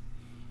that.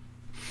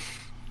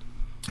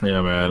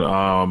 Yeah,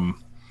 man.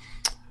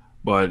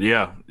 But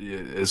yeah,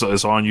 it's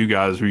on you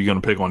guys who you're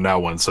going to pick on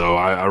that one. So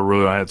I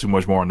really don't have too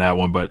much more on that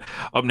one. But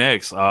up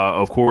next,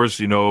 of course,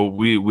 we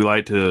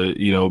like to,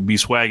 be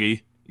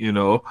swaggy.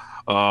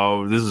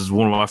 This is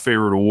one of my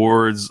favorite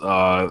awards.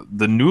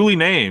 The newly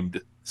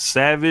named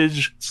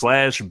Savage/Banks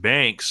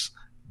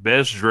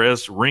Best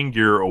Dressed Ring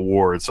Gear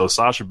Award. So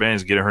Sasha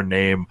Banks getting her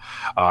name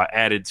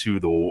added to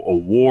the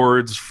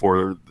awards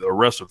for the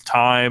rest of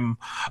time.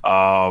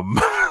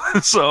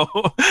 So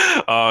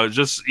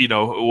just,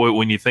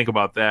 when you think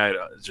about that,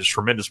 just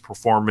tremendous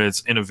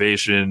performance,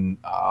 innovation,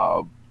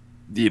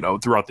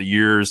 throughout the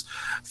years.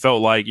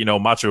 Felt like,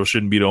 Macho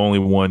shouldn't be the only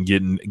one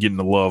getting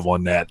the love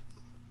on that.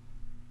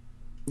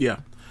 Yeah.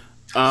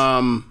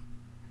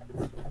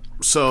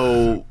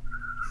 So,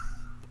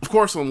 of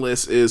course, on the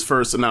list is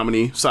first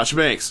nominee Sasha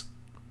Banks.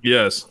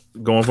 Yes,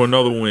 going for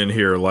another win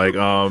here.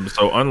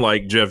 So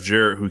unlike Jeff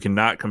Jarrett, who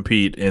cannot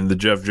compete in the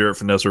Jeff Jarrett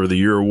Finesser of the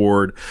Year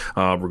award,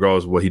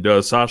 regardless of what he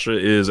does, Sasha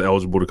is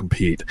eligible to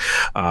compete.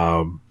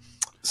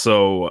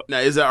 So now,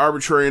 is that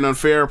arbitrary and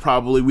unfair?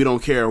 Probably. We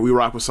don't care. We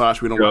rock with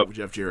Sasha. We don't rock with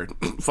Jeff Jarrett.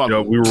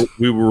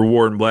 We were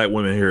rewarding black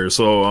women here.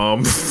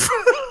 So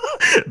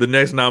the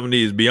next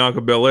nominee is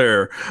Bianca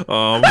Belair.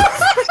 God damn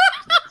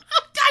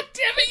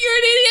it, you're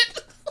an idiot.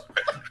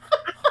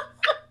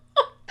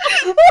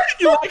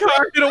 You like how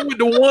I hit him with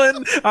the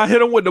one, I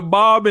hit him with the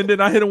bob, and then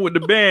I hit him with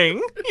the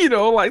bang.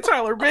 Like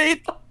Tyler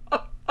Bate. All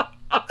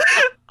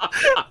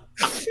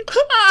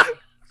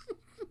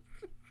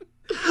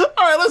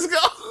right, let's go.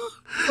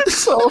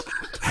 So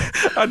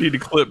I need to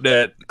clip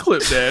that.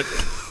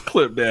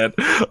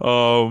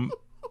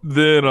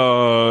 Then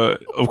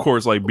of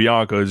course, like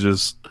Bianca is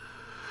just,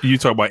 you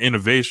talk about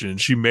innovation.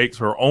 She makes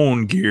her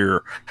own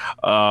gear.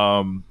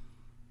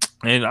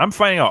 And I'm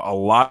finding out a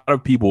lot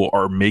of people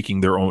are making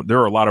their own. There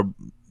are a lot of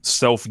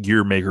self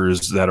gear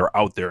makers that are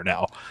out there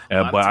now.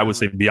 But I would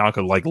say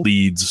Bianca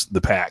leads the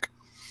pack.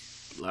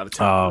 A lot of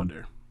talent on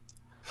there.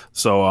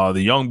 So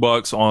the Young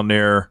Bucks on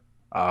there.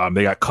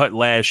 They got cut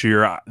last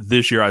year.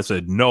 This year, I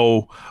said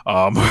no,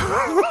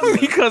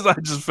 because I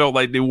just felt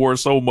like they wore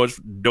so much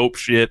dope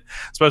shit,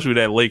 especially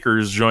that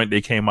Lakers joint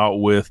they came out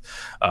with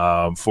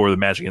for the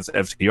match against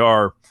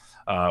FTR.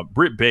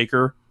 Britt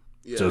Baker,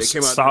 Yeah, just they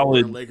came out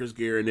solid wearing Lakers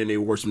gear, and then they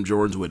wore some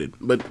Jordans with it.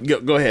 But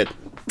go ahead.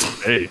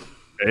 Hey.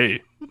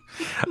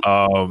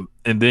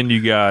 And then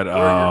you got Where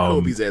are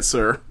your Kobe's at,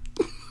 sir?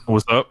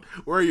 What's up?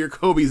 Where are your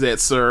Kobe's at,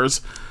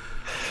 sirs?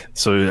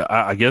 So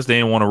I guess they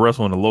didn't want to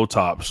wrestle in the low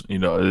tops. You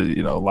know,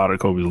 a lot of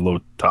Kobe's low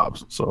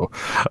tops. So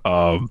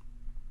up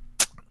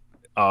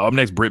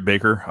next, Britt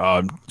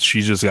Baker.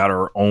 She's just got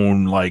her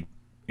own, like,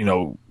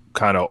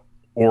 kind of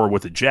aura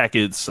with the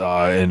jackets,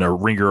 and her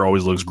ringer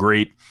always looks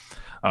great.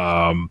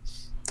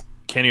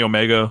 Kenny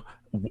Omega,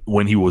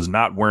 when he was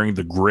not wearing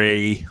the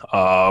gray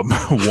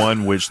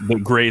one, which the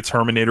gray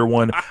Terminator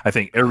one, I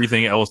think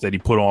everything else that he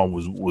put on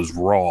was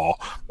raw.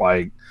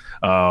 Like,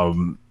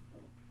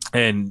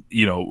 and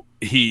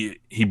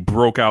he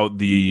broke out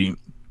the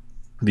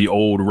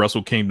old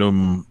Wrestle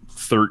Kingdom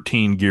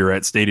 13 gear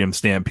at Stadium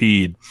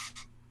Stampede,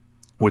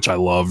 which I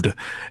loved,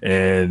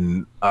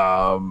 and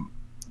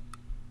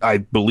I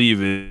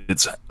believe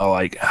it's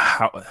like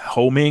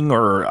homing,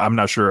 or I'm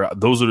not sure.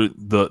 Those are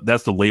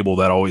that's the label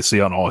that I always see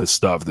on all his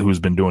stuff. Who's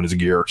been doing his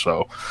gear?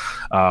 So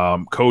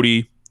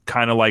Cody,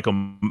 kind of like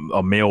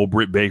a male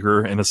Britt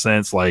Baker in a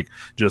sense, like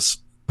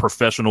just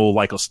professional,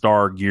 like a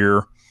star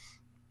gear.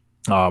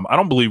 I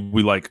don't believe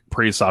we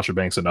praise Sasha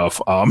Banks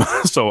enough.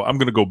 So I'm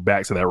gonna go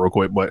back to that real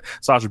quick. But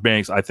Sasha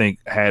Banks, I think,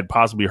 had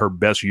possibly her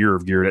best year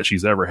of gear that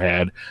she's ever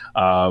had.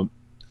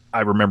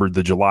 I remember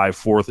the July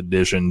 4th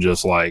edition,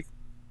 just like,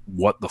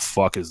 what the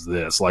fuck is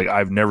this? Like,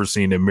 I've never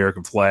seen the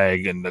American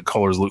flag and the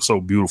colors look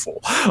so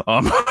beautiful.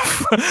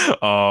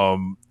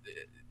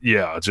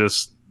 Yeah,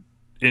 just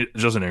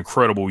an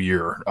incredible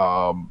year.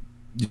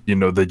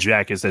 The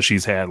jackets that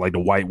she's had, like the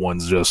white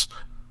ones, just,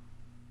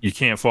 you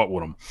can't fuck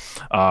with them.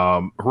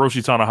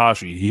 Hiroshi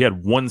Tanahashi, he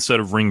had one set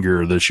of ring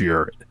gear this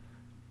year,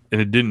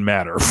 and it didn't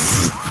matter.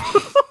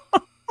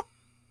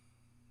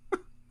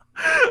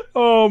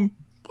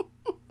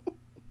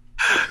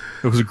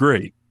 It was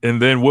great. And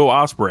then Will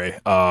Ospreay,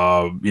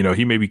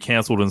 he may be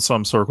canceled in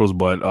some circles,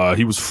 but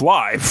he was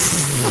fly.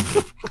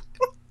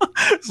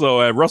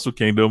 So at Wrestle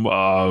Kingdom,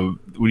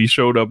 when he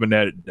showed up in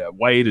that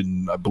white,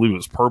 and I believe it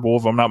was purple,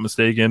 if I'm not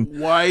mistaken.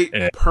 White,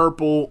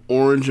 purple,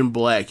 orange, and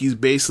black. He's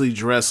basically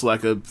dressed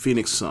like a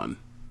Phoenix Sun.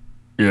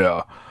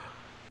 Yeah.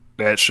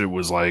 That shit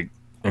was, like,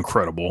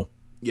 incredible.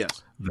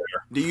 Yes.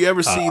 There. Did you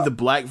ever see the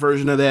black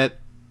version of that?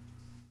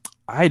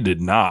 I did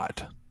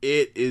not.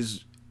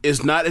 It's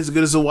not as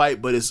good as the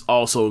white, but it's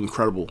also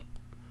incredible.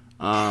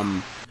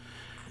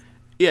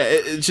 Yeah,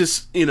 it's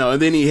just,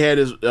 and then he had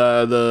his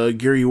the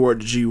gear he wore at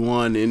the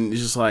G1, and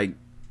it's just like,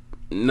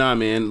 nah,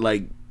 man,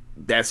 like,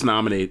 that's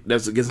nominated.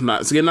 It's getting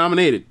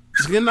nominated.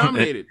 It's getting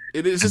nominated.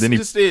 It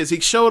just is. He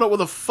showed up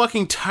with a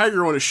fucking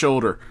tiger on his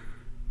shoulder,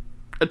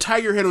 a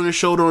tiger head on his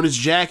shoulder on his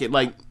jacket.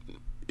 Like,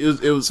 it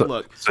was.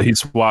 Look. So he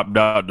swapped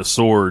out the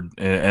sword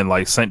and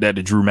like sent that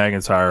to Drew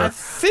McIntyre. I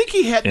think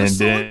he had the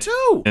sword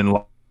too. And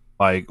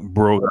like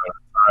broke the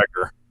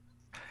tiger.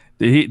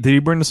 Did he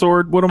bring the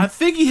sword with him? I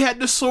think he had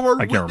the sword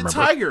with the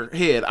tiger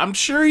head. I'm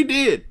sure he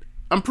did.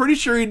 I'm pretty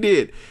sure he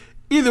did.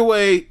 Either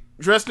way,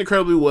 dressed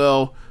incredibly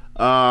well.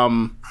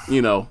 Questionable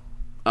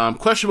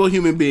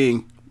human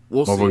being.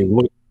 We'll see.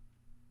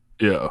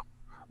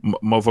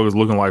 Motherfuckers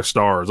looking like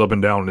stars up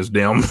and down in this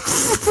damn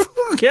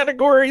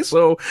category.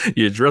 So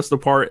you dress the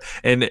part.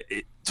 And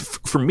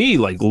for me,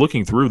 like,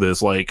 looking through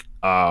this, like,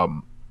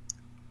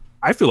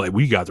 I feel like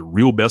we got the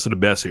real best of the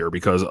best here,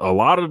 because a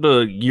lot of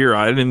the year,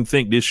 I didn't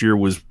think this year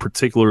was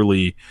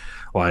particularly,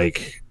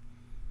 like,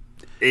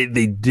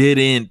 they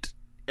didn't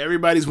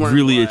everybody's wearing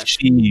really black.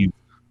 Achieve.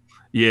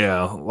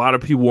 Yeah, a lot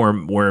of people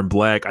wearing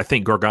black. I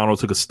think Gargano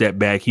took a step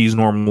back. He's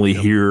normally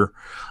here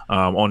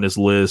on this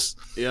list.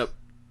 Yep.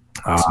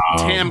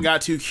 Tam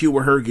got too cute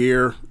with her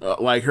gear.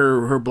 Like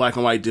her black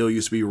and white deal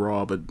used to be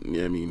raw, but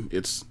yeah, I mean,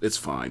 it's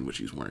fine what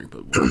she's wearing.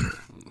 But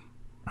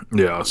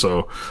yeah,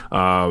 so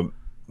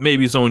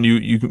maybe someone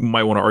you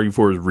might want to argue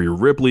for is Rhea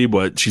Ripley,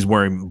 but she's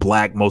wearing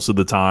black most of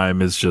the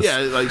time. It's just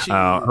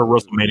her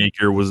WrestleMania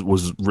gear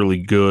was really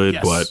good,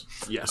 but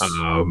yes,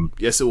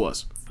 it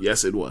was.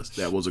 Yes, it was.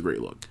 That was a great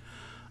look.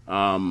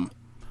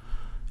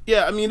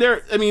 Yeah, I mean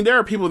there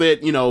are people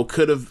that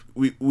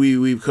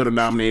we could have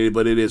nominated,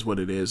 but it is what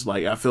it is.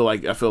 Like I feel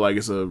like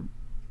it's a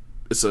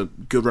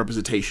good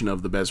representation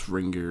of the best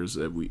ring gears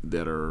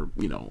that are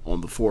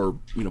on the four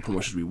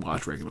promotions we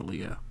watch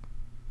regularly. Yeah.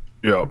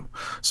 Yeah.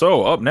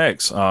 So up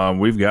next,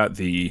 we've got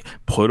the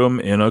Put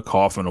 'em in a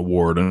Coffin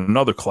Award,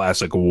 another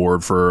classic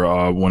award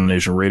for One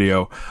Nation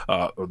Radio.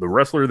 The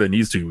wrestler that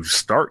needs to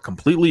start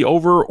completely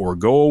over or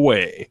go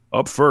away.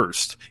 Up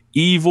first,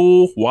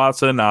 Evil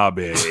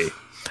Watanabe.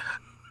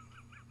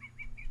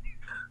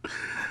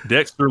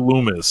 Dexter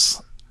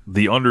Lumis,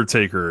 The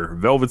Undertaker,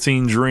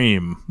 Velveteen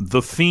Dream,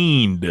 The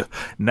Fiend,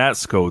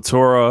 Natsuko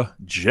Tora,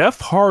 Jeff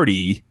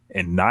Hardy,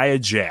 and Nia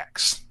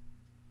Jax.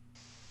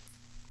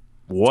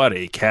 What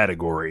a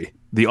category.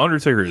 The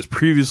Undertaker has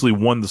previously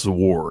won this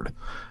award.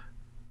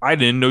 I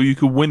didn't know you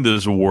could win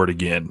this award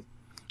again.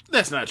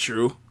 That's not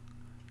true.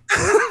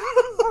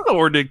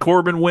 Or did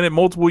Corbin win it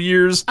multiple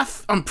years?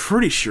 I'm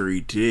pretty sure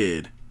he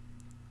did.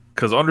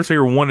 Because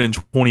Undertaker won in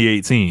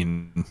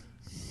 2018.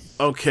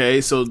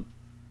 Okay, so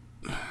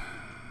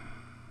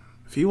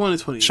if he won in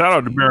 2018... Shout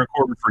out to Baron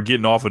Corbin for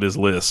getting off of this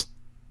list.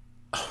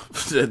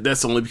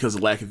 That's only because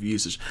of lack of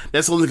usage.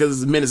 That's only because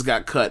his minutes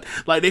got cut.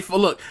 Like, they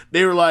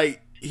were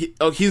like,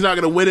 he's not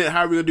going to win it.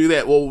 How are we going to do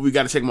that? Well, we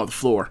got to take him off the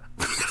floor.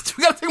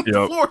 We got to take him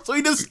off the floor. So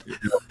he just...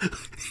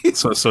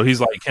 So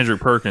he's like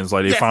Kendrick Perkins.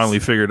 Like, they finally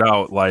figured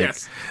out, like,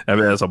 I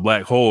mean, that's a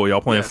black hole.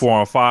 Y'all playing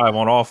 4-on-5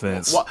 on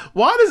offense.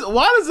 Why does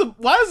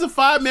the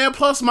 5-man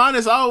plus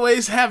minus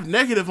always have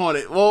negative on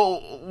it?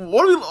 Well,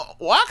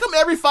 why come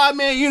every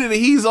 5-man unit that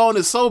he's on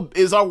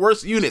is our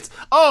worst units?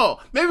 Oh,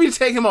 maybe we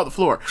take him off the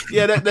floor.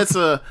 Yeah, that's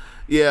a...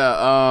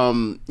 Yeah,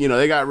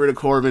 they got rid of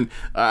Corbin.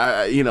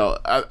 I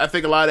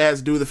think a lot of that has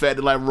to do with the fact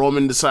that, like,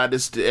 Roman decided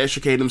to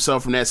extricate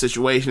himself from that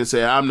situation and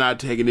say, I'm not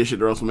taking this shit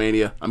to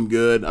WrestleMania. I'm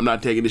good. I'm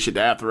not taking this shit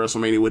to after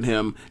WrestleMania with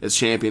him as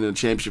champion in the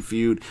championship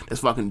feud.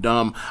 That's fucking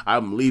dumb.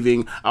 I'm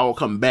leaving. I will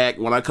come back.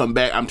 When I come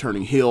back, I'm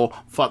turning heel.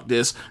 Fuck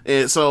this.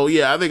 And so,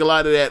 yeah, I think a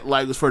lot of that,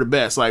 like, was for the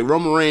best. Like,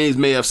 Roman Reigns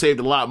may have saved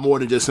a lot more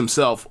than just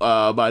himself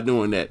by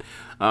doing that.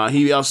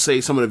 He also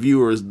saved some of the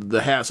viewers the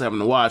hassle having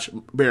to watch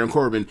Baron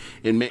Corbin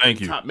in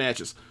top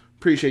matches.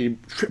 Appreciate you,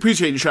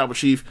 Tribal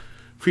Chief.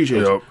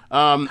 Appreciate you. There's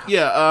a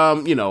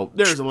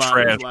lot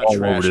of trash out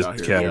here.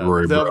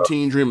 Category,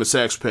 Velveteen Dream of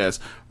Sex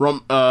Pest.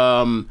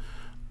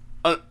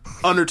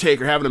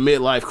 Undertaker having a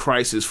midlife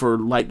crisis for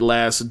like the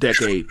last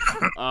decade.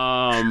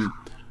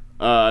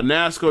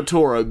 Nasco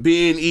Tora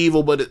being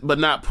evil, but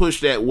not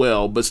pushed that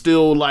well, but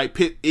still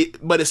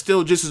but it's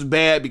still just as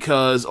bad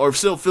it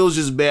still feels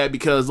just as bad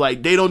because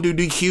like they don't do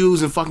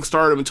DQs and fucking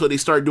Stardom until they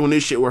start doing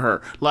this shit with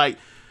her. Like,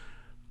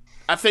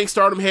 I think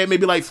Stardom had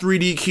maybe like 3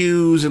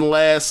 DQs in the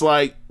last,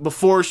 like,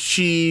 before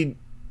she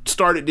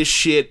started this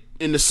shit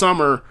in the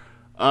summer.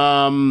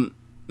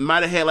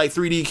 Might have had like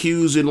 3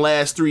 DQs in the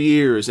last 3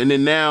 years, and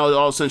then now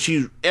all of a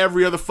sudden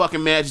every other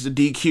fucking match is a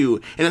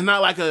DQ, and it's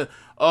not like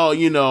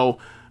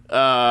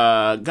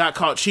got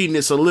caught cheating.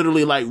 It's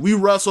literally like we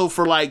wrestle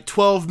for like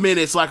 12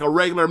 minutes like a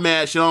regular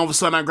match, and all of a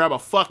sudden I grab a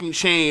fucking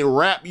chain,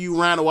 wrap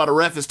you around while the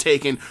ref is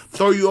taking,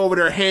 throw you over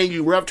there, hang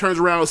you, ref turns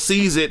around,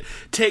 sees it,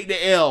 take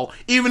the L.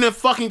 Even in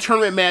fucking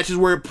tournament matches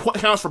where it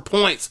counts for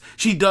points,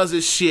 she does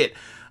this shit.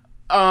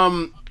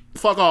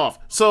 Fuck off.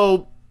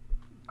 So,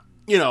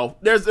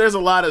 there's a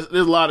lot of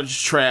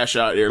just trash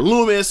out there.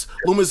 Loomis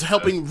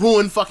helping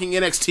ruin fucking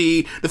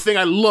NXT, the thing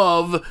I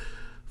love.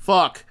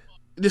 Fuck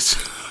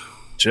this.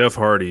 Jeff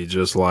Hardy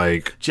just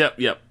like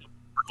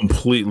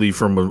completely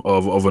from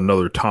of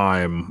another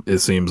time. It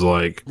seems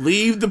like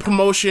leave the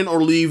promotion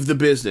or leave the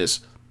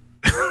business.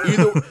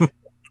 Either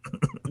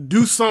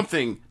do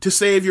something to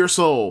save your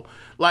soul.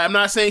 Like, I'm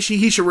not saying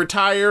he should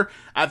retire.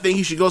 I think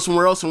he should go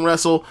somewhere else and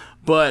wrestle.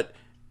 But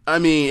I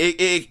mean,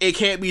 it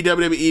can't be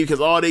WWE because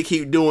all they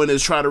keep doing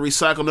is try to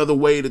recycle another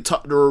way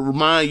to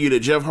remind you that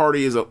Jeff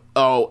Hardy is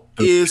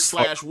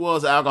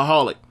was an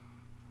alcoholic.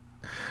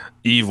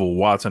 Evil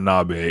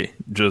Watanabe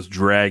just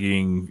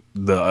dragging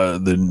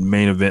the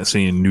main event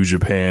scene in New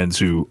Japan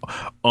to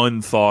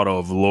unthought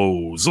of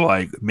lows,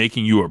 like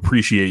making you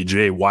appreciate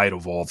Jay White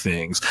of all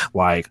things.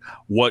 Like,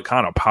 what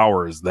kind of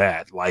power is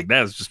that? Like,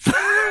 that's just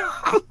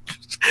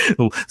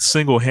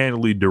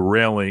single-handedly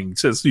derailing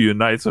Tetsuya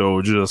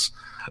Naito, just,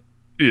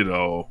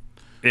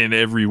 in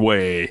every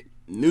way.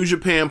 New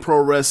Japan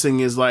Pro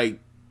Wrestling is like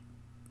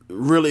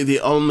really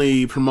the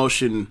only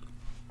promotion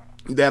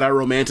that I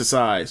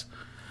romanticize.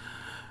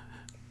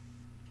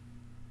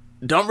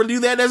 Don't really do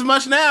that as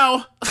much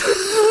now.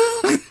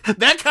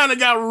 That kind of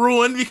got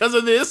ruined because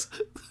of this.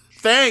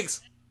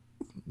 Thanks.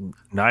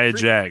 Nia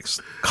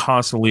Jax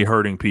constantly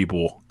hurting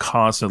people,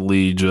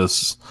 constantly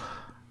just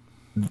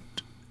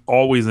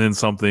always in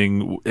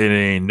something, and it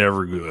ain't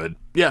never good.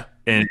 Yeah.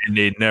 And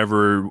they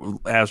never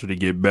ask her to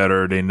get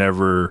better. They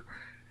never,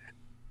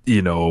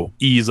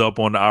 ease up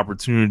on the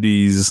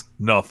opportunities.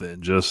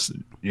 Nothing. Just,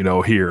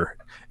 here.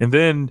 And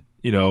then,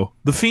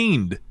 The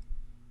Fiend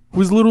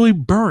was literally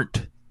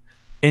burnt.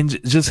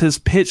 And just has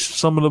pitched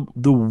some of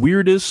the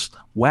weirdest,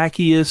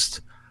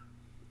 wackiest,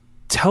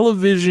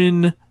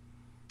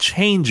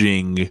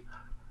 television-changing,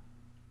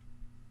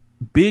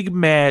 big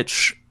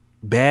match,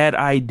 bad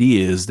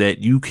ideas that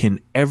you can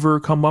ever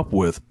come up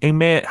with. And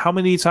man, how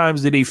many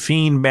times did a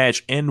Fiend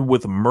match end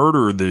with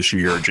murder this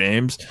year,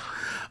 James?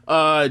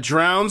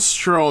 Drown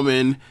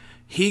Strowman,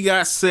 he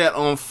got set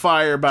on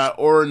fire by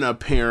Orton,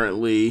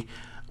 apparently.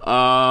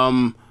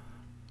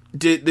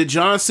 Did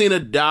John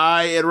Cena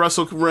die at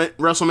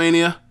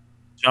WrestleMania?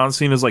 John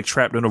Cena's like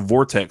trapped in a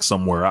vortex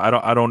somewhere.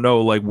 I don't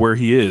know like where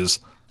he is.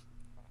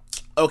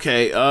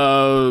 Okay.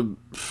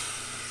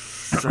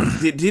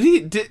 Did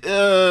he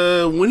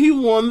when he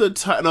won the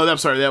title? No, I'm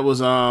sorry. That was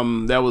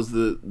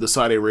the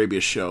Saudi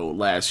Arabia show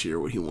last year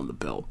when he won the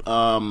belt.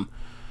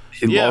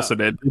 He lost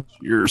it at this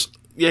year's.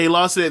 he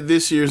lost it at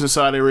this year's in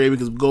Saudi Arabia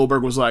because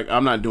Goldberg was like,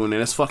 I'm not doing that.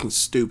 That's fucking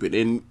stupid.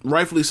 And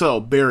rightfully so.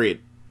 Bury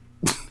it.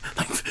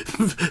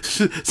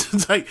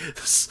 like,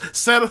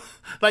 settle,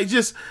 like,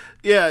 just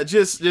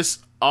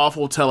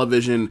awful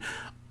television.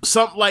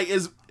 Some, like,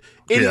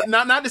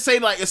 not to say,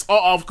 like, it's all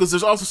awful, because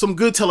there's also some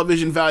good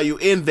television value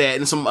in that,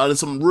 and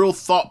some real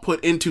thought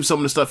put into some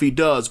of the stuff he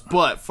does,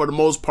 but for the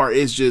most part,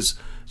 it's just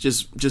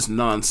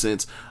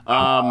nonsense.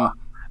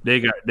 They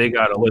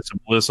got Alexa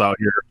Bliss out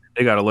here.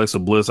 They got Alexa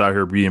Bliss out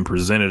here being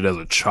presented as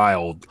a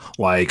child.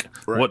 Like,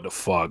 right. What the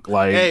fuck?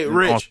 Like, hey,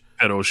 Rich.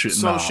 Shit.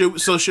 So nah,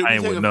 should I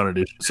ain't with none of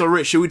this. So,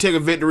 Rich, should we take a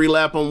victory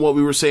lap on what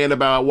we were saying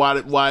about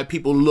why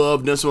people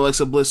loved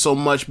Alexa Bliss so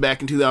much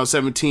back in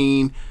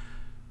 2017?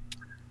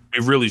 We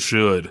really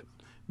should,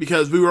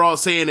 because we were all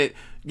saying that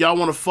y'all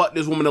want to fuck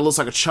this woman that looks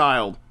like a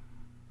child.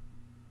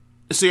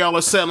 So y'all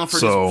are settling for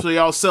this. So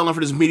y'all selling for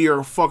this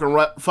mediocre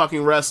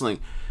fucking wrestling.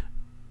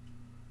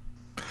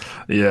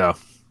 Yeah.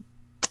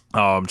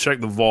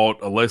 Check the Vault.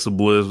 Alexa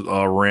Bliss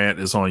rant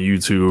is on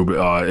YouTube.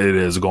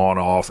 It has gone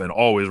off and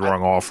always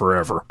rung off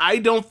forever. I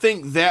don't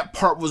think that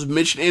part was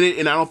mentioned in it,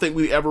 and I don't think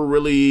we ever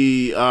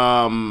really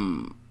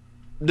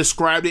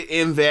described it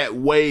in that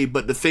way.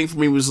 But the thing for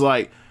me was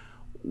like,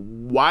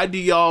 why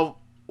are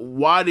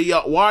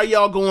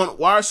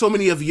so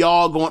many of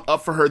y'all going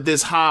up for her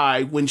this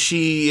high when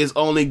she is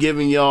only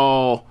giving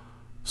y'all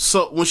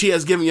when she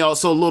has given y'all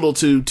so little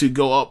to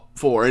go up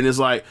for? And it's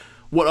like,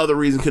 what other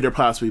reason could there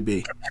possibly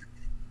be?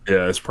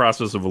 Yeah, it's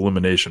process of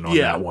elimination on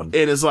that one.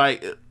 And it's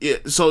like,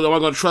 so am I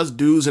going to trust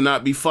dudes and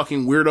not be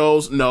fucking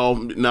weirdos?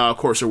 No, of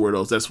course they're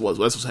weirdos. That's what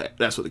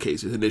the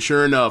case is. And then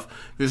sure enough,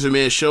 Vince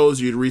McMahon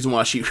shows you the reason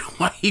why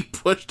he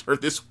pushed her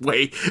this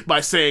way by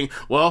saying,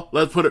 well,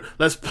 let's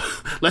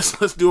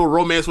do a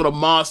romance with a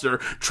monster,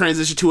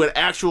 transition to an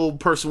actual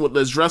person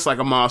that's dressed like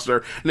a monster,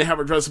 and then have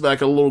her dressed like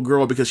a little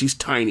girl because she's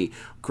tiny.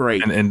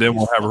 Great. And then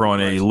we'll have her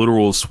on a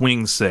literal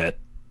swing set.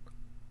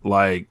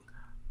 Like,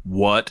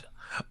 what?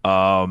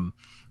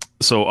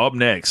 So up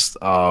next,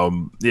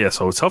 so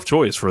a tough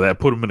choice for that.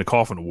 Put him in the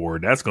coffin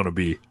award. That's going to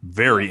be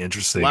very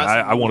interesting.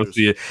 I want to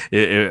see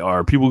it.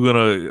 Are people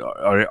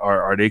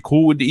are they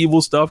cool with the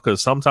evil stuff?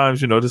 Because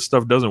sometimes, this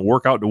stuff doesn't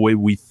work out the way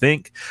we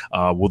think.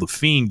 Will the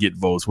Fiend get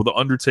votes? Will the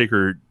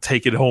Undertaker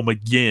take it home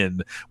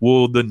again?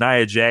 Will the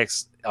Nia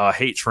Jax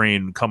hate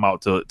train come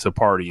out to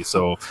party?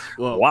 So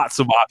lots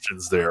of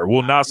options there.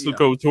 Will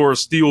Natsuko Tora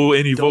steal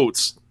any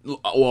votes?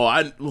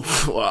 Well,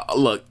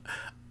 look.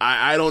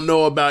 I don't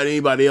know about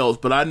anybody else,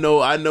 but I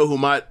know who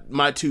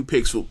my two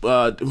picks, who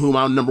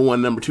my number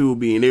one, number two will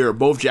be, and they are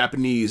both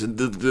Japanese. And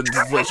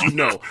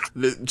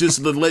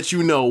just to let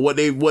you know what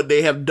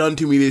they have done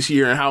to me this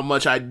year and how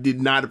much I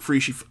did not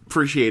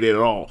appreciate it at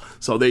all.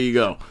 So there you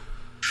go.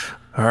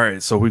 All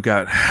right, so we've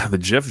got the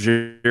Jeff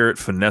Jarrett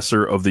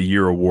Finesser of the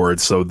Year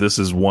award. So this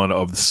is one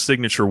of the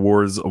signature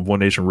awards of One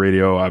Nation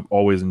Radio. I've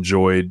always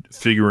enjoyed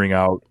figuring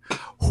out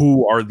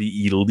who are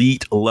the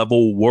elite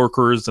level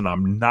workers, and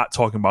I'm not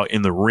talking about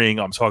in the ring.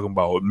 I'm talking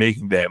about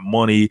making that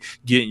money,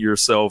 getting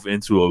yourself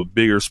into a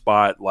bigger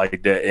spot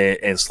like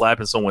that, and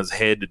slapping someone's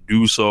head to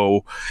do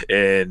so,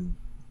 and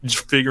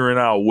just figuring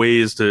out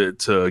ways to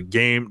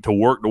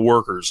work the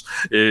workers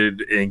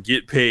and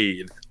get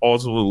paid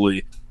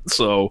ultimately.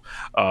 So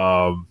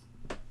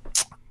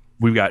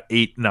we've got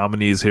 8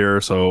 nominees here.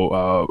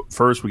 So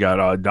first we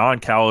got Don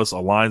Callis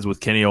aligns with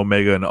Kenny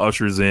Omega and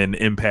ushers in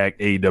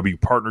Impact AEW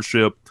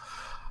partnership.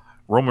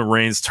 Roman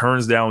Reigns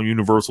turns down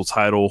Universal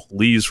title,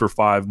 leaves for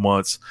 5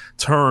 months,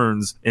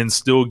 turns and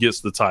still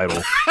gets the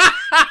title.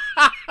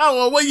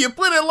 Well, when you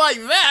put it like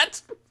that.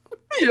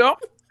 Yep.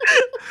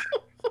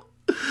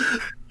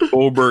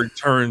 Goldberg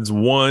turns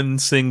one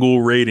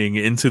single rating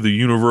into the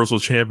Universal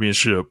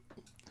Championship.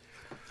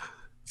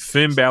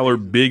 Finn Balor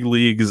big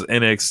leagues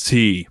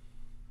NXT.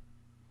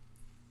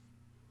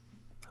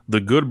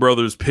 The Good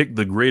Brothers pick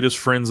the greatest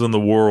friends in the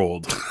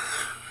world.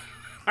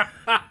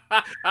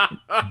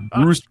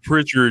 Bruce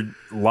Pritchard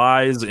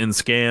lies and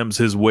scams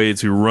his way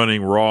to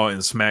running Raw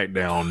and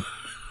SmackDown.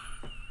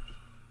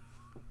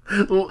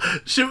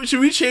 Should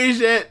we change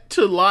that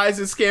to lies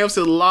and scams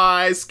to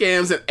lies,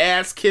 scams, and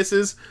ass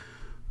kisses?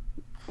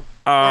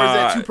 Or is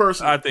that too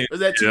personal? I think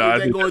is that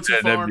going too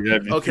far?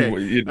 That'd be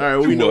okay. All right,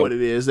 we know what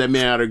it is. That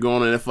man out there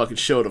going on that fucking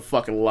show to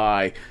fucking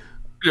lie.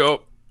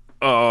 Yep.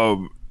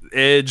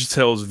 Edge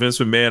tells Vince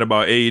McMahon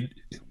about AEW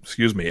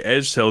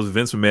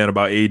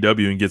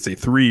and gets a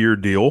 3-year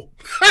deal.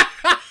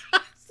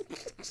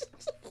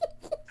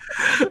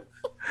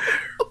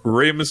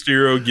 Rey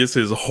Mysterio gets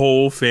his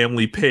whole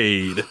family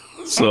paid.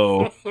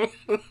 So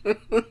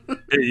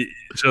the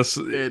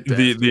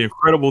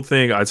incredible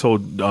thing, I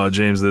told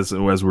James this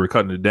as we were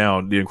cutting it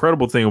down, the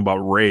incredible thing about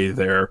Rey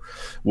there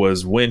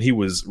was when he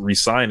was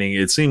re-signing,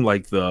 it seemed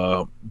like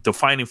the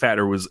defining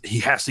factor was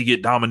he has to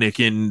get Dominic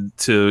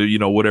into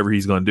whatever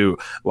he's going to do.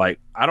 Like,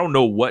 I don't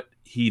know what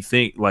he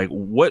think like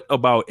what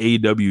about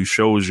AEW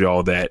shows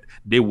y'all that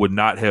they would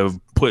not have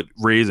put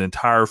Ray's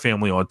entire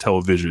family on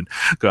television?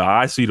 Cause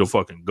I see the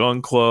fucking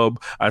Gun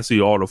Club, I see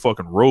all the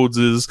fucking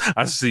Rhodeses,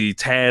 I see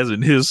Taz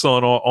and his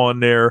son on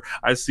there,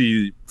 I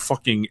see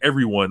fucking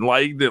everyone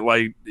like that.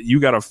 Like you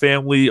got a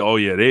family, oh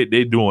yeah,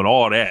 they doing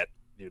all that,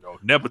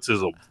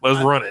 nepotism.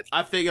 Let's run it.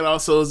 I think it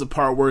also is a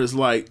part where it's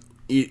like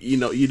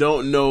you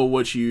don't know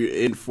what you're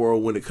in for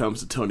when it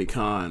comes to Tony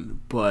Khan,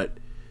 but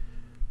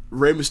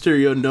Rey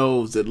Mysterio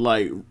knows that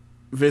like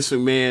Vince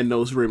McMahon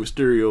knows who Rey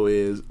Mysterio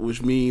is,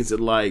 which means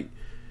that like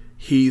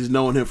he's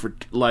known him for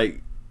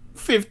like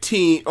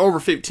over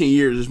 15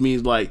 years, which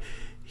means like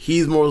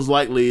he's more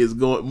likely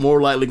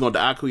going to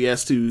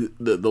acquiesce to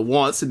the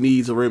wants and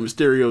needs of Rey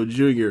Mysterio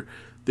Jr.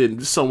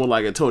 than someone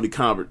like a Tony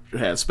Khan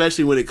has,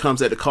 especially when it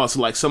comes at the cost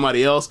of like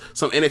somebody else,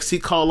 some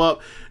NXT call up.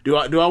 Do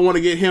I want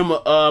to get him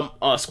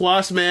a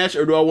squash match,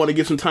 or do I want to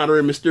give some time to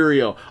Rey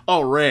Mysterio?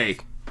 Oh, Ray,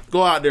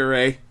 go out there,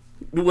 Ray.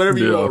 Do whatever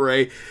you want,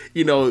 Ray.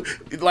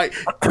 Like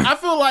I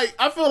feel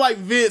like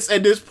Vince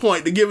at this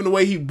point, given the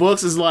way he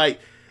books, is like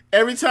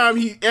every time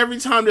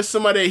there's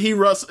somebody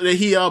that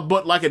he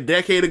booked like a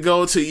decade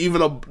ago to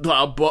even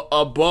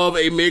above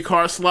a mid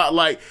card slot,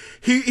 like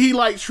he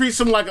like treats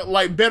him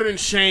like better than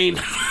Shane.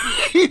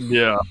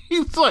 Yeah,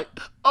 he's like,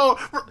 oh,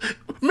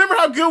 remember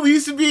how good we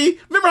used to be?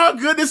 Remember how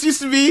good this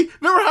used to be?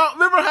 Remember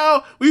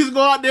how we used to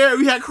go out there and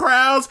we had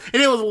crowds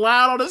and it was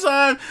loud all the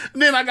time?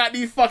 And then I got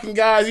these fucking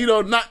guys,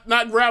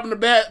 not grabbing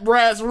the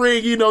brass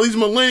ring, these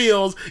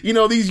millennials,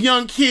 these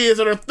young kids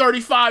that are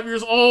 35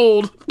 years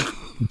old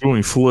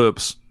doing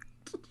flips.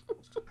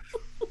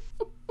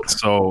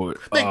 So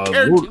they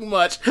care too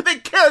much. They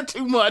care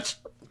too much.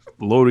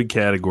 Loaded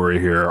category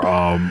here.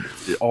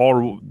 It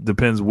all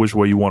depends which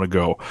way you want to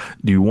go.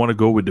 Do you want to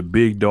go with the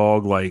big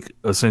dog, like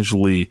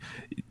essentially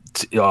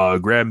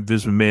grabbing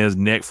Vince McMahon's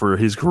neck for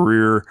his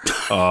career?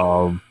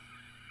 Don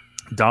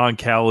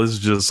Callis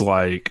just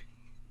like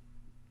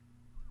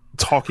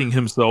talking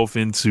himself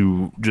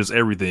into just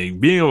everything,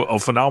 being a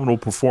phenomenal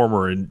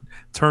performer and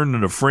turning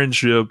the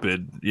friendship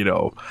and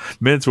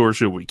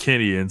mentorship with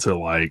Kenny into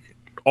like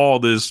all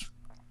this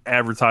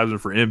advertising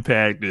for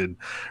Impact. And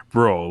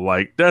bro,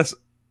 like that's,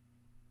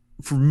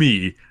 for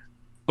me,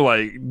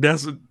 like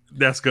that's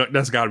got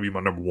to be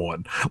my number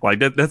one. Like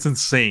that's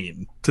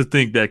insane to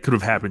think that could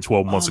have happened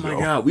 12 months ago. Oh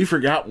my god, we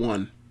forgot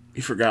one.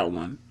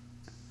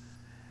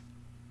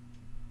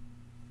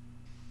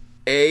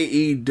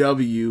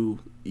 AEW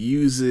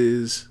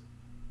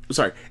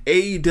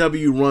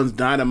runs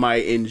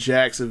Dynamite in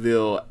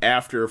Jacksonville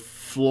after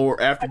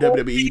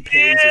WWE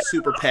pays the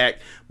Super PAC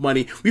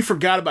money. We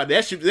forgot about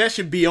that. That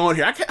should be on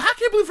here. I can't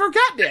believe we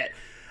forgot that.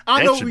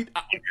 I know.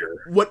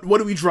 What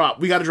do we drop?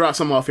 We got to drop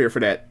something off here for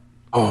that.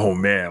 Oh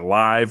man,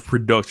 live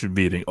production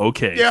meeting.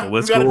 Okay, yeah, so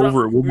let's go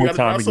over it one more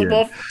time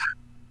again.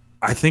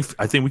 I think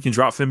we can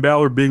drop Finn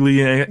Balor, Big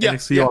Lee, and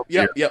NXT off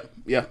here.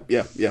 Yeah.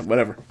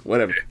 Whatever.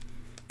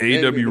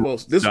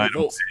 AEW this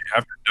after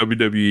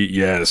WWE,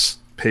 yes,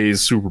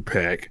 pays Super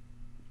PAC,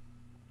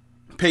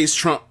 pays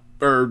Trump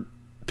or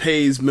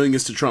pays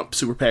millions to Trump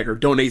Super PAC or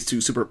donates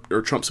to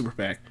Trump Super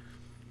PAC.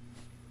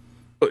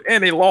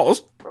 And they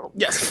lost.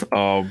 Yes.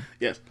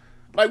 Yes.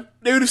 Like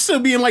they would still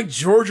be in like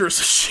Georgia or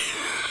some shit.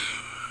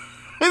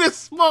 In a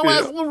small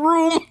ass little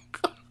room.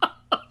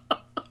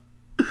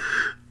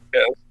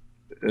 Yes.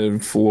 In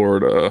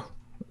Florida,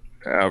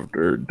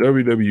 after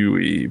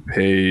WWE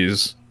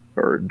pays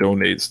or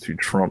donates to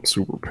Trump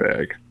Super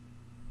PAC.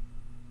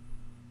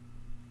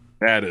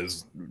 That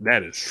is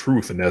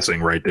true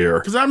finessing right there.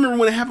 Because I remember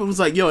when it happened, it was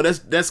like, yo,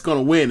 that's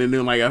gonna win, and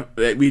then like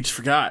we just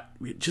forgot.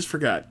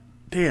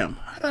 Damn,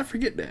 how did I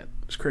forget that?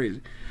 It's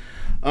crazy.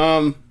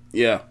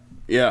 Yeah.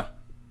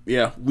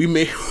 We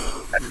may.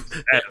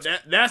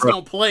 That's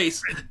gonna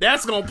place.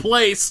 That's gonna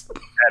place.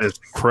 That is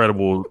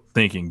incredible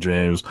thinking,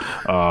 James.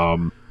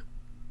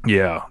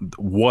 Yeah,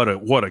 what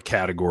a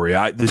category.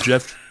 The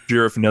Jeff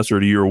Jarrett Finesser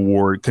of the Year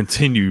award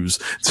continues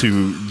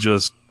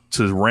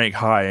to rank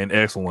high in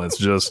excellence,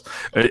 just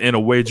in a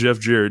way Jeff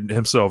Jarrett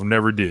himself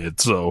never did.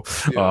 So,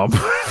 yeah.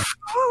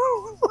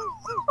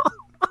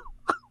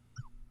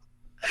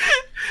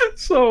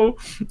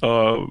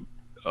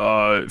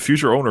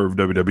 Future owner of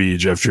WWE,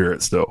 Jeff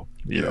Jarrett, still,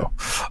 you know.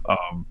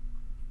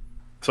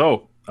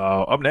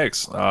 Up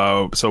next,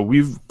 so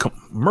we've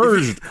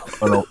merged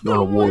an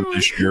award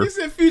this year. He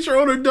said future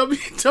owner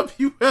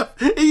WWF,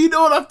 and you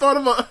know what I thought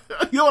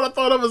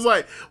of? Is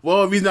like,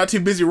 well, if he's not too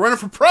busy running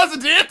for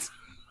president.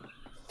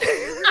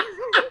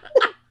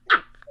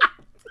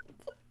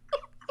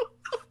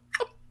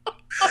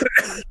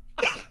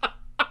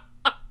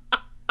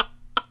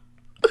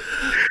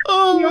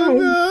 Oh my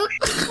god.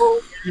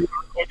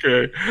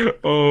 Okay.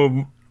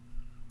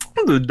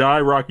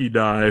 The Rocky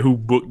who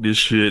booked this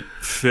shit,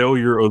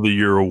 Failure of the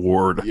Year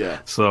award. Yeah.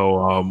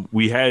 So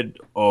we had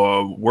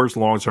worst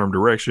long-term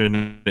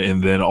direction,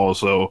 and then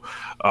also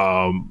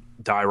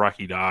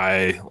Rocky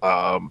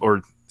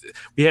or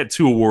we had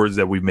two awards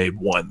that we made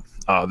one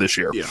this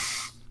year. Yeah.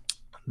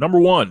 Number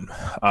 1,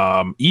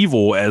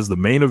 Evil as the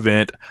main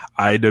event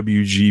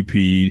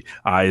IWGP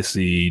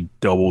IC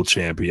double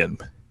champion.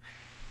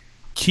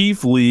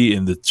 Keith Lee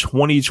in the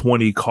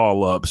 2020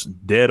 call-ups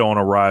dead on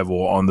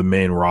arrival on the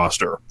main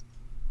roster.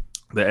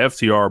 The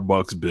FTR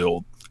Bucks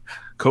build.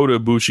 Kota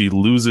Ibushi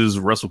loses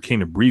Wrestle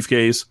Kingdom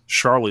briefcase.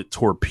 Charlotte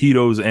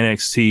torpedoes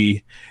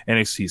NXT.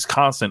 NXT's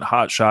constant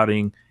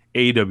hot-shotting.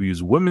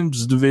 AEW's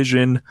women's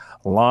division.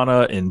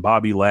 Lana and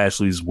Bobby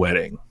Lashley's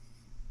wedding.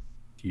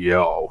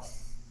 Yo.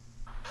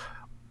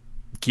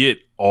 Get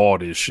all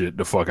this shit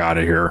the fuck out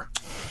of here.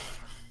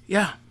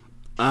 Yeah.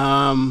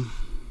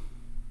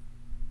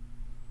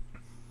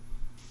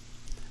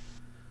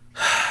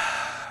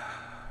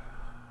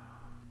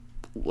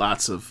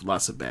 Lots of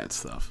bad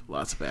stuff.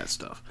 Lots of bad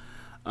stuff.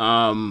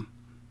 I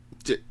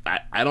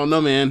don't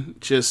know, man.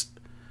 Just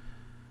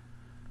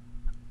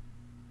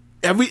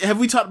have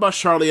we talked about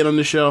Charlotte on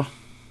the show?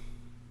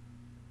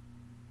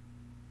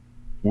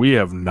 We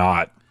have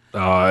not.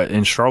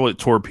 And Charlotte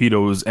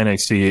torpedoes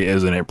NXT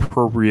as an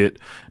appropriate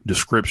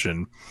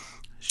description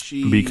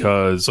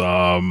because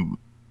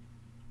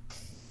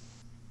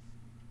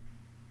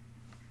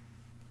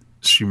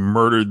she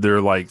murdered their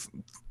like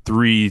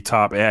 3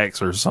 top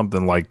acts or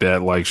something like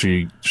that. Like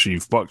she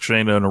fucked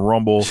Shayna in a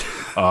Rumble.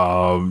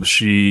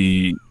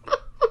 She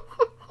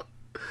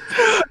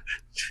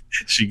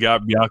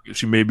got Bianca.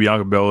 She made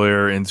Bianca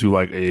Belair into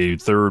like a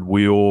third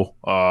wheel,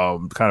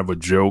 kind of a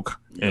joke.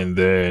 And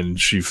then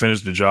she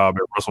finished the job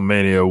at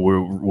WrestleMania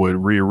with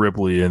Rhea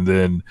Ripley, and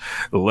then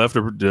left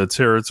the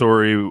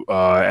territory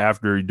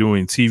after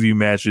doing TV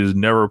matches,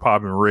 never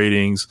popping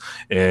ratings,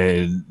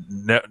 and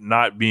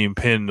not being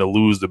pinned to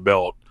lose the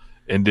belt.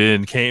 And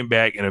then came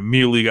back and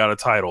immediately got a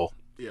title.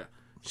 Yeah,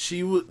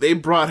 they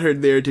brought her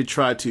there to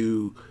try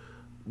to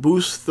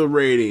boost the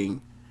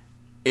rating,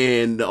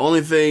 and the only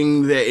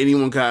thing that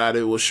anyone got out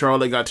of it was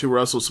Charlotte got to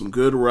wrestle some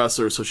good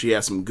wrestlers, so she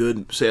had some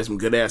good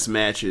ass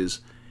matches,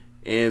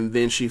 and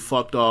then she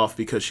fucked off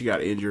because she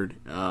got injured,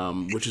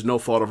 which is no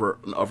fault of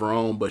her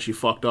own, but she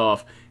fucked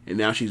off, and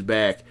now she's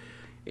back,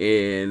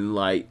 and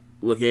like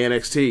look at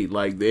NXT,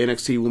 like the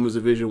NXT Women's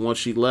Division once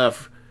she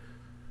left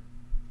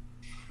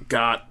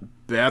got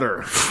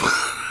better.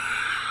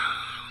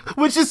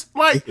 Which is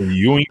like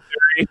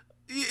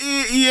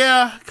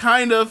yeah,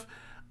 kind of.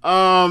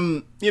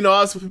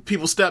 As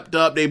people stepped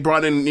up, they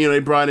brought in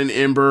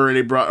Ember, and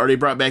they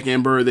brought back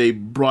Ember. They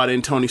brought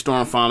in Toni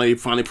Storm. Finally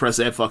pressed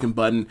that fucking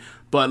button.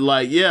 But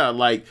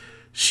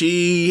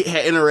she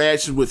had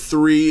interactions with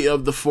 3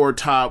 of the 4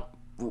 top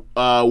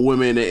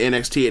women at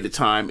NXT at the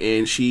time,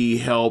 and she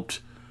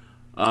helped.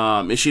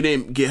 And she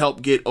didn't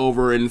help get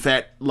over. In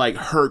fact,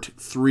 hurt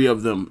 3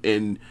 of them,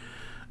 and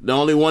the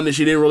only one that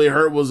she didn't really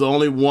hurt was the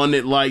only one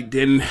that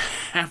didn't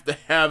have to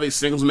have a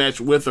singles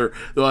match with her,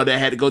 that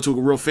had to go to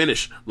a real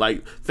finish.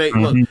 Thank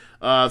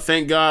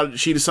God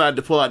she decided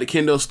to pull out the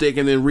kendo stick,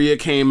 and then Rhea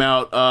came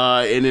out,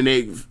 and then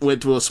they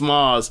went to a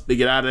smoz to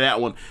get out of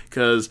that one,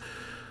 because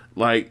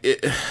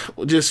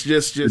just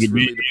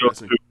really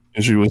depressing.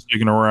 And she was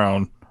sticking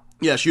around.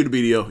 Yeah, shoot a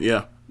BDO.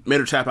 Yeah, made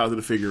her tap out to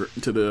the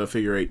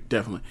figure 8.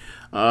 Definitely.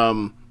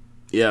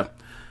 Yeah.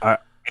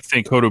 I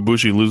think Kota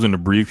Ibushi losing the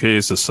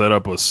briefcase to set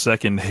up a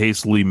second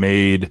hastily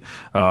made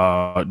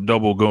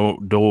double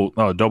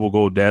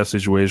gold dash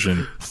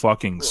situation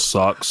fucking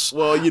sucks.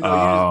 Well, you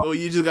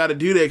just got to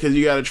do that because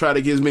you got to try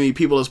to get as many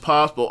people as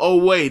possible. Oh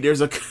wait, there's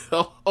a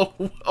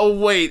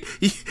wait,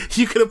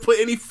 you could have put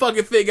any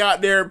fucking thing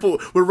out there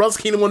with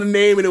Wrestle Kingdom on the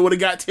name, and it would have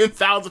got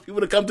 10,000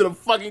 people to come to the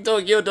fucking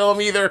Tokyo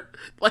Dome either.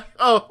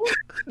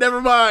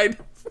 Never mind.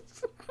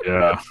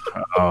 Yeah.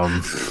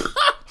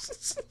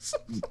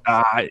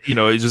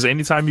 It's just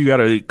anytime you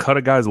gotta cut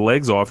a guy's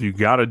legs off, you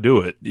gotta do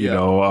it.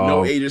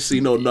 No agency,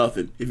 no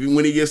nothing.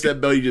 When he gets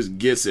that belt, he just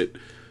gets it.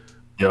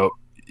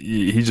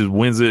 He just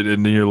wins it,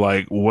 and then you're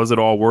like, was it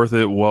all worth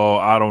it? Well,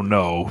 I don't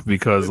know,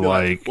 because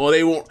they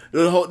won't.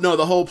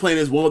 The whole plan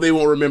is, they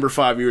won't remember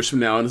 5 years from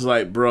now, and it's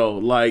like, bro,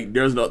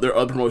 there are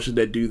other promotions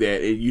that do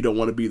that, and you don't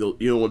want to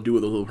do what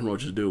those little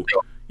promotions do.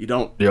 You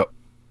don't. Yep.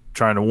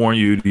 Trying to warn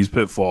you these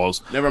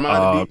pitfalls. Never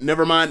mind.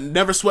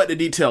 Never sweat the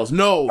details.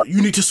 No, you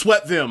need to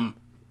sweat them.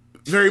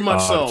 Very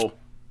much so.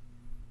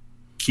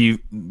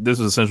 This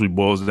essentially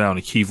boils down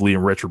to Keith Lee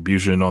and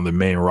Retribution on the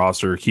main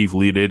roster. Keith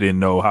Lee, they didn't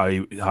know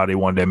how they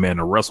wanted that man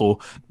to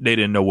wrestle. They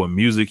didn't know what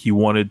music he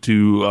wanted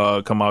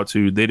to come out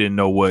to. They didn't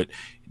know what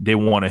they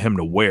wanted him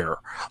to wear.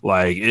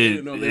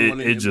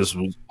 It just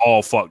was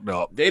all fucked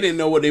up. They didn't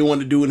know what they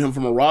wanted to do with him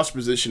from a roster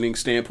positioning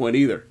standpoint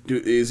either.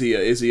 Is he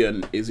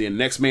a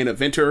next main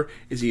eventer?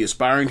 Is he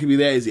aspiring to be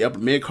that? Is he upper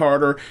mid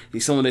carder? Is he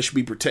someone that should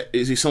be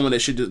Is he someone that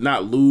should just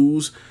not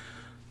lose?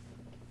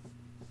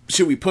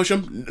 Should we push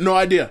him? No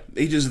idea.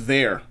 He's just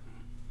there.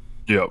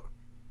 Yep,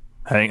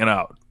 hanging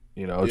out.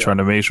 Trying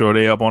to make sure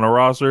they up on the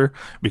roster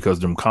because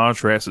them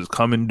contracts is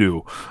coming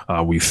due.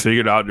 We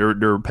figured out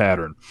their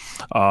pattern.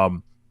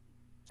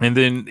 And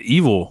then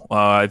Evil,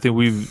 I think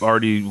we've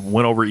already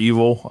went over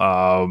Evil.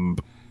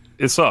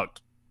 It sucked.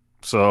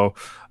 So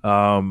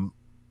the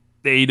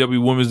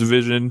AEW Women's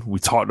Division, we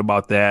talked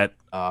about that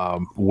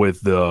with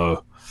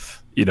the,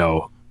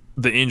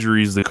 the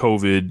injuries, the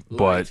COVID, but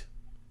Light.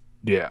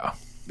 yeah,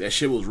 That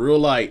shit was real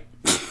light.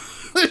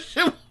 That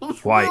shit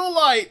was Light. real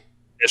light.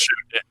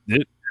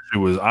 it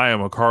was. I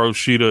am a Carl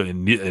Sheeta,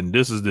 and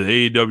this is the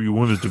AEW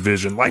Women's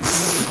Division. Like,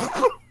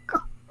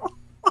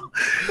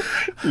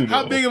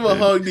 How big of a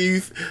hug do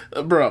you,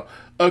 bro?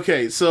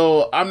 Okay,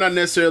 so I'm not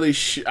necessarily.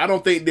 I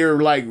don't think they're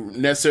like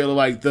necessarily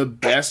like the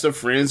best of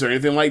friends or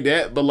anything like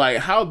that. But like,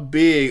 how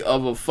big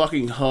of a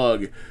fucking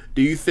hug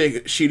do you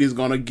think Sheeta's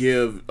gonna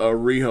give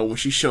Riho when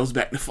she shows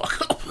back the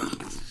fuck up?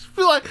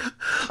 Feel like.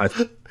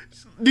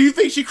 Do you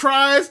think she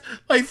cries?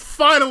 Like,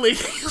 finally,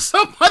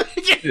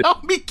 somebody can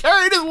help me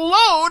carry this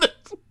load.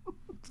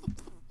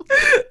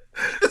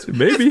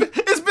 Maybe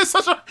it's been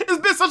such a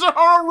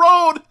hard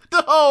road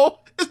to hoe.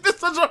 It's been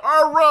such a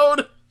hard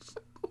road.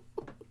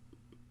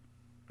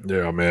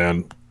 Yeah,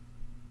 man.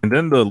 And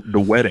then the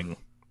wedding,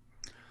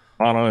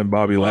 Lana and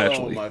Bobby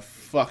Lashley. Oh my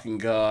fucking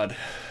god!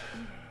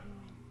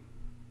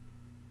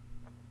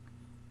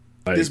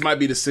 Like, This might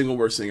be the single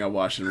worst thing I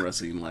watched in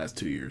wrestling in the last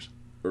 2 years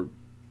or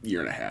year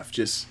and a half.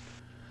 Just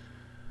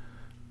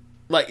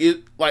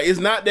it's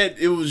not that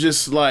it was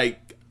just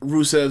like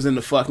Rusev's in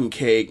the fucking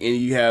cake and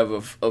you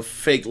have a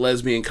fake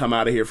lesbian come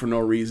out of here for no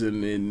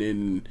reason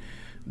and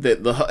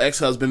that the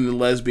ex-husband and the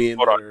lesbian.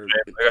 Hold on,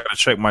 I gotta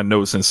check my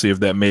notes and see if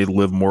that made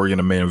Liv Morgan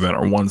a main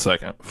eventer. 1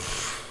 second.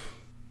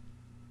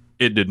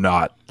 It did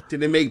not.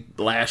 Did they make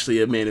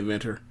Lashley a main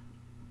eventer?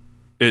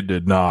 It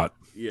did not.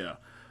 Yeah.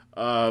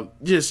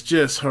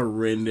 Just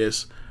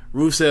horrendous.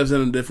 Rusev's in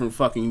a different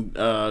fucking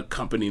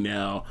company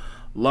now.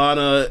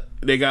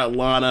 They got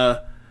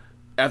Lana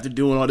after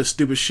doing all this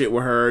stupid shit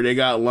with her. They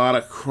got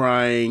Lana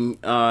crying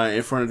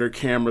in front of their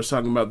cameras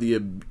talking about the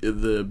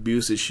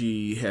abuse that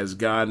she has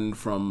gotten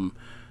from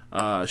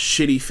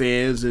shitty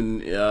fans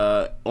and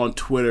on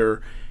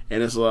Twitter,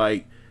 and it's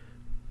like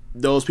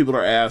those people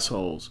are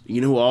assholes.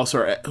 You know who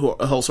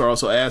are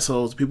also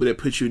assholes? People that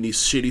put you in these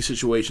shitty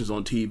situations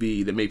on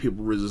TV that make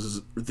people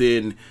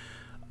then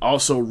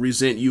also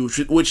resent you,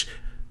 which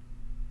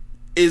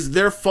is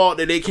their fault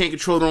that they can't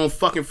control their own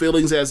fucking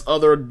feelings as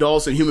other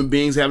adults and human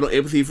beings have no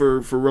empathy for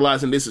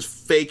realizing this is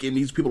fake and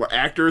these people are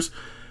actors.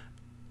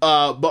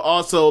 But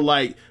also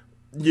like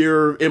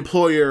your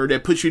employer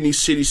that puts you in these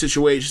shitty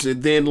situations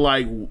and then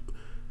like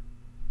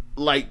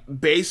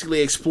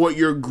basically exploit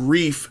your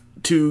grief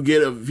to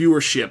get a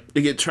viewership,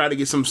 to try to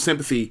get some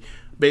sympathy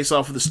based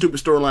off of the stupid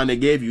storyline they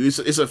gave you. It's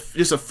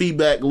just a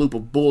feedback loop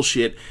of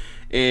bullshit.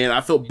 And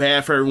I feel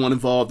bad for everyone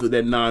involved with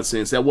that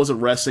nonsense. That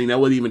wasn't wrestling. That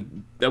was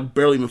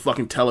barely even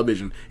fucking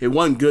television. It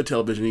wasn't good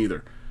television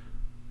either.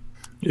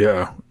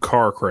 Yeah,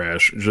 car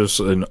crash,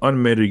 just an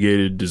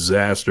unmitigated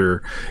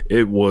disaster.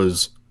 It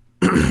was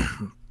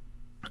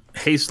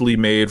hastily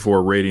made for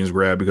a ratings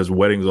grab because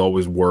weddings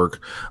always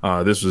work.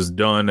 This was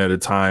done at a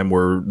time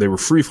where they were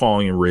free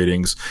falling in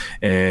ratings,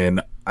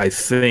 and I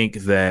think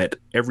that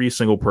every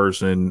single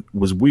person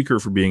was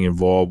weaker for being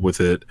involved with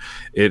it.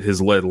 It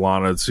has led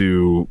Lana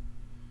to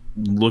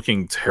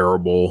looking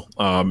terrible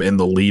in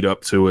the lead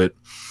up to it,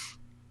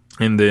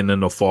 and then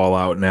in the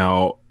fallout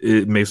now,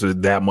 it makes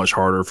it that much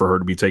harder for her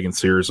to be taken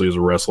seriously as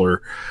a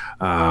wrestler.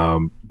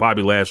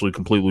 Bobby Lashley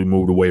completely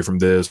moved away from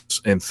this,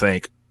 and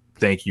thank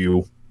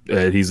you.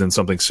 He's in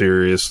something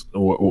serious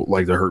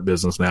like the Hurt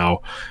Business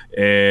now,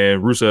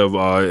 and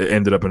Rusev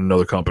ended up in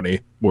another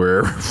company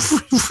where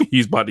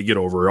he's about to get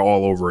over it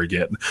all over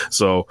again.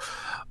 So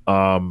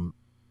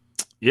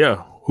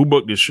yeah, who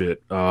booked this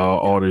shit?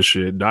 All this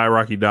shit. Die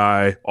Rocky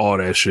Die, all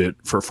that shit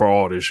for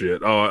all this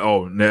shit.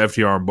 Oh, the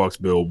FTR and Bucks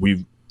bill.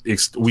 We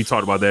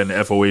talked about that in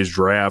the FOA's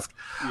draft.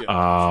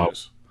 Yeah,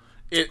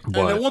 and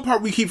the one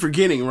part we keep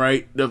forgetting,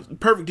 right? The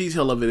perfect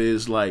detail of it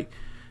is like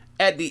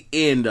at the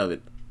end of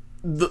it,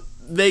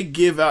 they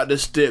give out the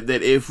stip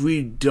that if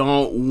we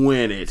don't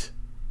win it,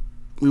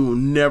 we will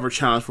never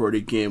challenge for it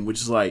again.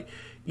 Which is like,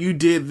 you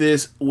did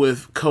this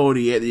with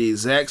Cody at the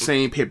exact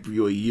same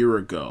pay-per-view a year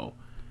ago.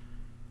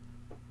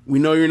 We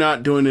know you're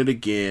not doing it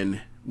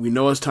again. We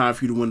know it's time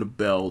for you to win the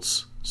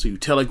belts. So you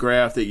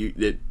telegraph that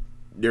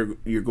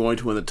you're going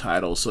to win the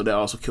title. So that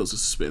also kills the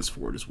suspense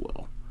for it as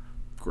well.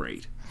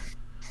 Great.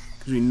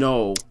 Because we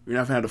know you're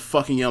not going to have the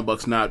fucking Young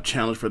Bucks not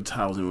challenge for the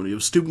titles anymore. It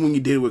was stupid when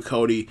you did it with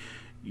Cody.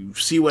 You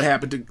see what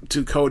happened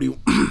to Cody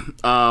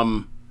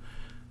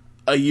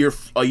a year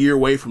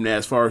away from that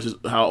as far as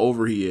how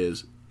over he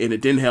is. And it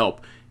didn't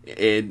help.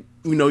 And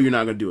we know you're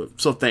not going to do it.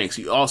 So thanks.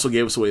 You also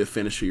gave us a way to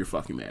finish for your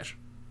fucking match.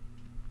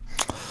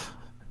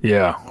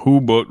 Yeah,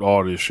 who booked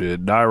all this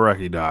shit? Die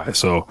Rocky Die.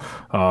 So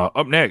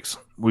up next,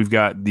 we've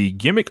got the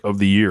gimmick of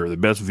the year, the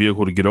best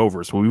vehicle to get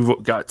over. So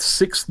we've got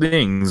 6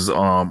 things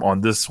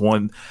on this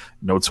one.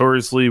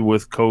 Notoriously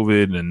with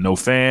COVID and no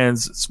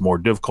fans, it's more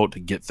difficult to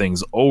get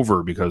things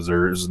over because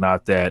there's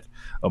not that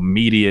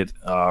immediate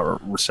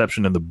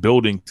reception in the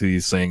building to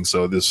these things.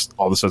 So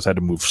all this stuff had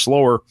to move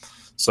slower.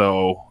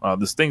 So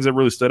there's things that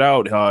really stood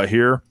out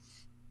here.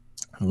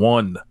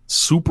 1,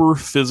 super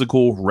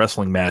physical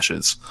wrestling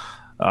matches.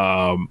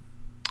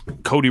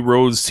 Cody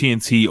Rhodes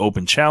TNT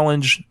Open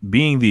Challenge,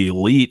 being the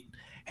elite.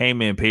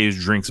 Hangman Page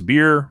drinks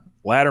beer.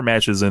 Ladder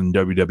matches in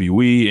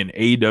WWE and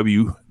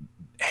AEW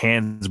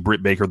hands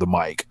Britt Baker the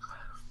mic.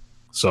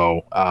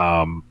 So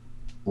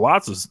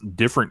lots of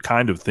different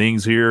kind of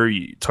things here.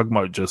 You talking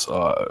about just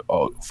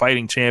a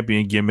fighting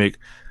champion gimmick,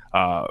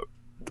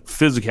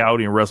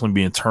 physicality in wrestling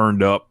being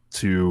turned up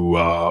to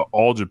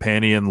all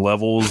Japanian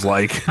levels,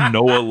 like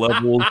Noah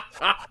levels,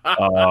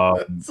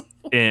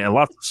 and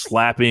lots of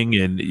slapping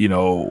and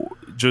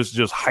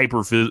just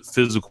hyper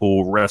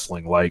physical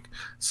wrestling, like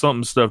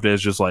some stuff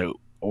that's just like,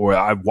 or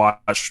I've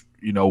watched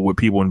with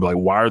people and be like,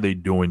 why are they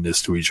doing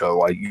this to each other?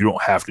 Like, you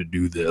don't have to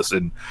do this.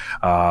 And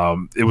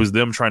it was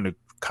them trying to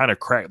kind of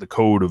crack the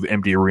code of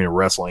empty arena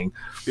wrestling.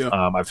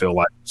 I feel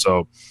like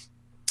so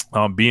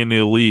being the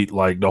Elite,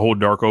 like the whole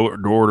Dark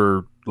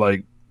Order,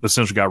 like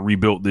essentially got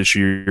rebuilt this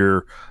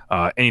year.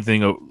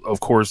 Anything of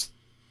course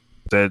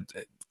that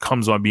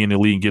comes on being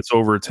Elite and gets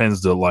over, it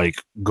tends to like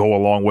go a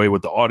long way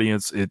with the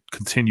audience. It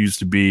continues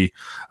to be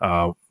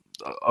a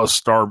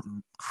star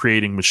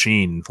creating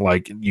machine.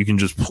 Like, you can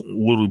just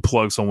literally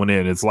plug someone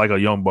in. It's like a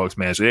Young Bucks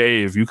match.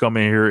 Hey, if you come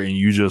in here and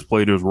you just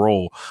play this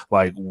role,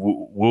 like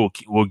we'll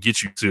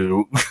get you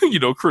to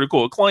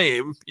critical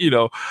acclaim.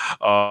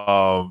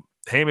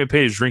 Heyman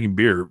Page drinking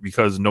beer,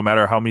 because no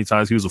matter how many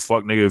times he was a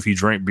fuck nigga, if he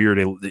drank beer,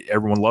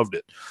 everyone loved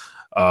it.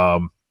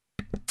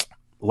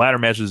 Ladder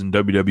matches in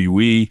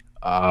WWE,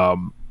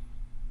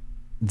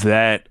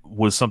 that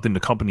was something the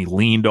company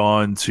leaned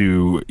on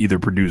to either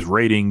produce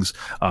ratings,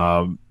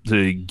 to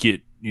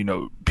get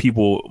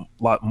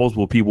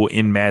multiple people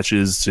in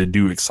matches, to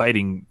do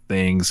exciting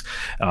things.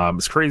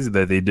 It's crazy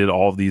that they did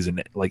all of these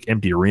in like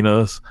empty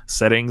arena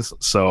settings.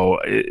 So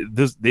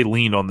they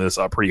leaned on this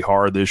pretty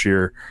hard this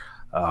year.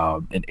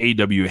 And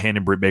AEW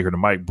handed Britt Baker the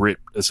mic. Britt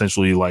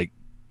essentially like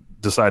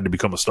decided to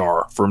become a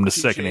star from the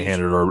second they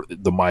handed her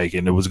the mic,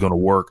 and it was going to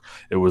work.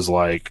 It was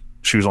like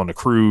she was on the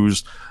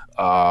cruise.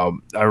 I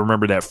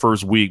remember that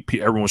first week,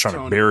 everyone was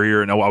trying to bury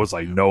her, and I was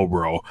like, no,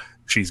 bro,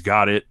 she's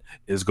got it.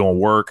 It's going to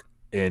work.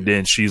 And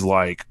then she's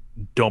like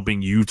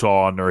dumping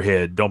Utah on their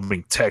head,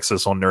 dumping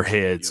Texas on their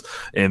heads. Yep.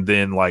 And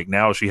then like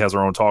now she has her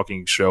own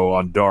talking show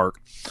on Dark.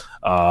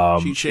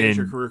 She changed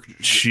her career.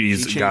 She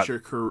changed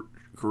her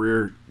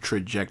career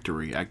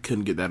trajectory. I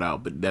couldn't get that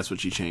out, but that's what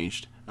she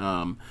changed.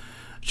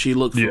 She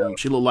looked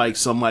like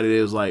somebody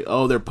that was like,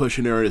 oh, they're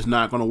pushing her, it's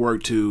not going to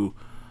work, to,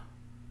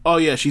 oh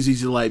yeah, she's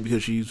easy to like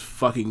because she's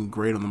fucking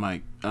great on the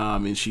mic.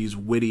 And she's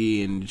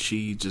witty, and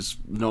she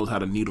just knows how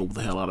to needle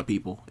the hell out of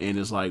people. And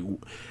it's like,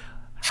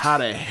 how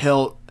the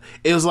hell?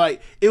 It was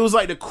like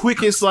the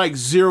quickest like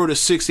 0 to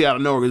 60 out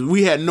of nowhere, because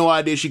we had no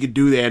idea she could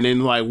do that. And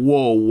then like,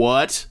 whoa,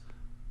 what?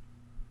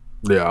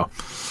 Yeah.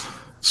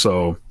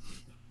 So,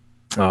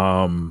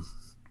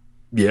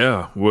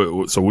 yeah.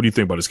 So what do you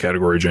think about this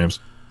category, James?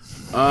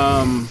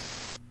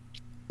 Lots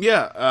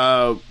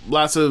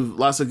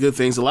of good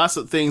things. Lots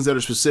of things that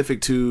are specific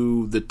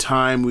to the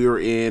time we were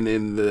in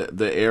and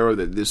the era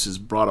that this has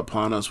brought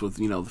upon us, with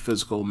the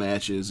physical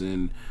matches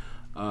and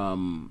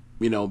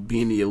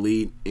being the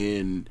Elite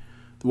and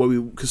the way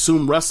we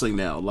consume wrestling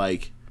now.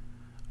 Like,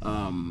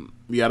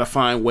 we got to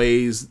find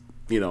ways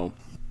that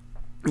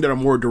are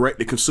more direct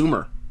to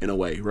consumer in a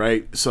way,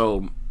 right?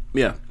 So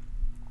yeah.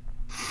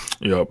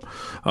 Yep.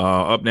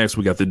 Up next,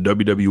 we got the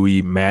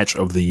WWE Match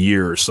of the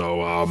Year.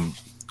 So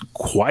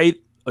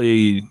quite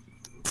a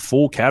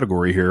full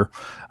category here.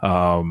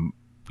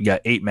 We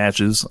got 8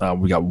 matches.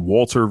 We got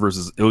Walter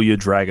versus Ilya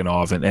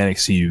Dragunov in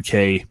NXT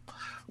UK.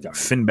 We got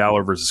Finn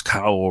Balor versus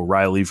Kyle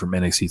O'Reilly from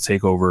NXT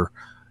TakeOver.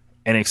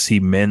 NXT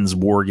Men's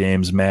War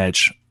Games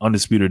match.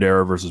 Undisputed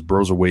Era versus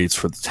Broserweights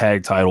for the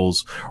tag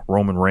titles.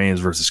 Roman Reigns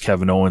versus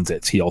Kevin Owens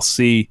at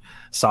TLC.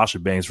 Sasha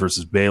Banks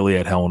versus Bayley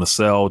at Hell in a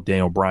Cell.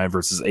 Daniel Bryan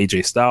versus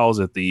AJ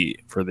Styles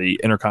for the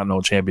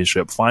Intercontinental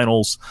Championship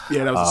Finals.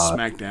 Yeah, that was a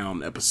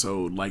SmackDown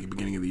episode, like at the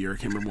beginning of the year. I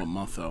can't remember what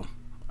month though.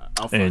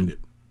 I'll find it.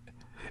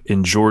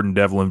 In Jordan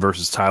Devlin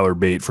versus Tyler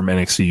Bate from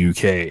NXT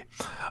UK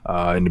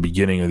in the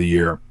beginning of the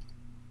year.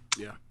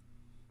 Yeah.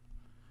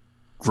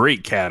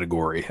 Great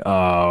category.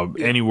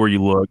 Anywhere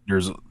you look,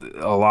 there's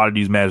a lot of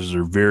these matches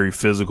are very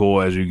physical,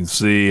 as you can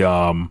see.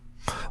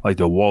 Like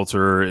the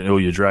Walter and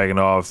Ilya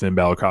Dragunov, Finn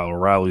Balor, Kyle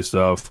O'Reilly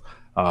stuff.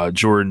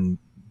 Jordan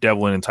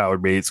Devlin and Tyler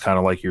Bates, kind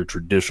of like your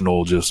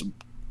traditional, just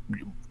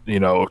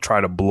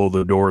try to blow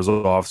the doors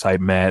off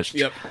type match.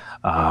 Yep.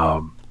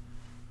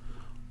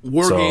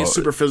 War Games,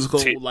 super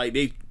physical. Like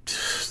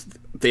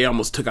they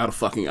almost took out a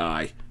fucking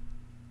eye.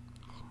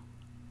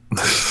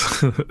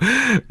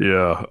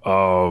 Yeah.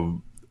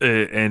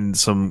 And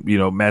some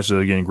matches that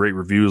are getting great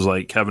reviews,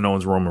 like Kevin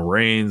Owens, Roman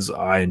Reigns.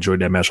 I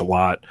enjoyed that match a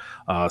lot.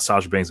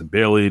 Sasha Banks and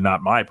Bayley,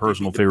 not my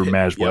personal favorite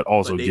match, but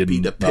also they getting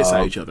beat the piss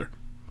out of each other.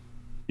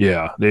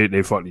 Yeah,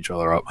 they fucked each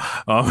other up.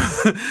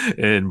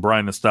 And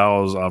Bryan and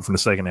Styles, from the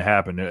second it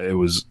happened, it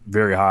was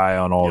very high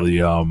on all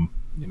the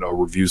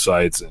review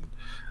sites, and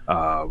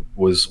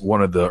was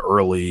one of the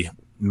early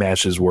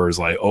matches where it's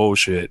like, oh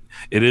shit,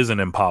 it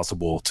isn't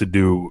impossible to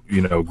do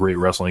great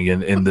wrestling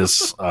in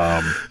this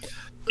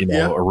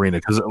arena.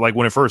 Because like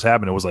when it first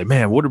happened, it was like,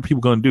 man, what are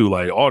people gonna do?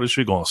 Like, all this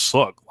shit gonna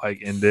suck.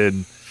 Like, and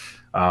then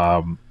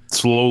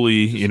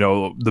slowly,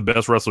 the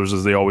best wrestlers,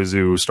 as they always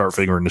do, start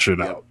figuring the shit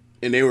out.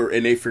 and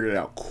they figured it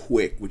out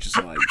quick, which is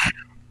like,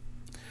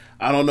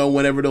 I don't know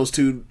whenever those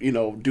two,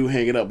 do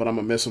hang it up, but I'm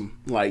gonna miss them.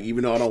 Like,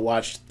 even though I don't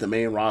watch the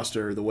main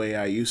roster the way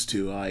I used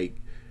to, like,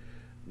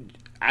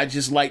 I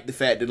just like the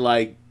fact that,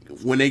 like,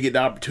 when they get the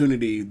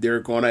opportunity, they're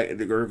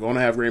gonna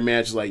have great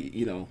matches, like,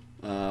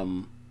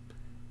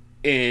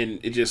 and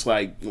it just,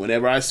 like,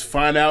 whenever I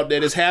find out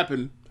that it's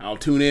happened, I'll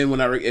tune in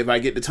if I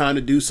get the time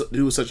to do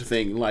such a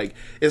thing. Like,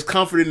 it's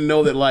comforting to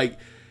know that, like,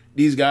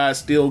 these guys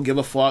still give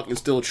a fuck and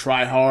still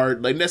try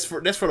hard. Like, that's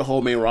for the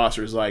whole main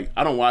roster. It's like,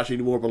 I don't watch it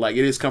anymore, but, like,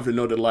 it is comforting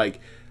to know that, like,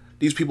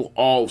 these people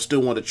all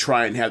still want to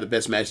try and have the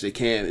best match they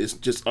can. It's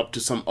just up to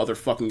some other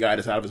fucking guy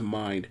that's out of his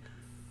mind.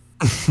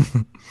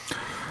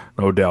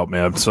 No doubt,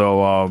 man.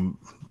 So,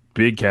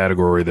 big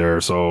category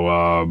there. So,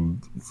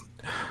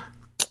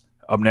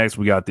 up next,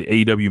 we got the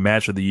AEW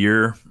match of the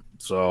year.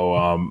 So,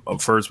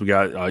 up first, we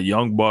got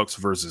Young Bucks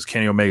versus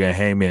Kenny Omega and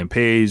Hangman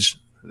Page.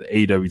 The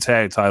AEW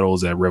tag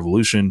titles at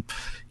Revolution.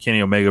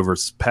 Kenny Omega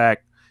versus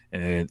Pac,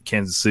 and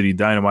Kansas City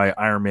Dynamite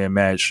Iron Man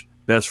match.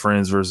 Best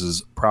Friends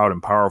versus Proud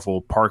and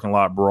Powerful. Parking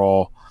lot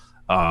brawl.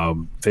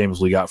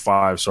 Famously got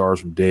 5 stars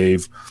from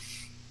Dave.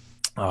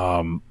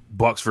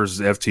 Bucks versus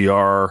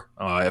FTR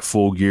at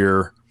Full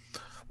Gear.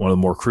 One of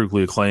the more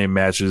critically acclaimed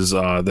matches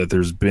that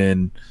there's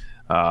been.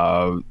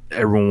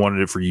 Everyone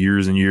wanted it for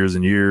years and years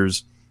and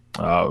years.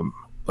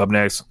 Up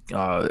next,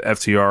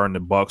 FTR and the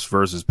Bucks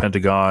versus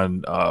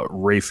Pentagon,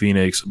 Ray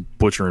Phoenix,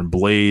 Butcher and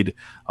Blade.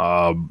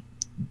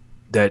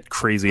 That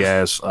crazy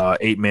ass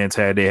 8-man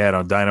tag they had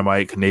on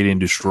Dynamite, Canadian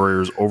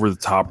Destroyers over the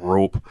top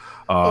rope to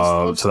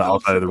the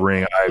outside of the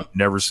ring. I've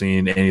never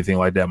seen anything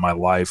like that in my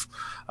life.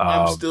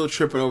 I'm still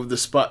tripping over the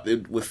spot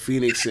with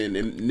Phoenix and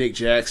Nick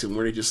Jackson,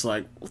 where they just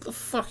like, what the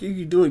fuck are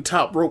you doing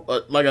top rope?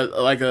 I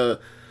don't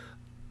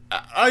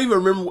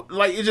even remember.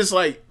 Like, it's just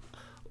like,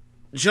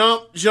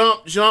 jump,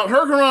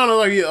 Hurricanrana.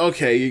 Like,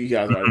 okay, you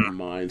guys are out of your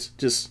minds.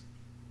 Just.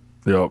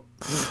 Yep.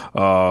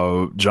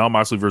 John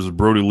Moxley versus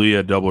Brodie Lee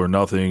at Double or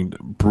Nothing.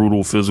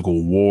 Brutal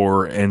physical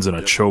war ends in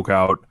a choke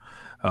out.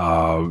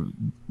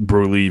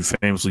 Brodie Lee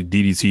famously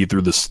DDT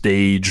through the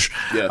stage.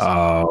 Yes.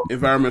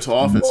 Environmental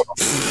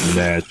offense.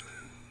 Match.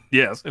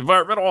 Yes.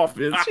 Environmental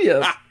offense.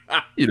 Yes.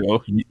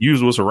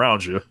 Use what's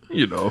around you.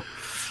 That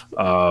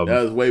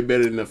was way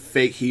better than a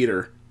fake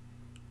heater.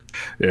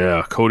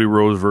 Yeah, Cody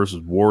Rhodes versus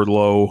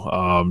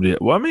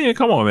Wardlow. Well, I mean,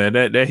 come on, man.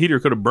 That heater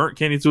could have burnt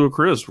Kenny to a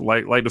crisp,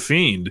 like the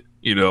Fiend,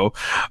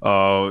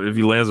 if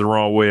he lands the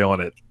wrong way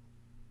on it.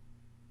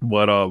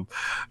 But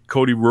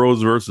Cody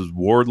Rhodes versus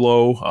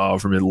Wardlow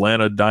from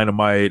Atlanta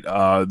Dynamite,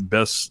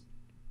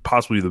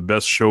 possibly the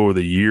best show of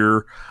the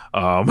year.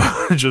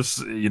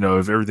 Just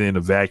if everything in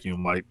a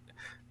vacuum, like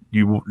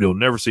you'll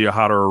never see a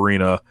hotter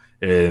arena.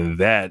 And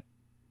that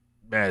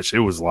match, it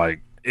was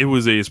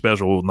a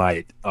special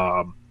night.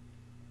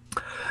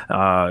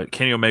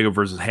 Kenny Omega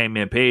versus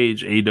Hangman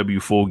Page, AEW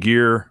Full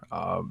Gear,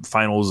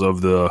 finals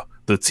of the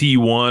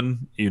T1,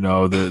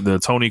 the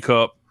Tony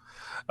Cup,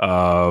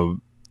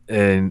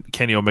 and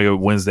Kenny Omega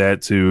wins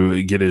that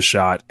to get his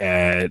shot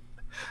at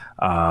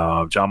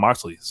John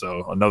Moxley.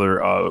 So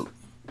another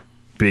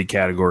big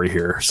category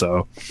here.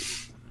 So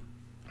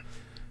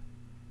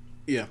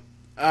yeah.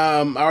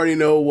 I already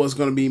know what's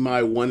going to be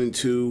my 1 and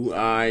 2.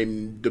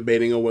 I'm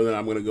debating on whether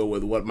I'm going to go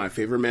with what my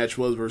favorite match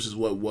was versus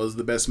what was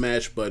the best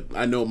match, but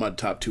I know my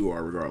top 2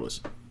 are regardless.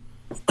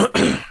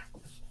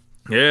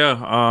 Yeah,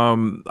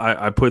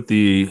 I put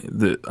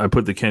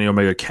the Kenny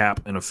Omega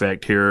cap in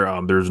effect here.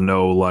 There's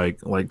no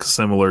like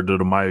similar to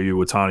the Mayu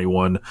Iwatani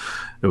one.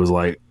 It was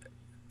like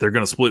they're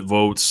going to split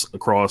votes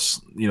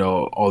across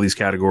all these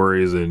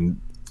categories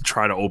and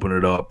try to open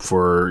it up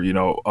for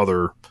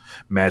other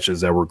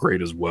matches that were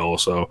great as well.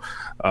 So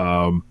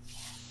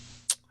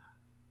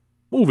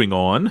moving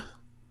on,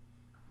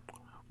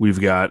 we've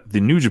got the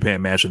New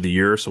Japan match of the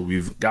year. So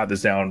we've got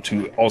this down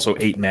to also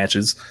 8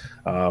 matches.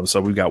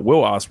 So we've got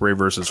Will Ospreay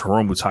versus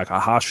Hiromu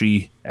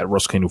Takahashi at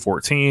Wrestle Kingdom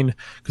 14,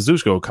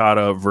 Kazuchika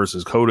Okada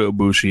versus Kota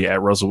Ibushi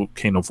at Wrestle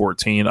Kingdom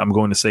 14. I'm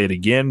going to say it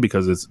again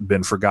because it's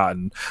been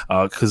forgotten.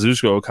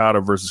 Kazuchika Okada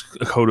versus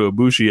Kota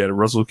Ibushi at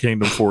Wrestle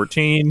Kingdom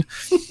 14.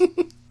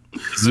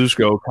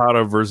 Kazuchika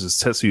Okada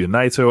versus Tetsuya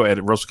Naito at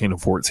Wrestle Kingdom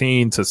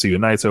 14. Tetsuya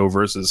Naito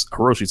versus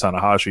Hiroshi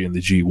Tanahashi in the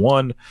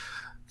G1.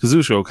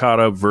 Kazuchika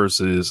Okada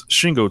versus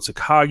Shingo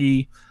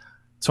Takagi.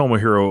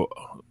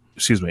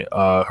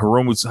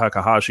 Hiromu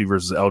Takahashi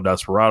versus El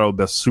Desperado,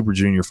 Best Super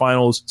Junior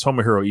Finals.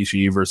 Tomohiro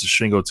Ishii versus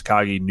Shingo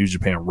Takagi, New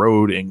Japan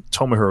Road. And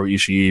Tomohiro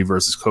Ishii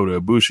versus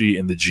Kota Ibushi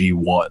in the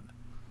G1.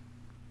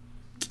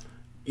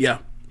 Yeah.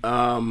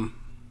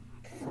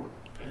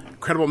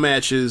 Incredible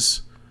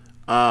matches.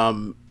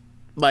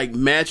 Like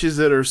matches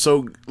that are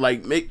so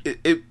like make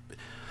it.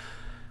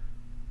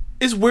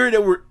 It's weird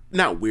that we're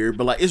not weird,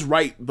 but like it's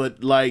right,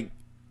 but like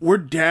we're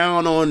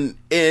down on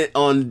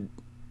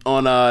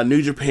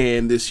New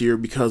Japan this year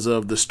because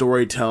of the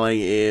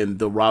storytelling and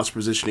the roster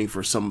positioning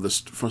for some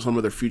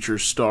of their future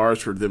stars,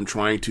 for them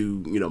trying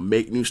to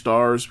make new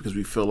stars, because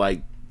we feel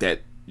like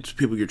that it's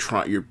people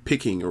you're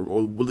picking or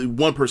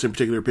one person in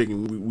particular you're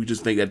picking. We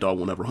just think that dog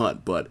will never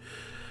hunt, but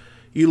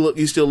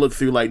you still look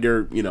through like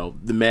their,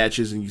 the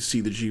matches, and you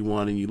see the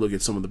G1, and you look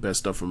at some of the best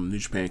stuff from New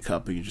Japan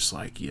Cup, and you're just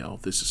like,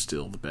 this is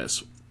still the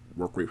best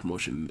work rate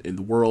promotion in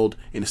the world,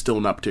 and it's still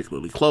not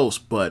particularly close,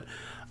 but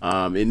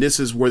and this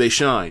is where they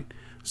shine.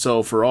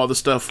 So for all the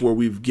stuff where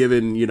we've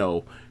given,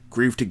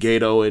 grief to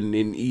Gato and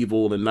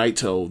Evil and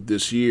Naito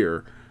this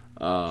year,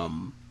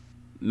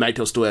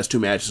 Naito still has 2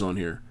 matches on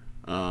here.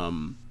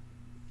 And,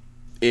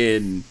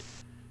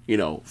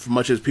 for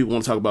much as people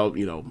want to talk about,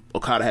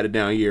 Okada had a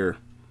down year,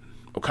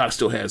 Okada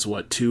still has,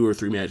 2 or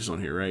 3 matches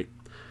on here, right?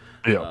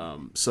 Yeah.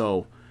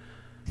 So,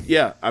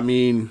 yeah, I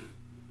mean,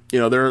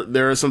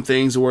 there are some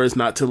things where it's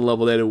not to the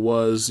level that it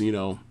was,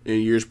 in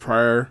years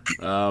prior,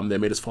 that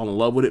made us fall in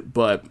love with it,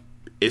 but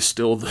it's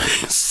still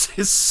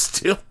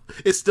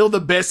it's still the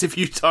best if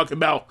you talk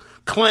about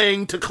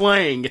clang to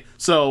clang.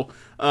 So,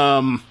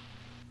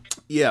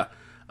 yeah,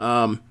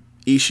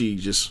 Ishii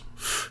just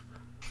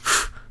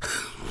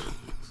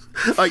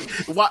like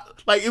what.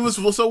 Like, it was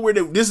so weird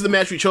that this is the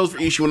match we chose for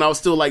Ishii when I was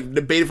still,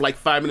 debating for,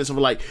 5 minutes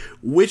over,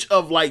 which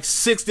of,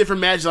 6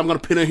 different matches I'm going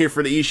to put in here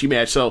for the Ishii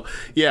match. So,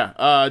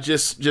 yeah,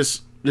 just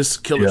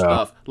killer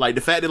stuff. Like,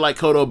 the fact that,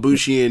 Kota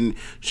Ibushi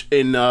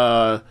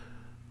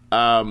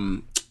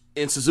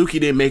and Suzuki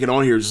didn't make it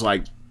on here is,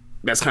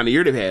 that's kind of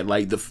year they've had.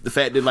 Like, the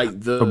fact that,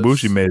 the...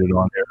 Ibushi made it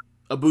on here.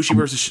 Ibushi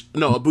versus...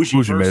 No, Ibushi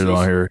versus... made it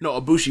on here. No,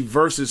 Ibushi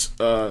versus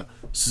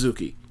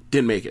Suzuki.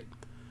 Didn't make it.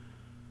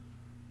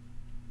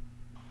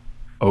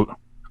 Oh...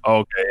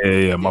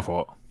 Okay, yeah, my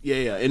fault.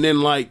 Yeah, and then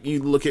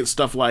you look at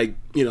stuff in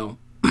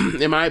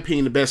my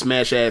opinion, the best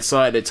match I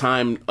saw at the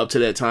time, up to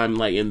that time,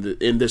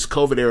 in this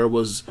COVID era,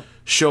 was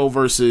Sho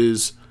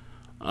versus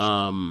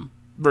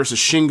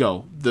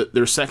Shingo,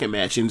 their second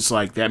match, and it's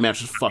that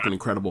match was fucking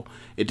incredible.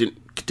 It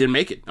didn't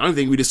make it. I don't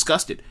think we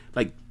discussed it.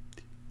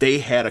 They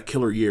had a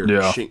killer year.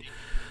 Yeah.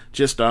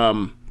 Just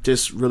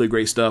really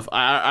great stuff.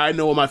 I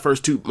know what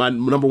my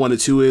number 1 and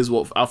 2 is.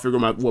 Well, I'll figure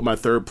what my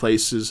third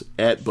place is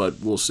at,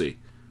 but we'll see.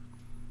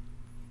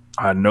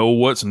 I know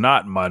what's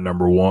not my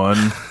number 1.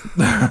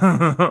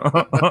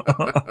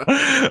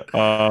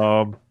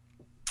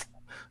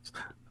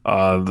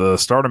 The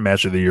starter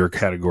match of the year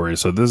category.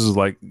 So this is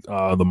the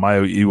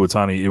Mayu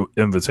Iwatani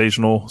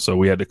Invitational. So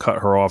we had to cut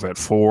her off at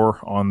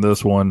 4 on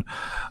this one.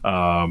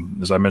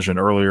 As I mentioned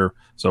earlier,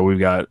 so we've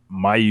got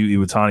Mayu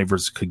Iwatani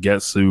versus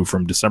Kagetsu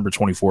from December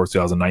 24th,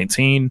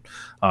 2019.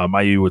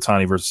 Mayu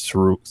Iwatani versus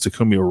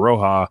Takumi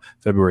Iroha,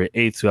 February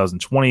 8th,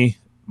 2020.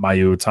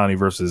 Mayu Iwatani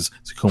versus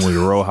Takumi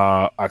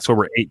Iroha,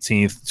 October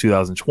 18th,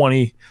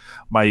 2020.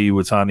 Mayu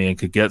Iwatani and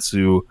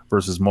Kagetsu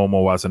versus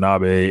Momo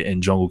Watanabe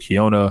and Jungle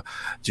Kiona,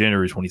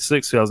 January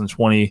 26th,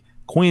 2020.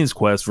 Queen's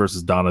Quest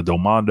versus Donna Del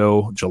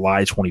Mondo,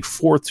 July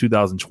 24th,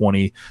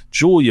 2020.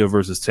 Julia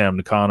versus Tam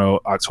Nakano,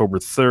 October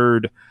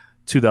 3rd,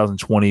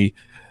 2020.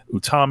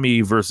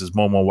 Utami versus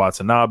Momo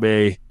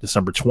Watanabe,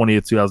 December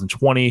 20th,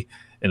 2020.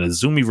 And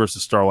Azumi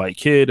versus Starlight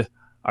Kid,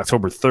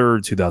 October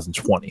 3rd,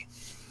 2020.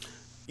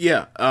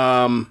 Yeah,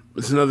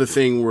 it's another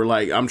thing where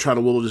I'm trying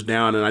to whittle this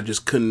down, and I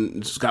just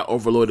got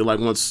overloaded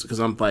once, because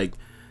I'm all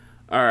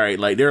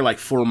right, there are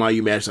 4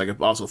 Mayu matches I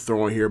could also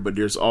throw in here, but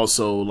there's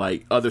also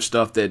other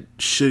stuff that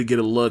should get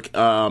a look.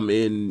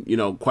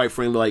 And quite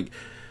frankly,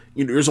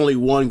 there's only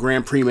 1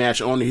 Grand Prix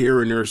match on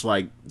here, and there's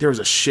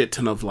a shit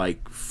ton of 4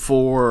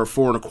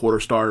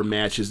 4.25 star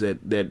matches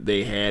that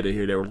they had in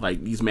here. They were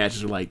these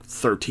matches are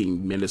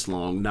 13 minutes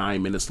long,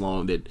 9 minutes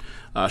long, that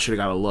should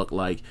have got a look.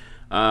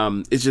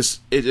 It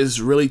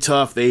is really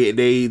tough. They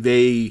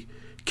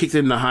kicked it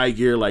into high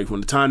gear. When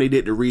the time they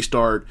did the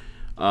restart,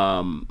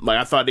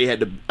 I thought they were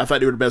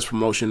the best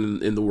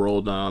promotion in the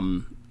world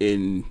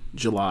in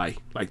July.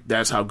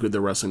 That's how good their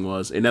wrestling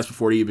was, and that's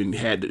before they even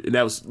had. And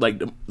that was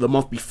the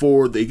month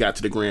before they got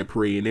to the Grand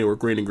Prix, and they were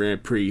great in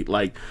Grand Prix.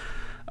 For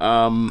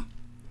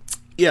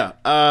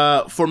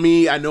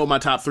me, I know what my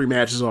top 3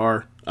 matches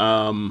are.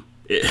 I'm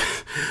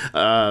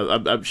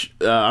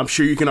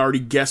sure you can already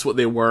guess what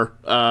they were.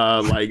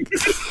 I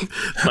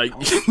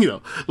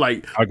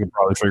could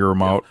probably figure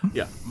them out.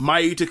 Yeah,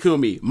 Mayu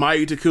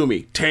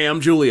Takumi, Tam,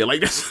 Julia.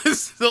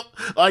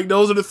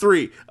 Those are the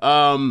 3.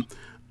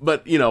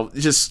 But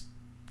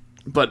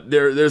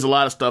there's a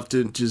lot of stuff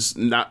to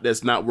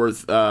that's not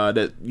worth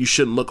that you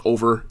shouldn't look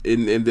over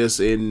in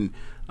this.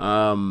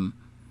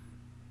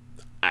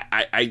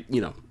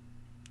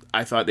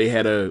 I thought they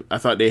had a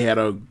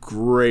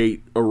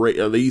great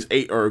array. These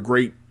 8 are a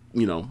great,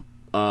 8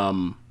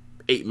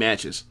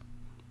 matches.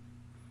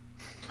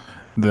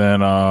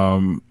 Then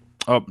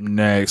up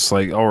next,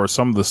 or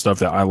some of the stuff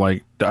that I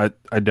liked, I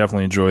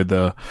definitely enjoyed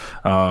the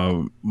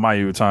Mayu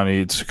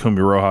Iwatani Takumi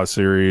Iroha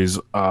series.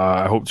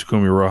 I hope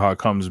Takumi Iroha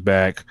comes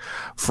back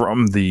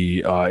from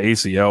the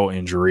ACL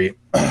injury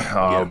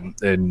and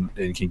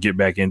can get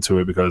back into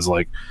it, because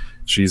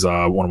she's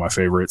one of my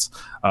favorites.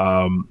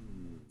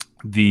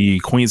 The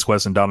Queen's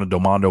Quest and Donna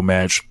Del Mondo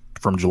match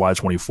from July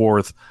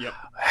 24th. Yep.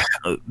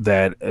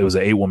 That it was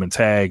an 8-woman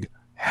tag,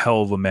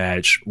 hell of a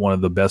match, one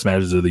of the best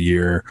matches of the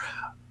year.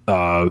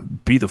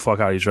 Beat the fuck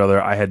out of each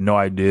other. I had no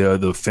idea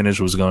the finish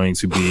was going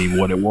to be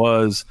what it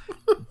was.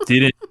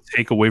 Didn't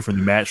take away from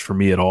the match for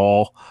me at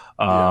all.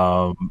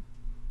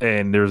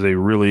 And there's a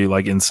really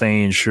like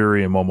insane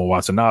Shuri and Momo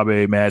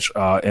Watanabe match.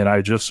 And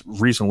I just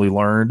recently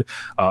learned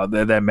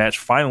that match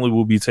finally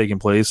will be taking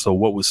place. So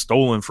what was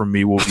stolen from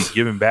me will be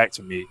given back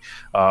to me.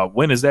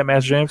 When is that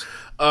match, James?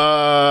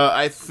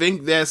 I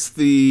think that's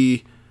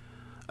the.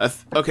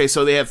 Okay,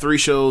 so they have 3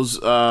 shows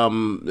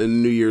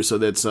in New Year. So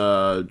that's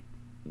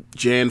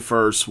Jan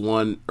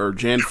 1st,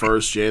 Jan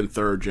 1st, Jan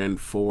 3rd, Jan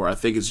 4. I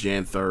think it's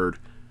Jan 3rd.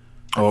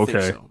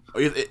 Okay. So.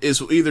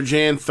 It's either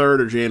Jan 3rd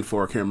or Jan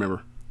 4. I can't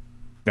remember.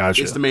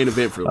 Gotcha. It's the main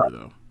event for her,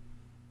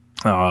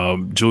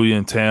 though. Julia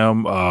and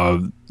Tam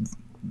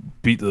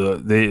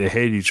they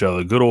hate each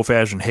other. Good old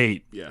fashioned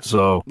hate. Yeah.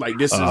 So like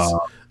this is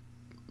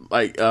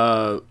like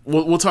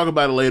we'll talk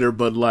about it later,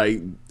 but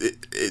like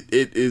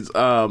it is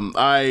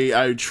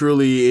I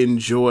truly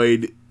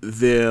enjoyed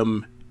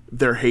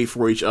their hate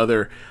for each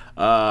other.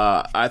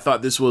 I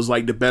thought this was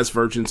like the best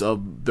versions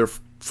of their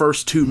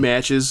first 2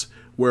 matches,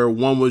 where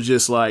one was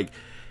just like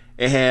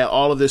it had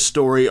all of this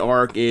story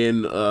arc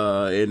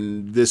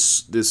and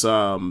this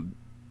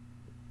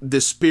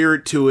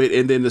spirit to it,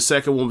 and then the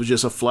second one was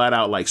just a flat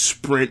out like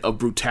sprint of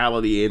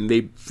brutality, and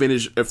they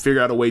figured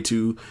out a way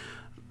to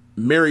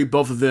marry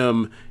both of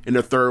them in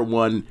the third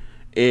one.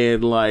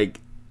 And like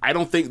I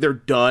don't think they're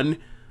done,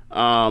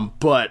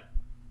 but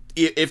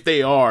if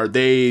they are,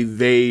 they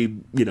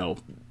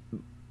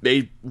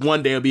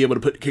one day will be able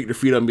to kick their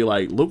feet up and be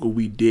like, look what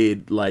we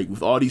did, like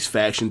with all these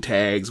faction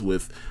tags,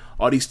 with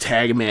all these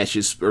tag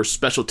matches or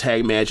special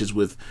tag matches,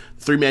 with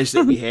 3 matches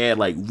that we had.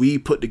 Like we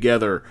put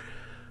together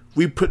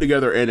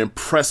an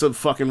impressive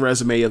fucking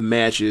resume of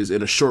matches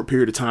in a short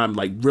period of time.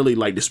 Like really,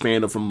 like the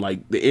span of from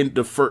like the end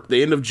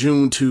of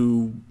June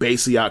to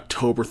basically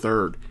October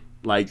 3rd.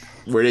 Like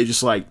where they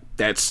just like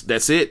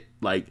that's it.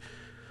 Like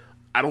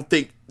I don't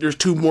think there's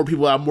 2 more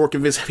people I'm more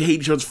convinced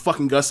hate each other's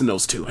fucking guts than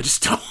those 2. I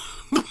just don't.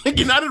 Like,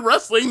 not in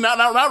wrestling, not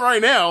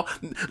right now.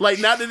 Like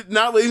not it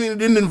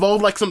didn't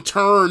involve like some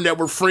turn that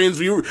we're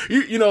friends. You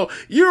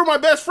were my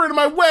best friend at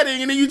my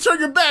wedding, and then you turn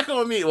your back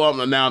on me. Well,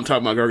 now I'm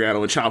talking about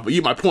Gargano and Ciampa.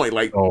 You my point.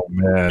 Like, oh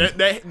man,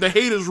 the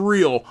hate is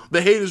real.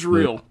 The hate is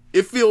real.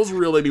 Yeah. It feels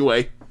real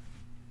anyway.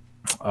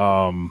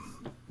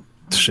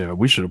 Shit,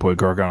 we should have put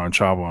Gargano and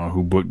Ciampa on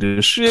who booked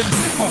this shit.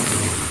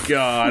 Oh,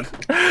 God.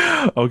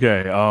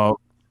 Okay.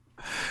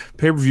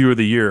 Pay-per-view of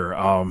the year.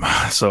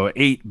 So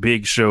 8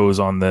 big shows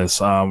on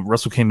this.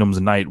 Wrestle Kingdom's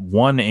Night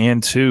 1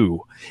 and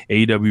 2,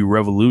 AEW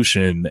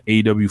Revolution,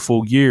 AEW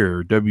Full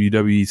Gear,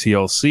 WWE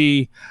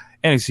TLC,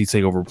 NXT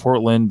TakeOver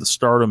Portland, the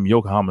Stardom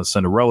Yokohama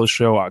Cinderella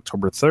Show,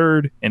 October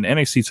 3rd, and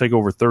NXT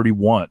TakeOver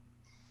 31.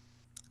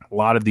 A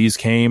lot of these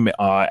came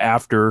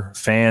after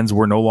fans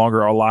were no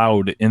longer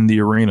allowed in the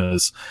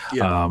arenas.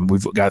 Yeah.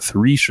 We've got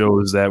 3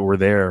 shows that were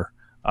there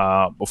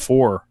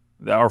before.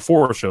 Or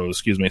 4 shows,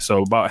 excuse me.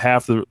 So about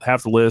half the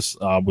list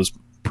was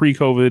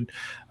pre-COVID.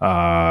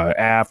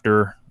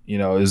 After,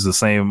 is the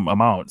same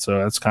amount. So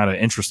that's kind of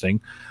interesting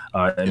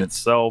in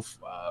itself.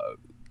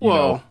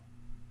 Until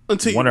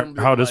wonder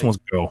how this one's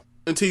go.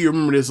 Until you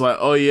remember this, like,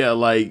 oh yeah,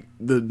 like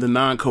the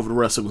non-COVID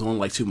wrestling was only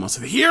like 2 months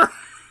of the year.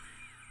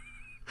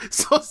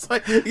 So it's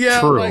like,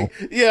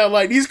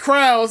 like these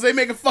crowds, they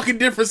make a fucking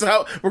difference.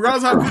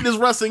 Regardless of how good this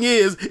wrestling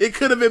is, it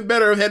could have been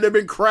better had there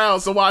been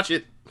crowds to watch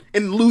it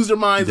and lose their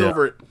minds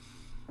over it.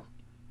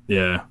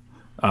 Yeah.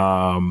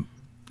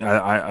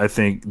 I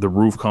think the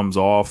roof comes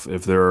off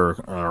if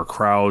there are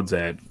crowds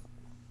at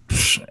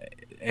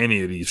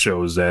any of these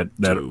shows that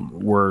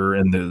were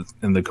in the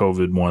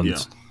COVID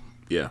ones.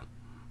 Yeah,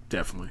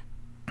 definitely.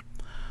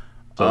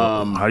 So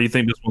how do you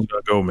think this one's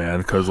gonna go, man?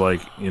 Because I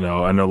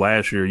know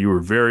last year you were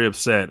very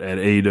upset at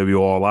AEW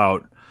All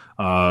Out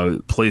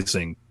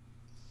placing.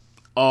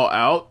 All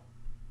Out?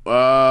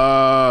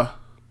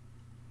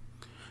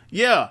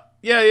 Yeah,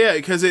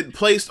 because it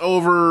placed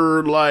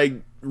over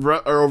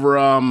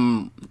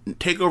Takeover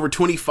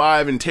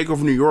 25 and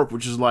Takeover New York,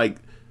 which is like,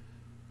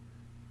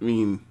 I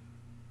mean,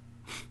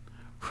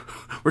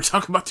 we're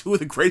talking about 2 of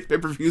the great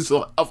pay-per-views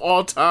of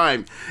all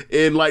time.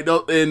 And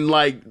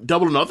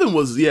Double or Nothing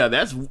was,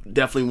 that's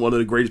definitely one of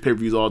the greatest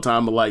pay-per-views of all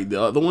time. But like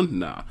the other one,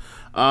 nah.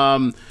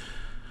 I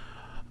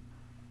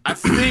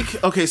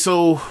think, okay,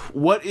 so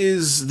what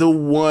is the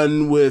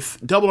one with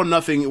Double or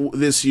Nothing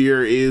this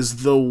year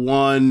is the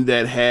one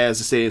that has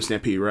the Stadium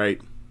Stampede, right?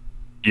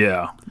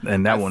 Yeah,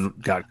 and that one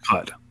got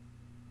cut.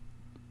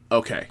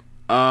 Okay.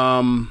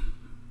 I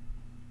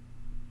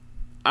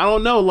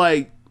don't know,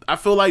 like, I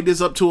feel like this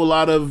is up to a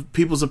lot of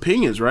people's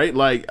opinions, right?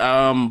 Like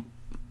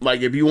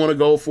if you want to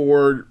go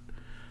for,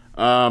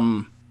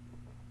 I'm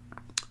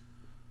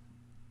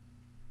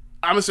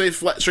gonna say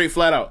straight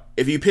flat out.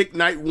 If you pick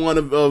night 1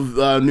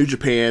 of New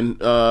Japan,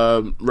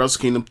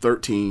 Wrestle Kingdom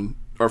 13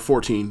 or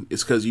 14,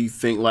 it's because you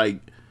think like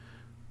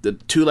the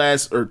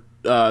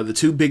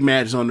 2 big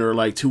matches on there are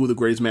like 2 of the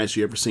greatest matches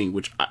you ever seen.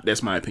 Which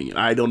that's my opinion.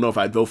 I don't know if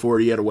I'd vote for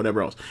it yet or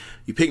whatever else.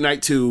 You pick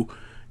night 2,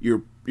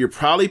 you're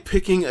probably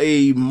picking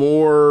a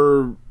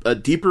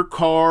deeper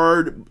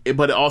card,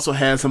 but it also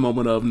has a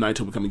moment of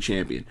Naito becoming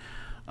champion,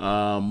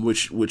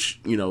 which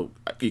you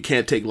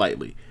can't take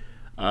lightly.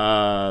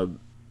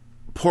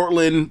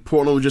 Portland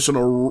was just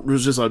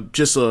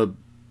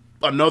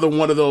another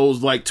one of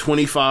those like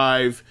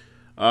 25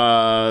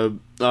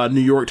 New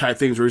York type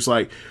things where it's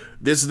like,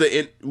 this is the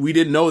end. We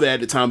didn't know that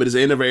at the time, but it's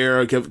the end of an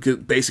era basically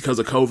because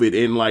of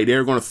COVID, and like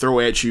they're going to throw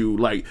at you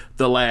like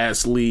the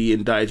last Lee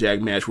and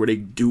Dijak match where they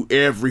do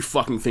every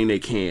fucking thing they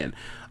can.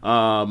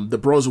 The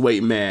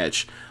Broserweight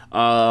match,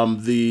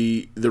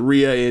 the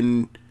Rhea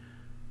and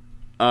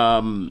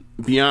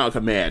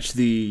Bianca match,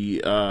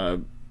 the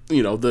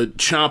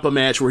Ciampa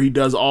match where he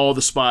does all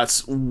the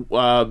spots,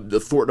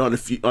 the Thornton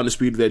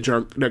Undisputed that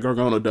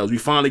Gargano does. We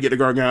finally get the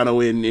Gargano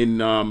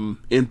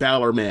in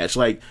Balor match.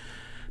 Like,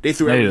 they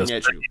threw everything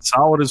at you.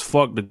 Solid as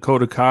fuck,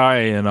 Dakota Kai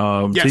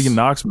and Tegan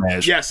Nox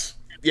match. Yes,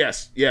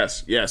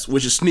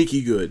 which is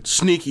sneaky good.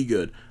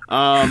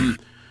 And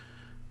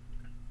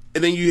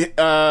then you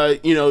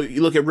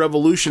look at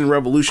Revolution.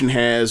 Revolution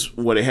has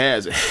what it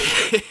has. It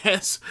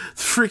has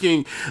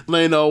freaking,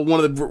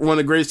 one of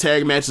the greatest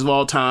tag matches of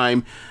all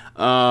time.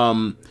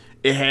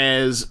 It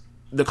has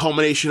the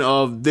culmination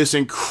of this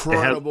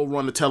incredible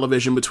run of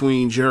television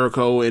between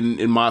Jericho and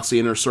Moxley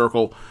Inner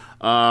Circle.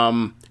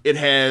 It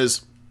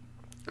has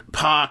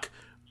Pac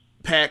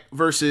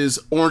versus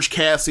Orange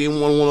Cassidy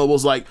in one of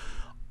those like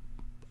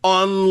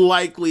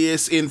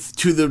unlikeliest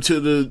to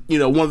the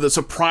one of the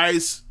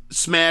surprise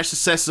smash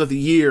successes of the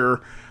year.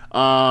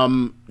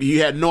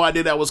 You had no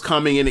idea that was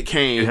coming, and it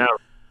came.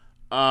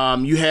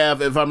 You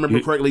have, if I remember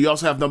correctly, you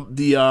also have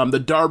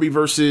the Darby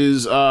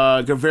versus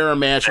Guevara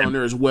match on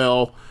there as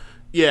well.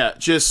 Yeah,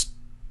 just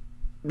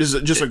a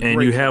great.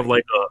 And you have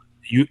like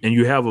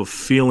you have a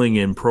feeling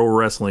in pro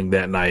wrestling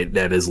that night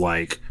that is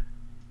like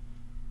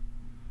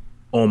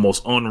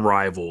almost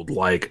unrivaled,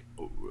 like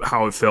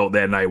how it felt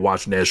that night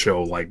watching that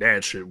show. Like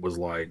that shit was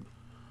like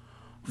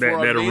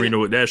that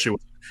arena. That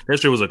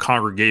shit was a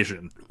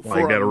congregation.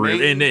 Like that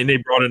arena, and they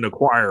brought in the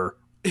choir.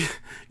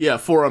 Yeah,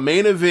 for a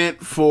main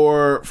event,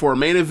 for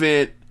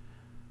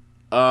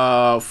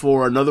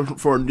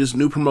this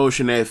new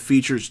promotion that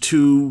features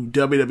two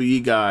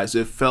WWE guys,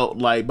 it felt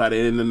like by the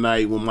end of the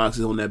night when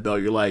Moxley's on that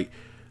belt, you're like,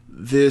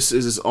 this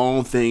is his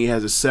own thing. It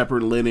has a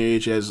separate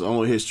lineage, has its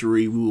own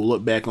history. We will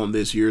look back on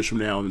this years from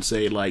now and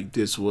say like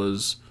this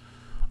was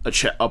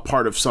a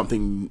part of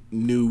something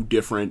new,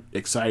 different,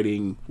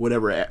 exciting,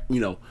 whatever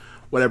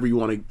whatever you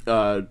want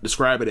to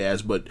describe it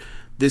as. But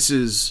this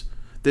isn't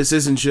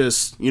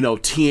just,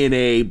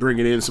 TNA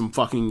bringing in some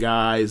fucking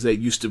guys that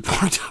used to work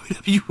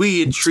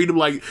WWE and treat them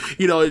like,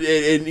 and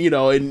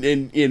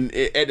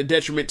at the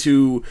detriment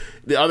to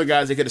the other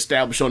guys they could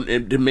establish on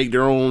and to make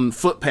their own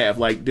footpath.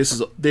 Like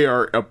they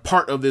are a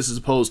part of this as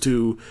opposed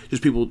to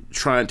just people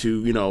trying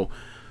to,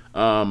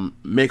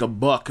 make a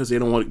buck because they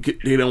don't want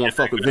to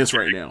fuck with Vince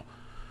right now.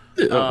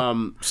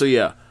 So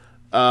yeah.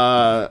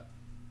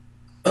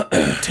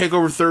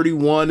 Takeover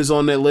 31 is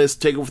on that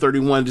list. Takeover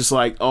 31, just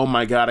like, oh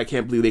my god, I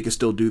can't believe they can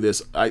still do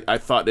this. I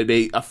thought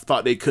they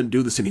couldn't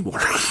do this anymore.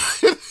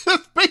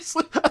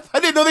 Basically, I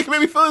didn't know they could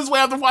make me feel this way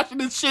after watching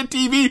this shit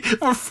TV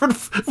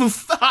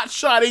for hot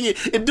shotting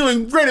and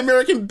doing Great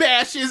American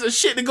Bashes and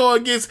shit to go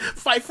against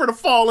Fight for the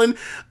Fallen.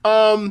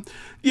 So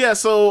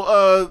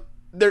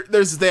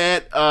there's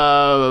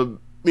that.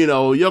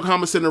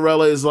 Yokohama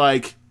Cinderella is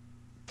like,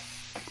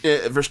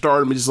 for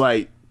Stardom, it's just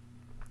like.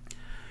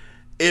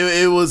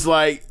 It was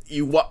like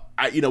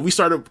we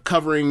started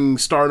covering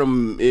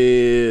Stardom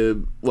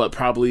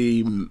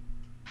probably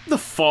the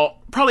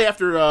fall, probably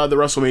after the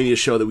WrestleMania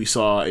show that we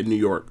saw in New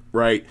York,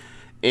 right?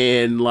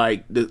 And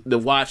like the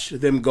watch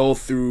them go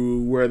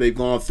through where they've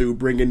gone through,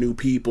 bringing new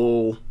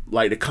people,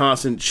 like the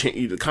constant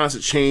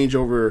change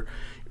over,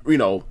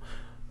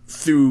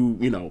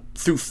 through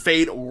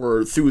fate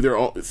or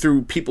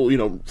through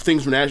people,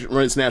 things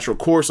run its natural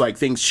course, like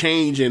things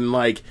change and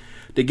like.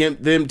 To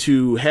get them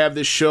to have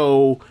this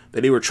show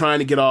that they were trying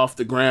to get off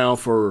the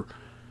ground for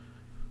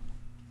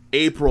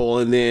April,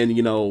 and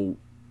then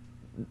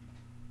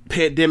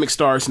pandemic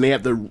starts and they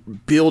have to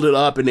build it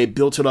up, and they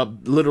built it up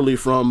literally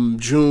from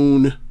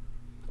June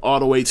all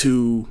the way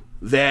to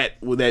that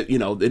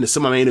in the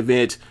semi-main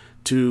event,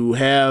 to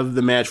have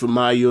the match with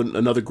Mayu,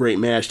 another great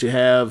match, to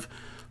have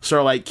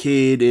Starlight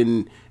Kid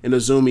and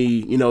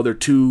Azumi, their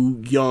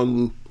two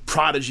young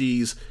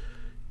prodigies,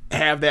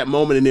 have that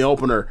moment in the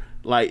opener.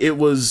 Like it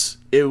was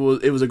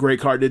a great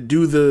card to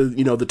do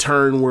the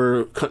turn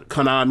where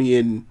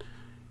Konami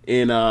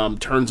and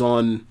turns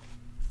on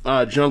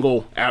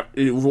Jungle,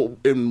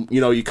 and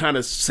you kind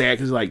of sad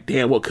because like,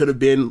 damn, what could have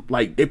been.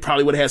 Like they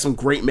probably would have had some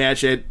great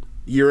match at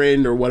year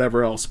end or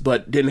whatever else,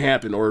 but didn't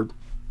happen. Or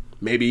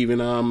maybe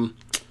even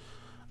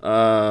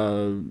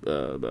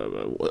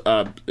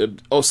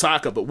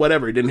Osaka, but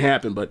whatever, it didn't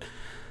happen. But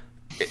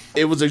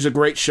it was a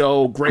great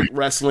show, great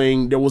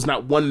wrestling. There was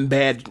not one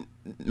bad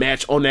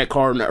match on that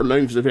card.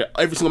 Every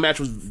single match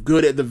was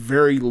good at the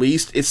very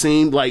least. It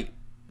seemed like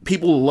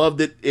people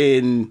loved it,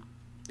 and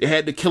it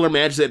had the killer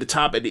matches at the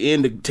top at the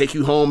end to take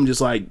you home.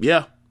 Just like,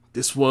 yeah,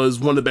 this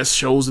was one of the best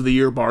shows of the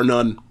year, bar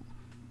none.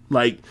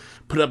 Like,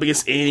 put up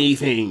against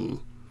anything.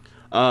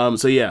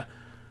 So yeah,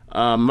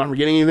 am I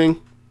forgetting anything?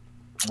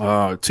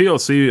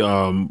 TLC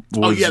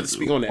was to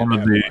speak on that. one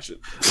of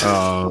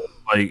the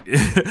like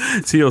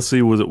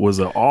TLC was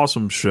an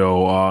awesome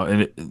show,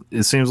 and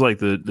it seems like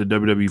the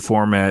WWE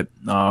format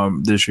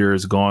this year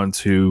has gone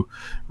to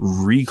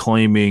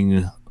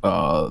reclaiming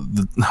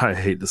I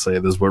hate to say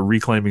this, but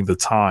reclaiming the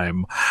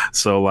time.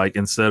 So like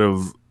instead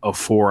of a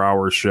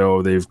 4-hour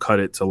show, they've cut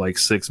it to like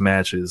 6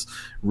 matches,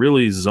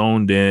 really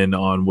zoned in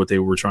on what they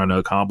were trying to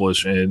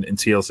accomplish. And in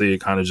TLC,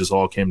 it kind of just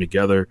all came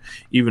together.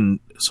 Even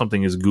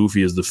something as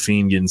goofy as the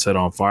Fiend getting set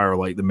on fire,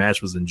 like the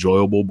match was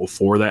enjoyable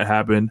before that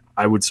happened.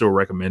 I would still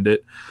recommend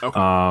it,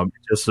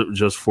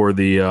 just for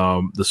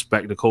the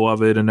spectacle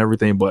of it and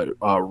everything. But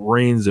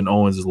Reigns and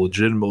Owens is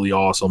legitimately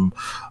awesome.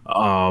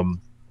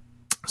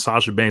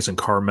 Sasha Banks and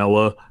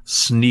Carmella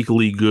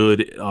sneakily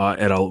good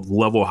at a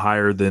level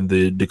higher than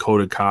the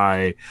Dakota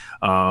Kai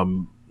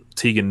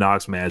Tegan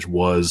Nox match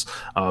was.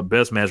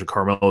 Best match of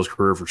Carmella's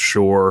career for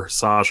sure.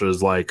 Sasha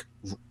is like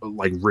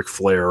Ric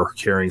Flair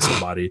carrying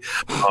somebody.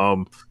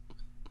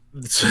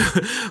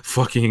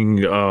 Fucking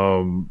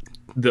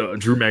the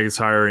Drew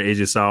McIntyre and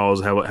AJ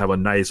Styles have a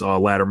nice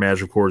ladder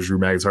match. Of course, Drew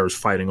McIntyre is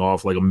fighting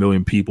off like a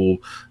million people,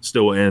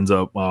 still ends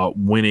up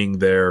winning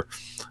there.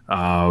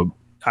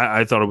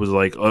 I thought it was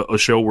like a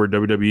show where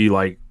WWE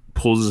like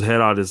pulls his head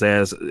out of his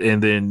ass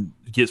and then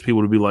gets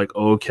people to be like,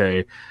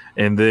 okay,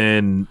 and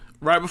then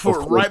right before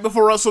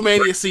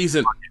WrestleMania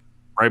season,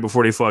 right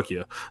before they fuck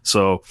you.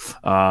 So,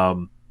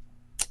 Full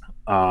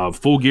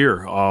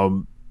Gear,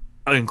 an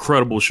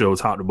incredible show,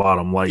 top to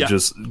bottom, like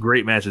just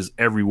great matches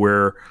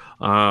everywhere.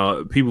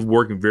 People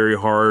working very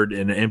hard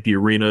in an empty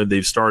arena.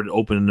 They've started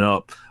opening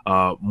up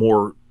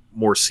more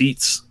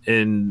seats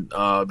in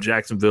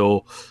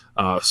Jacksonville.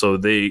 So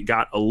they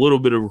got a little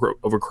bit of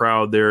a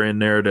crowd there in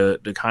there to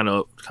kind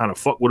of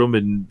fuck with them,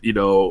 and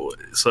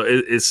so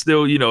it's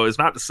still it's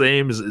not the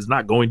same. It's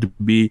not going to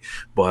be,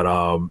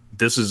 but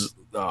this is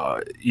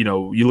you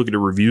look at the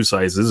review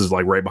sites. This is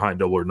like right behind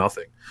Double or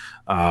Nothing.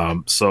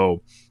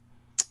 So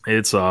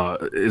it's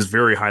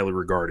very highly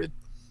regarded.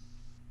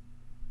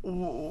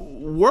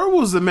 Where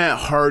was the Matt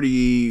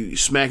Hardy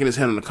smacking his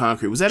head on the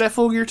concrete? Was that at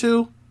Full Gear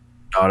too?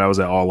 No, that was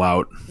at All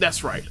Out.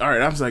 That's right. All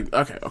right, I was like,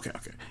 okay.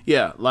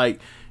 Yeah,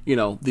 like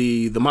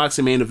the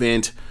Moxley main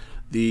event,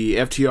 the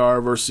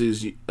FTR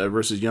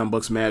versus Young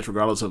Bucks match,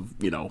 regardless of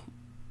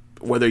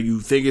whether you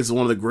think it's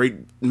one of the great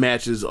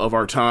matches of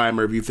our time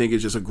or if you think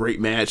it's just a great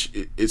match,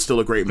 it's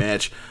still a great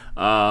match.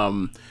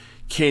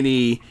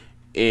 Kenny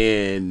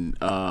and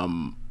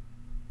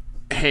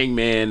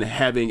Hangman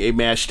having a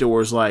match that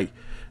was like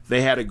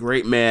they had a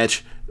great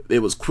match. It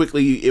was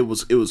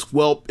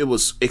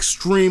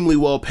extremely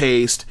well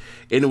paced,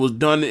 and it was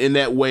done in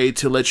that way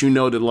to let you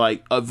know that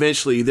like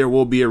eventually there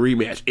will be a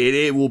rematch.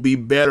 It will be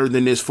better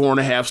than this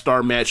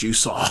 4.5-star match you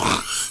saw.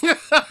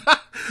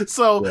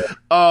 So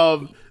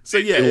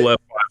it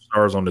left 5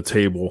 stars on the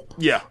table.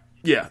 Yeah.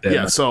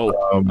 So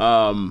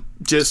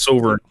just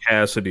Silver and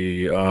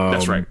Cassidy.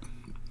 That's right.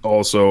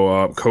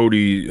 Also,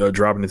 Cody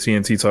dropping the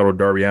TNT title to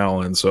Darby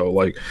Allin. So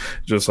like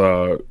just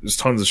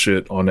tons of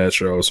shit on that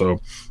show. So.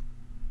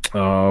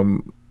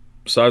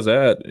 Besides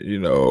that,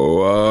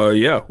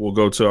 we'll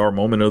go to our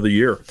moment of the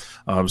year.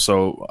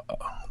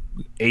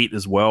 8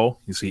 as well.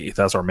 You see,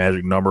 that's our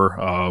magic number.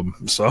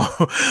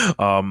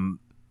 Tetsuya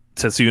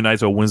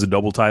Naito wins the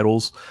double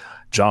titles.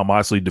 Jon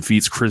Moxley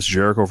defeats Chris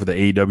Jericho for the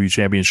AEW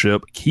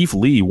championship. Keith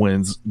Lee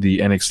wins the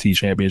NXT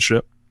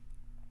championship.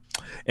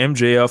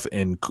 MJF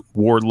and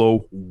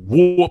Wardlow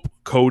whoop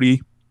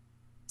Cody.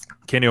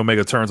 Kenny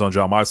Omega turns on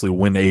Jon Moxley to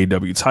win the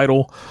AEW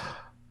title.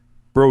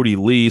 Brodie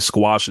Lee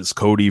squashes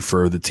Cody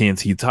for the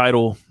TNT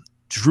title.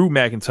 Drew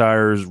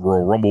McIntyre's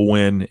Royal Rumble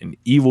win, and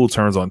Evil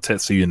turns on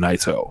Tetsuya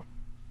Naito.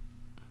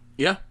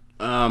 Yeah.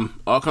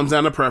 All comes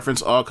down to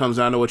preference. All comes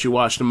down to what you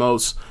watch the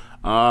most.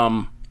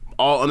 All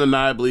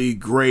undeniably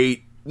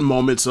great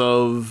moments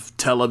of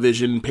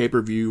television,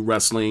 pay-per-view,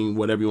 wrestling,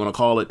 whatever you want to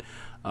call it.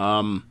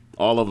 All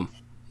of them.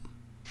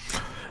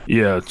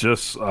 Yeah,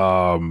 just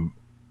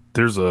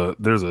there's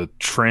a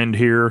trend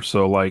here.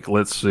 So like,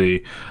 let's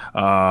see.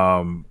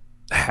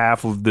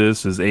 Half of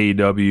this is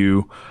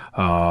AEW.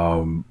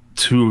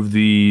 2 of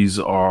these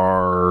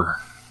are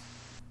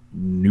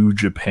New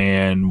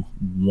Japan.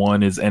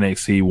 1 is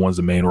NXT. 1's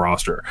the main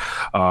roster.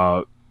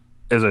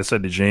 As I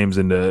said to James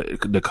in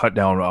the cut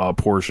down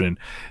portion,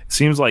 it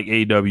seems like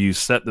AEW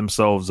set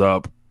themselves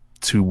up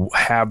to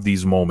have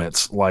these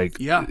moments. Like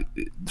the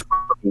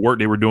work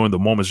they were doing, the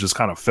moments just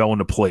kind of fell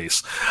into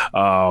place.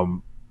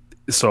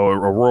 So a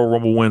Royal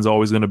Rumble win's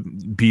always going to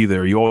be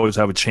there. You always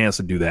have a chance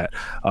to do that.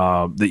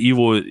 The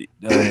Evil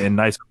and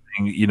Naito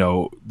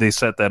thing, they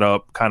set that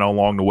up kind of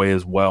along the way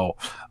as well.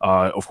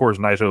 Of course,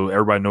 Naito,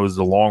 everybody knows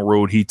the long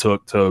road he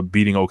took to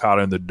beating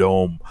Okada in the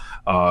Dome.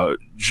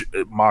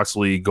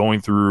 Moxley going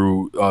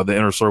through the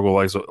Inner Circle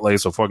like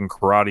it's a fucking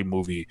karate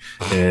movie,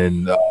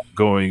 and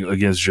going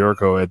against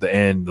Jericho at the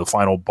end, the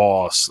final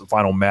boss, the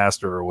final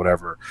master or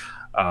whatever.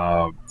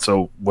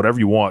 So whatever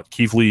you want.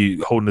 Keith Lee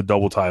holding the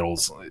double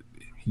titles.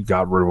 He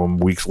got rid of him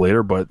weeks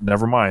later, but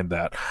never mind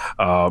that.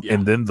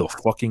 And then the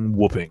fucking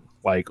whooping.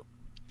 Like,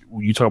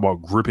 you talk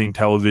about gripping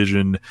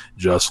television,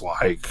 just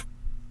like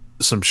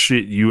some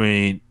shit you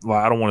ain't,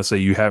 like, I don't want to say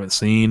you haven't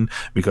seen,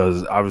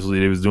 because obviously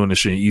they was doing this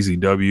shit in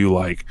ECW.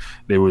 Like,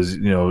 they was,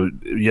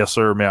 yes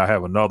sir, may I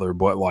have another?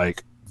 But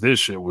like, this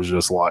shit was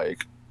just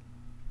like,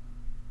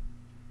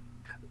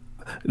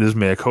 this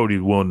man Cody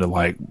willing to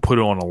like put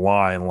it on the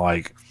line.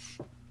 Like,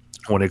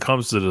 when it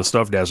comes to the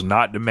stuff that's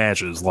not the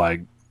matches,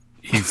 like,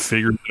 he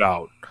figured it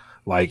out.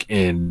 Like,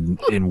 in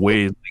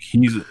ways,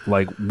 he's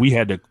like, we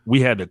had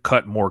to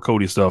cut more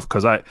Cody stuff,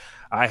 because I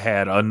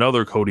had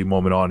another Cody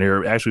moment on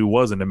here. It actually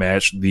was in the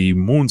match, the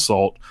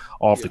moonsault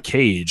off the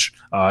cage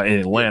in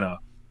Atlanta.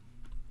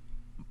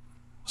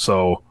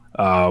 So,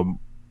 and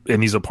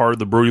he's a part of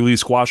the Brodie Lee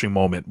squashing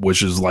moment,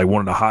 which is like one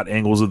of the hot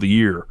angles of the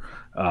year.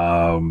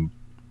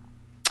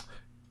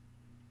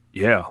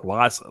 Yeah,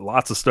 lots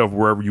of stuff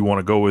wherever you want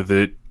to go with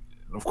it.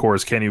 Of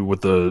course, Kenny with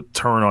the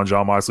turn on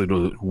Jon Moxley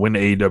to win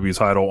the AEW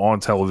title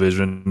on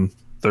television.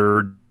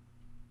 Third,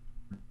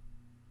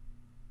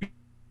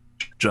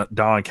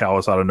 Don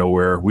Callis out of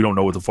nowhere. We don't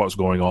know what the fuck's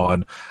going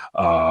on.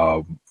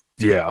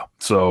 Yeah,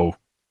 so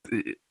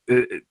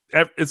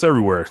it's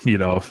everywhere.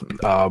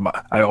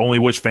 I only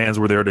wish fans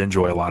were there to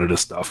enjoy a lot of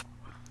this stuff.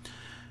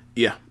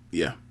 Yeah.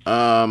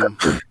 And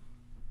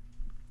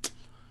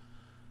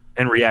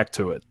react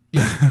to it.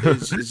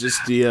 It's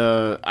just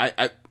the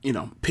I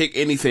pick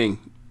anything.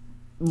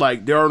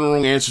 Like, there are no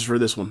wrong answers for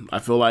this one. I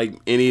feel like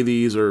any of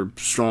these are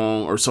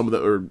strong, or some of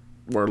the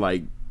were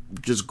like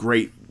just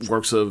great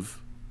works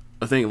of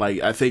a thing.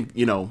 Like, I think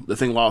the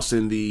thing lost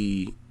in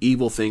the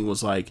Evil thing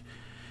was like,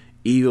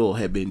 Evil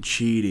had been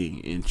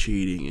cheating and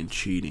cheating and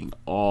cheating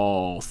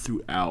all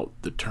throughout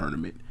the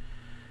tournament,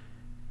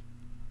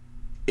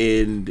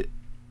 and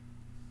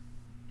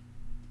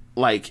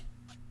like,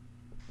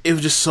 it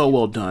was just so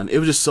well done.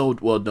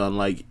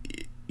 Like,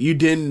 you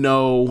didn't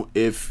know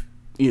if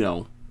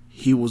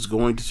he was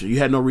going to. You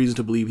had no reason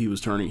to believe he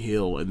was turning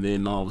heel, and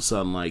then all of a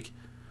sudden, like,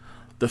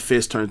 the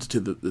fist turns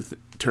to the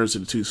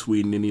too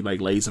sweet, and then he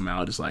like lays him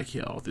out. It's like,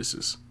 yo, this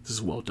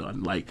is well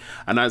done. Like,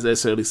 I'm not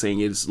necessarily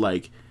saying it's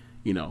like,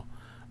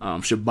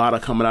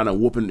 Shibata coming out and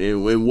whooping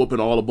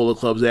all the Bullet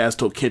Club's ass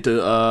till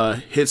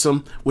Kenta hits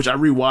him, which I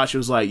rewatched. It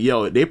was like,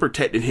 yo, they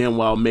protected him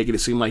while making it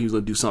seem like he was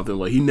gonna do something.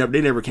 Like, they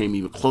never came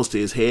even close to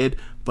his head.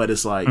 But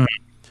it's like.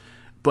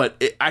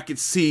 But I could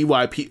see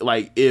why,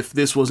 like, if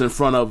this was in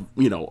front of,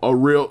 a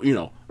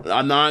real,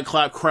 a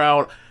non-clap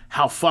crowd,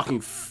 how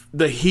fucking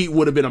the heat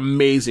would have been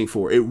amazing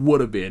for it. It would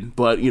have been.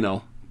 But,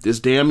 this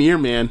damn year,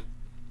 man.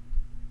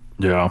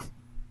 Yeah.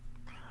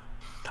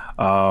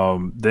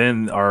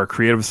 Then our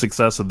creative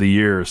success of the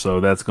year. So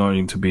that's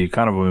going to be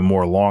kind of a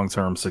more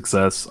long-term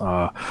success.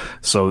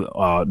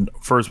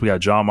 First we got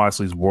Jon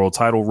Moxley's world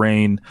title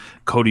reign,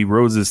 Cody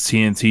Rhodes'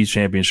 TNT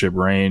championship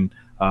reign,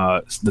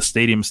 the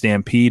Stadium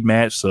Stampede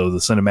match. So the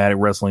cinematic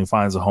wrestling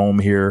finds a home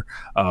here,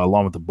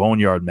 along with the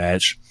Boneyard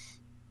match.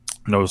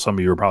 I know some of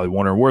you are probably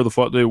wondering where the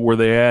fuck were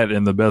they at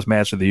in the best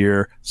match of the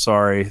year.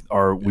 Sorry,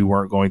 we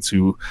weren't going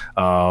to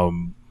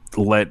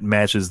let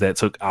matches that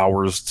took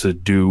hours to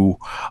do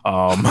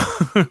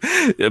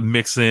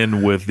mix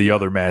in with the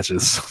other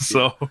matches.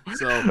 So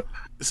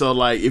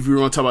like, if we were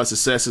going to talk about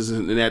successes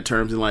in that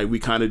terms, and like, we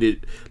kind of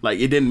did, like,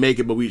 it didn't make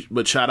it,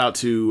 but shout out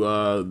to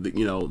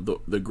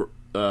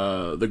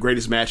the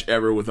greatest match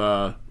ever with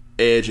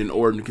Edge and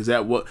Orton, because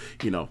that was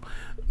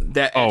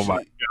that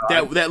actually,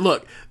 that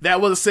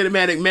was a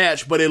cinematic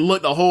match, but it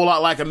looked a whole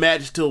lot like a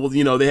match till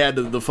they had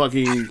the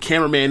fucking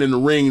cameraman in the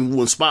ring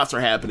when spots are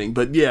happening.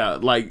 There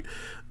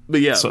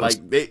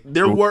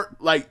were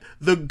like,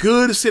 the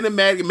good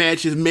cinematic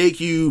matches make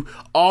you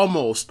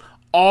almost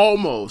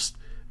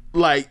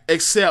like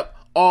accept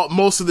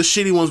most of the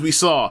shitty ones we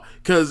saw,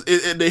 because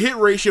the hit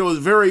ratio is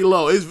very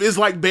low. It's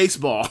like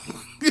baseball.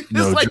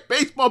 Like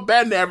baseball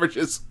batting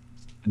averages.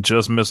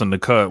 Just missing the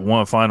cut,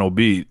 one final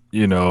beat.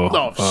 How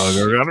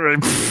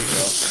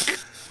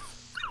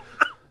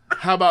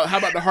about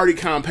the Hardy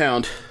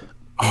compound?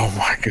 Oh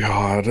my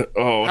god!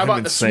 Oh, how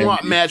about the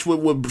swamp match with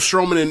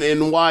Strowman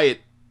and Wyatt?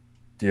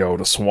 Yo,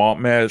 the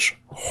swamp match,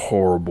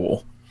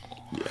 horrible.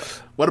 Yeah.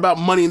 What about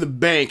Money in the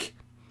Bank?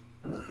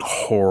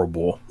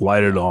 Horrible.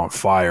 Light it on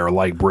fire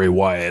like Bray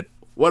Wyatt.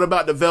 What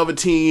about the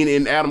Velveteen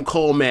and Adam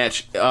Cole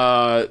match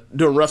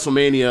during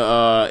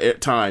WrestleMania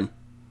time?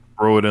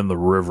 Throw it in the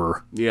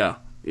river. Yeah.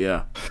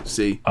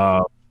 See.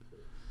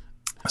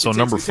 So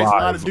number 5. It takes a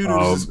lot of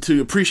doo-doo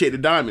to appreciate the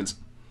diamonds.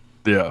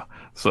 Yeah.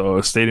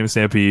 So Stadium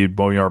Stampede,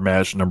 Boneyard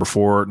match, number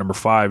 4. Number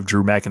 5,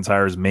 Drew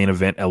McIntyre's main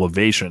event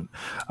elevation.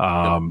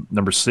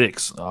 Number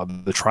 6,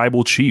 the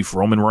Tribal Chief,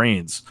 Roman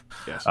Reigns.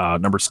 Yes.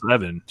 Number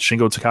 7,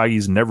 Shingo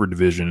Takagi's Never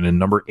division. And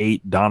number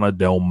 8, Donna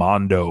Del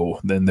Mondo.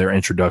 Then their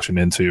introduction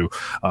into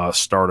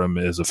Stardom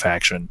as a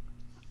faction.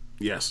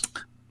 Yes.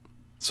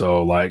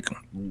 So, like,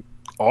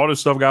 all this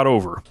stuff got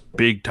over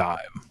big time.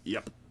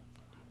 Yep.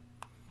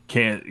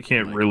 Can't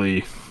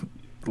really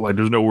like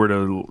there's nowhere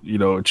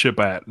to chip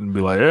at and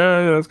be like,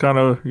 yeah, that's kind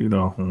of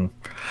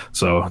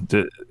So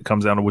it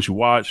comes down to what you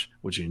watch,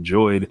 what you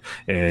enjoyed,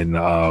 and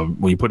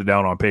when you put it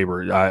down on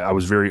paper, I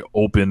was very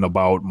open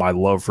about my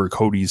love for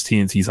Cody's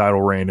TNT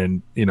title reign,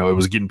 and it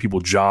was getting people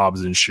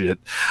jobs and shit.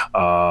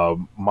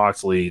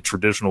 Moxley,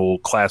 traditional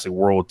classic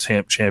world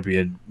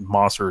champion,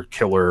 monster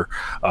killer,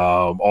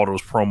 all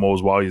those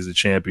promos while he's a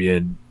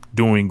champion,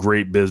 doing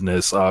great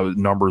business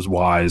numbers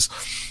wise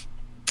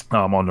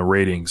on the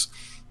ratings.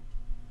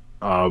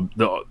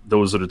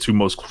 Those are the two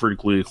most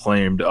critically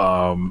acclaimed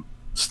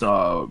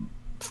cinematic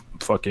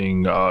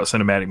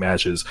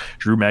matches.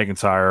 Drew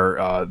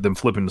McIntyre, them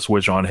flipping the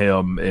switch on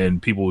him,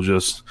 and people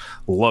just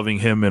loving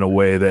him in a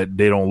way that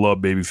they don't love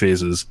baby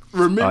faces.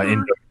 Remember,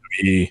 in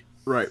WWE.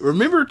 Right.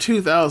 Remember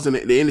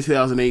the end of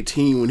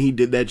 2018 when he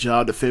did that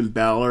job to Finn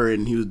Balor,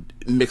 and he was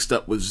mixed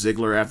up with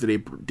Ziggler after they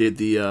did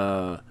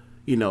the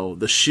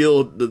the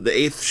Shield, the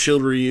eighth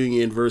Shield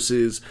reunion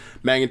versus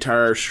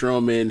McIntyre,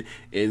 Strowman,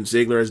 and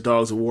Ziggler as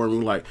Dogs of War. And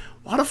we're like,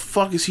 why the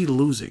fuck is he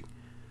losing?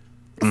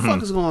 What the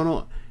fuck is going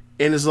on?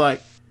 And it's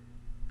like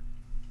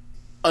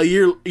a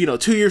year,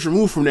 2 years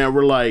removed from now,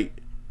 we're like,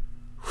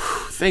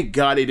 thank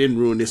God they didn't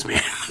ruin this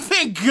man.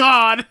 Thank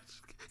God.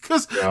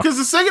 Because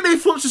the second they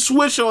flipped the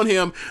switch on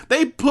him,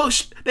 they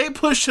pushed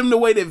him the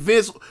way that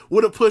Vince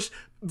would have pushed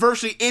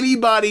virtually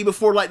anybody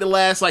before like the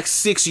last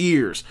 6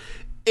 years.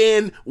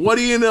 And what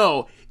do you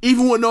know?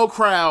 Even with no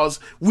crowds,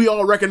 we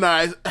all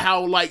recognize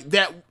how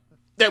that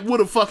would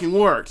have fucking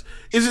worked.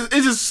 It's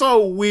just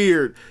so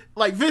weird.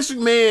 Like Vince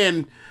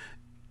McMahon,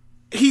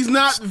 he's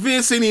not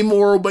Vince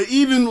anymore, but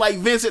even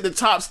Vince at the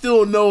top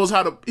still knows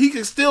how to. He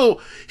can still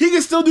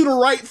do the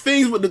right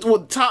things with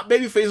the top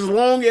babyface as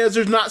long as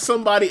there's not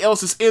somebody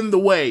else that's in the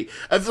way.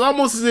 It's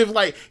almost as if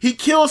he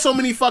killed so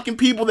many fucking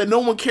people that no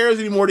one cares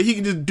anymore that he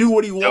can just do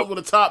what he wants with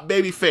a top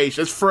babyface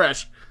that's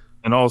fresh.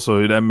 And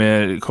also, that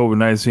man,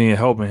 COVID-19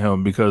 helping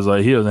him because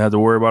he doesn't have to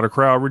worry about a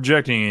crowd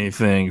rejecting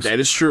anything.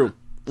 That is true.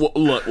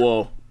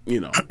 Well,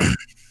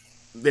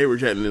 they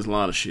rejecting this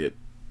line of shit.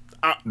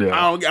 I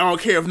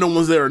don't care if no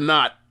one's there or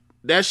not.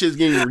 That shit's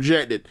getting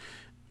rejected.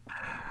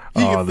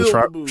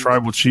 The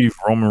tribal chief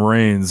Roman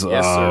Reigns.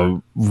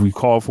 Yes, we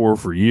called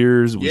for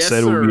years. We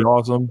said it would be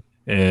awesome.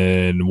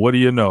 And what do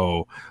you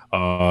know?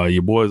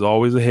 Your boy's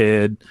always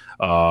ahead.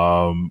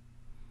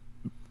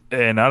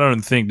 And I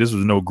don't think this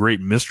was no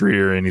great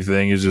mystery or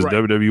anything. It's just right.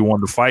 WWE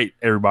wanted to fight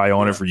everybody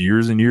on it for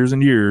years and years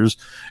and years.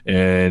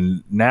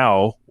 And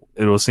now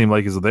it'll seem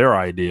like it's their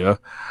idea.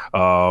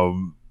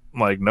 No,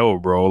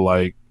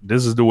 bro.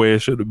 This is the way it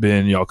should have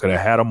been. Y'all could have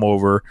had him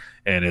over.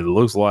 And it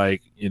looks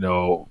like,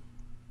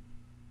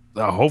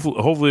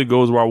 hopefully it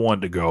goes where I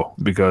want it to go.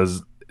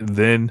 Because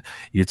then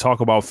you talk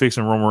about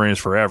fixing Roman Reigns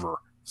forever.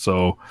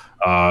 So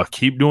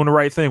keep doing the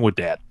right thing with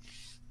that.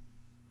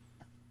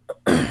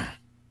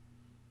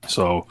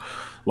 So,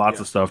 lots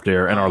of stuff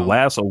there. And our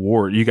last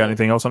award, you got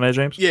anything else on that,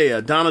 James? Yeah.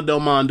 Donna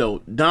Del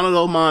Mondo. Donna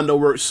Del Mondo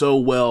worked so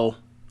well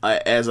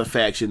as a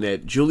faction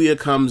that Julia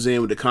comes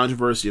in with the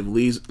controversy of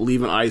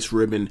leaving Ice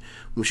Ribbon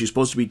when she's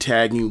supposed to be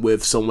tagging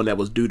with someone that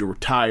was due to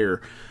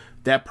retire.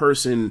 That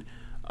person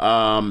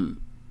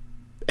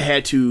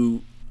had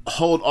to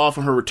hold off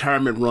on her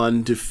retirement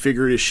run to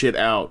figure this shit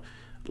out.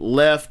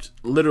 Left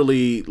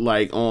literally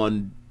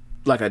on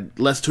a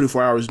less than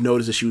 24 hours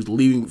notice that she was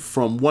leaving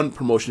from one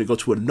promotion to go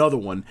to another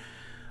one.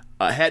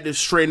 Had to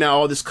straighten out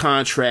all this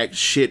contract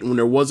shit when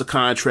there was a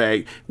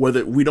contract,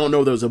 whether we don't know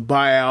if there was a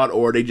buyout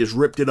or they just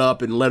ripped it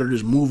up and let her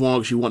just move on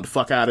because she wanted the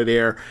fuck out of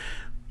there.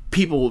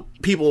 People,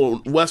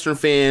 Western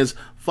fans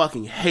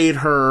fucking hate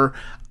her.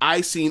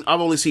 I've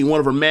only seen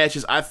one of her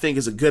matches. I think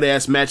it's a good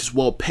ass match. It's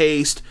well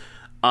paced.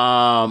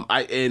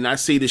 I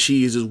see that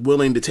she is just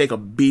willing to take a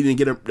beating,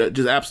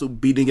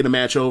 absolute beating, get a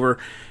match over.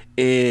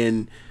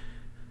 And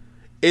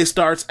it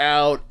starts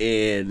out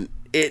and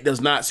it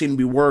does not seem to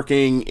be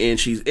working, and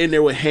she's in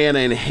there with Hannah,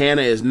 and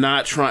Hannah is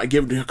not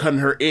cutting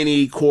her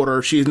any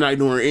quarter. She's not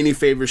doing her any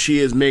favors. She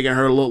is making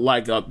her look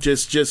like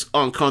just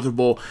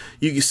uncomfortable.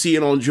 You can see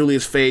it on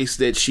Julia's face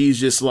that she's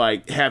just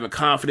having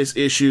confidence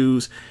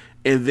issues.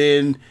 And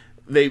then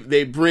they're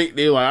like,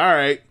 all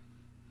right,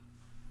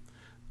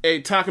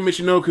 hey, Taka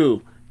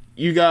Michinoku,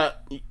 you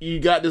got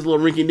this little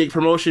rinky-dink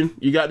promotion.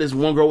 You got this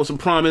one girl with some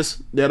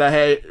promise that I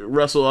had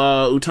wrestle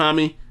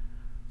Utami.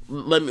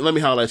 Let me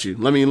holler at you.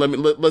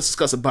 Let's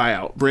discuss a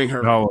buyout. Bring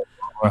her. Holla.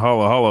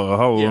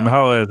 Yeah. Let me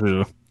holler at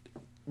you.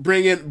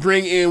 Bring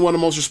in one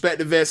of the most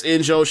respected vets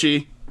in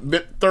Joshi.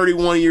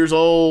 31 years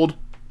old.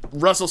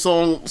 Wrestle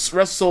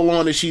so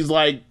long that she's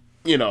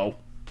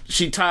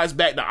she ties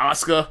back to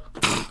Asuka.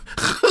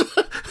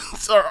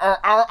 or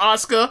our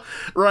Asuka,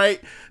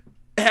 right?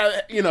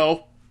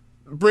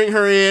 Bring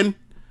her in.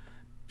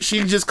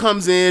 She just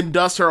comes in,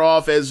 dusts her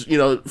off as,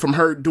 from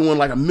her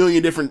doing a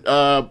million different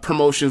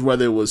promotions,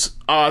 whether it was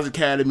Oz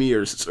Academy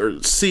or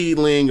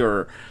Seedling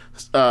or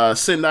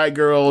Sendai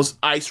Girls,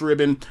 Ice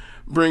Ribbon.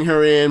 Bring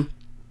her in,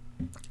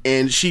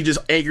 and she just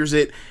anchors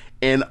it.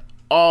 And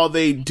all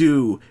they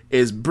do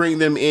is bring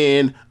them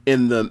in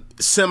the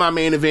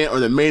semi-main event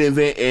or the main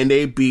event, and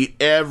they beat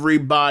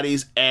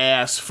everybody's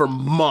ass for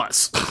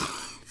months.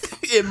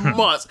 In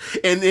months,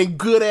 and in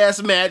good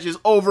ass matches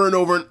over and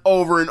over and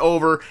over and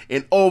over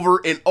and over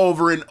and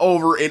over and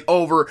over and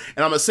over,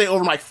 and I'm gonna say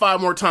over like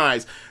 5 more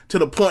times to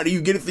the point that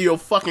you get it through your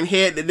fucking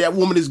head that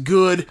woman is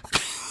good.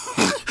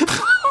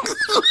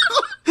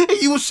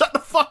 You will shut the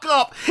fuck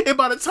up. And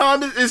by the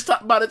time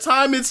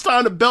it's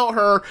time to belt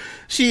her,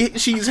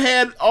 she's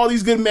had all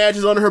these good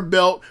matches under her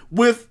belt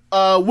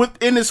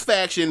within this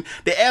faction.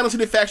 They add onto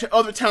the faction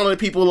other talented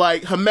people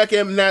like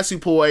Himeka and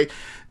Natsupoi.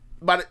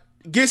 But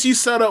gets you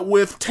set up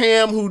with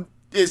Tam, who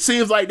it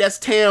seems like that's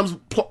Tam's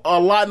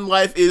lot in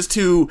life is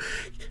to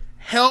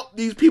help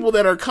these people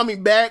that are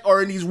coming back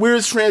or in these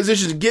weird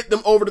transitions, get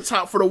them over the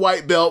top for the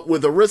white belt.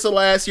 With Arisa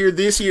last year,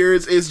 this year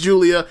it's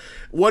Julia.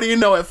 What do you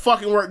know? It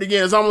fucking worked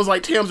again. It's almost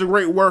like Tam's a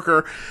great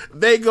worker.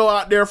 They go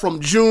out there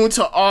from June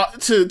to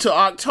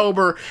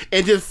October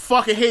and just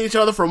fucking hate each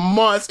other for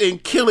months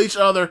and kill each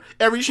other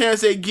every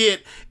chance they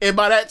get. And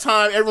by that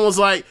time, everyone's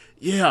like,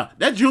 yeah,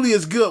 that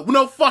Julia's good.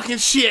 No fucking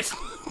shit.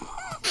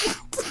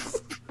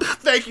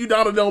 Thank you,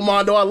 Donna Del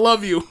Mondo. I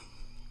love you.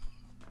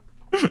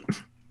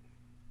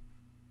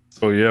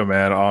 So yeah,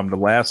 man. The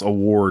last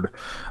award,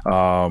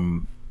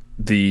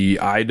 the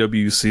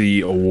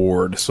IWC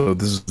award. So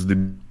this is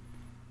the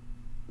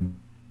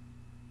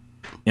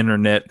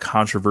internet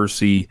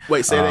controversy.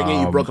 Wait, say that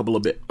again. You broke up a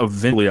little bit.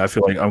 Eventually, I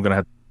feel like I'm gonna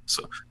have.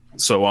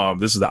 So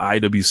this is the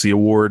IWC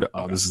award.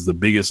 This is the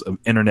biggest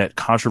internet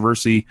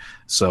controversy.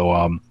 So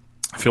I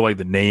feel like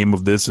the name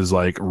of this is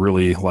like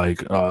really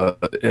like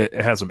it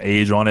has some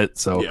age on it.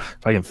 So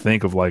if I can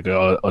think of like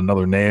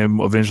another name,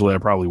 eventually I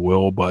probably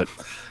will. But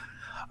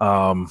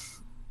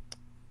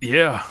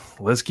yeah,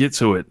 let's get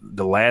to it.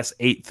 The last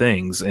 8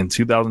 things in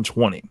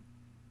 2020.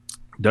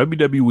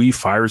 WWE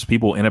fires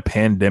people in a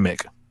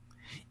pandemic.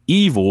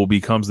 Evil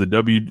becomes the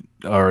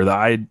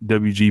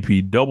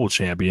IWGP double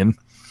champion.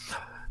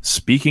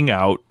 Speaking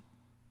out.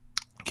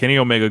 Kenny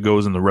Omega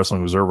goes in the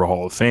Wrestling Observer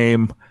Hall of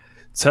Fame.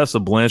 Tessa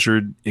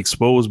Blanchard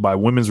exposed by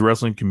women's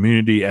wrestling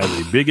community as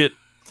a bigot.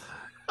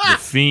 The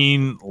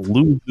Fiend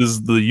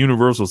loses the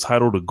Universal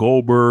title to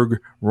Goldberg.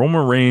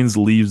 Roman Reigns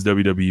leaves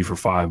WWE for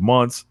 5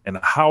 months. And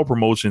how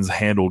promotions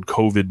handled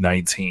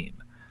COVID-19.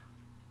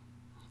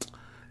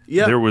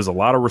 Yeah, there was a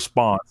lot of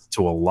response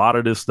to a lot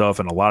of this stuff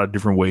in a lot of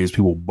different ways.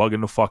 People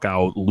bugging the fuck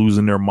out,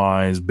 losing their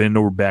minds, bending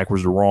over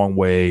backwards the wrong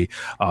way.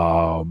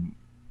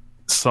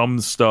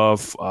 Some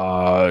stuff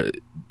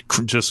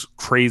just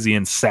crazy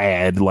and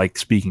sad, like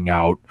speaking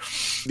out.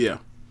 Yeah.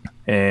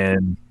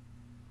 And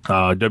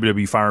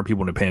WWE firing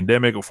people in the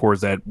pandemic, of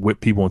course, that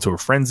whipped people into a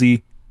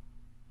frenzy.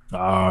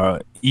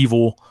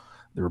 Evil.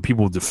 There were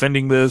people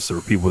defending this. There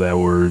were people that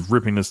were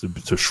ripping this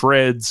to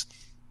shreds.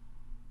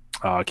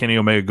 Kenny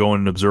Omega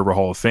going to Observer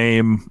Hall of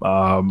Fame.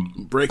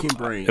 Breaking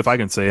brains. If I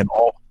can say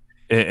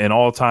an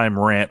all-time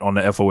rant on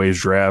the FOA's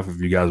draft.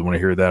 If you guys want to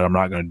hear that, I'm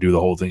not going to do the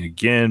whole thing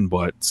again,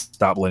 but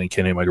stop letting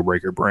Kenny Omega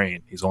break your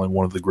brain. He's only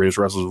one of the greatest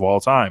wrestlers of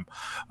all time.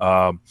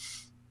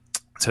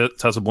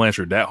 Tessa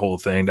Blanchard, that whole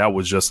thing, that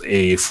was just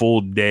a full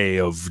day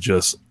of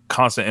just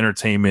constant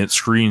entertainment,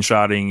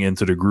 screenshotting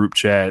into the group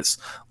chats,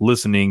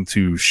 listening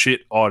to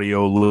shit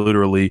audio,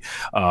 literally.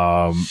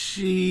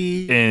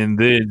 And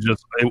then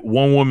just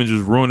one woman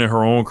just ruining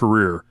her own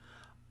career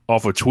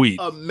off a tweet.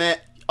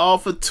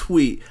 Off a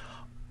tweet.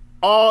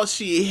 All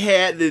she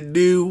had to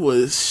do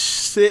was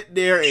sit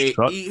there and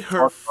eat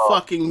her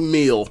fucking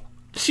meal.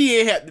 She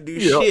ain't had to do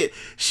shit.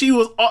 She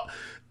was.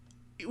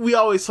 We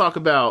always talk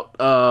about.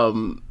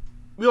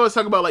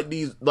 Like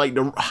these, like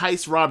the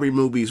heist robbery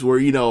movies where,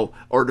 you know,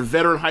 or the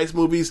veteran heist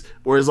movies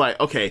where it's like,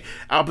 okay,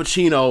 Al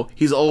Pacino,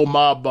 he's an old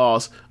mob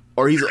boss,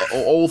 or he's an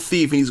old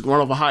thief and he's going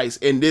off a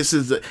heist, and this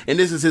is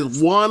his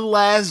one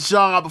last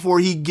job before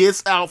he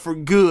gets out for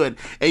good,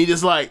 and he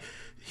just like,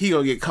 he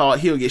gonna get caught,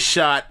 he gonna get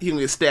shot, he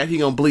gonna get stabbed, he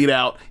gonna bleed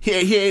out,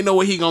 he ain't no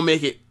way he gonna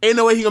make it, ain't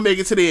no way he gonna make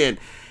it to the end.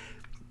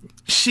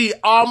 She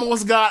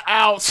almost got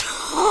out.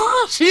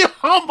 She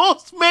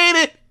almost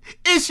made it.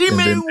 And she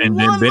made then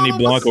Benny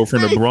Blanco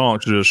from the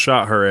Bronx just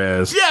shot her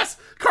ass. Yes,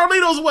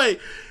 Carlito's Way.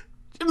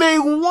 She made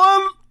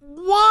one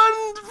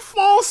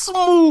false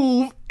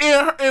move,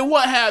 and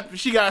what happened?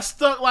 She got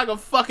stuck like a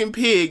fucking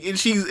pig, and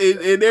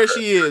and there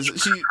she is.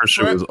 Her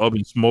shit was up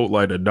in smoke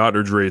like the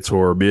Dr. Dre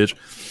tour, bitch.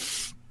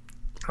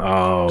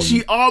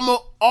 She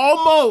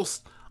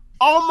almost.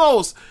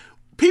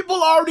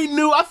 People already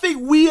knew. I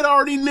think we had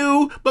already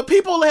knew, but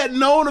people had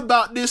known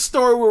about this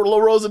story with La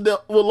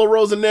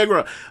Rosa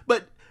Negra,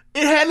 but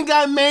it hadn't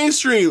gotten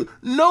mainstream.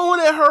 No one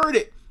had heard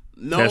it.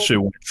 No. That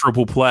shit went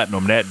triple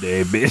platinum that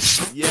day,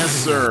 bitch. Yes,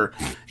 sir.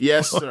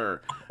 Yes,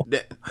 sir.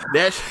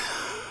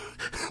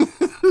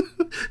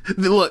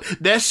 Look,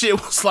 that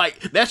shit was like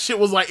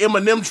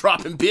Eminem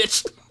dropping,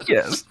 bitch.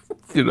 Yes.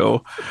 You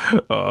know,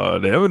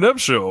 the Eminem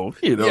show,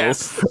 you know.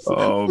 Yes.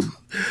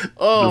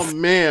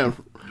 Man.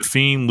 The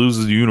Fiend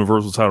loses the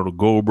Universal title to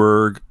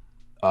Goldberg.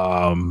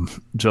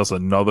 Just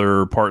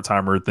another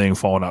part-timer thing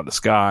falling out the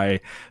sky.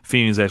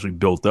 Fiend is actually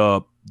built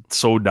up.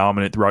 so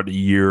dominant throughout the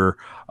year.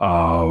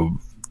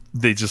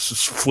 They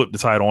just flipped the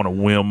title on a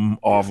whim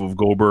off of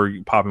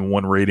Goldberg popping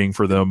one rating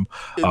for them.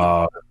 It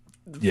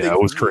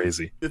was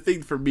crazy. The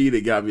thing for me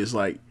that got me is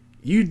like,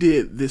 you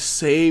did this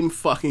same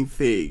fucking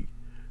thing.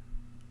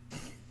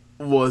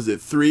 Was it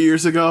 3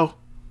 years ago?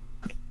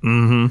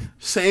 Mm-hmm.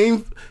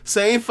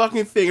 Same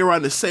fucking thing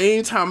around the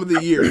same time of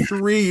the year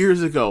 3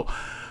 years ago.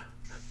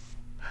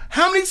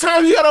 How many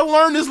times you gotta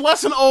learn this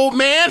lesson, old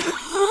man?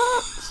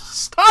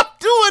 Stop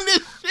doing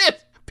this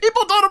shit.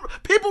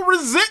 People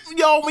resent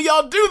y'all when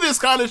y'all do this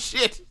kind of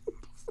shit.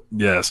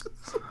 Yes.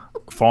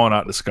 Falling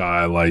out the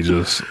sky, like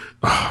just,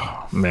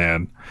 oh,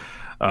 man.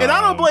 And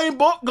I don't blame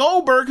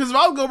Goldberg, because if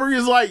I was Goldberg,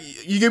 it's like,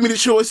 you give me the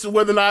choice of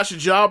whether or not I should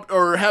job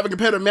or have a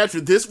competitive match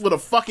with this, with a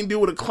fucking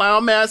dude with a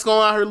clown mask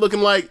on out here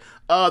looking like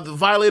the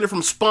Violator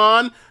from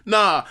Spawn.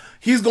 Nah,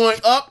 he's going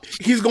up,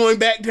 he's going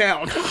back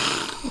down.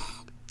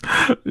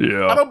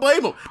 Yeah. I don't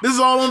blame him. This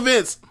is all on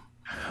Vince.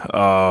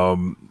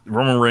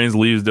 Roman Reigns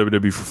leaves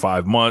WWE for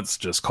 5 months,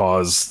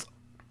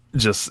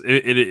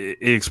 it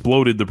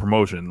exploded the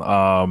promotion.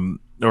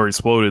 Or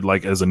exploded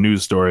like as a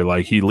news story.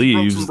 Like he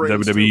leaves,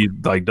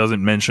 WWE like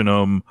doesn't mention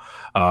him.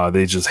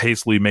 They just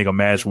hastily make a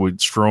match with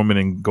Strowman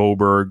and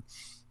Goldberg.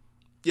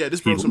 Yeah, this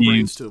broke some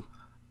brains too.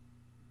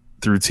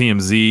 Through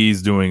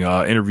TMZ's doing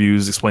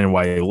interviews explaining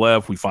why he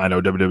left. We find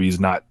out WWE's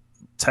not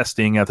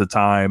testing at the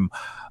time.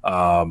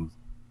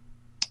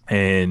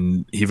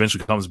 And he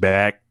eventually comes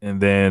back, and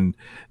then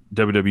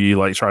WWE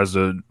like tries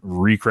to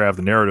recraft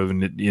the narrative,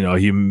 and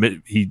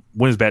he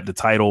wins back the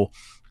title.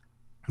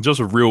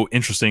 Just a real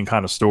interesting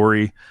kind of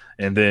story,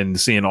 and then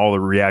seeing all the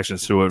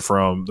reactions to it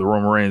from the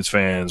Roman Reigns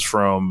fans,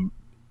 from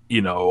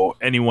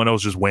anyone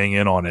else just weighing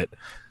in on it.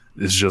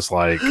 It's just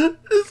like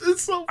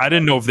it's so I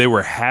didn't know if they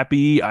were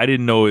happy. I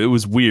didn't know. It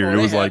was weird. It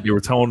was like they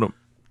were telling them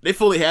they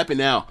fully happy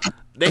now.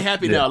 They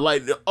happy now.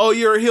 Like, oh,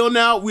 you're a heel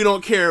now. We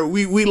don't care.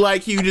 We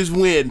like you. Just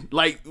win.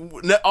 Like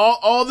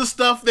all the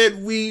stuff that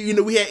we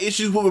had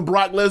issues with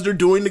Brock Lesnar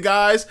doing to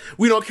guys.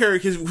 We don't care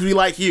because we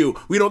like you.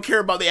 We don't care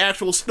about the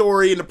actual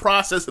story and the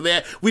process of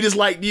that. We just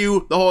liked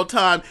you the whole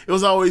time. It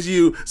was always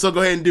you. So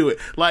go ahead and do it.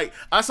 Like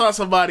I saw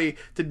somebody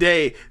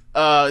today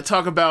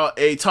talk about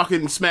a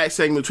Talking Smack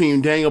segment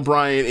between Daniel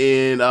Bryan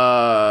and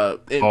Paul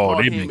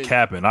they've Heyman, been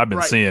capping. I've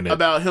been seeing it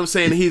about him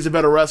saying that he's a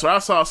better wrestler. I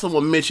saw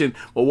someone mention,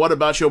 well, what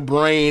about your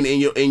brain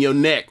and your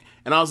neck?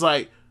 And I was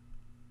like,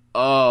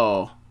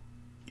 oh,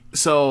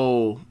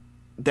 so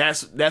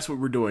that's what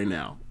we're doing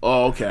now.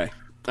 Oh, okay,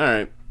 all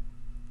right,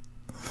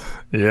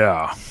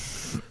 yeah.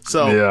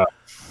 So yeah,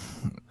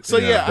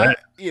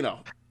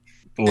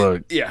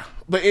 look, yeah.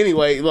 But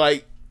anyway,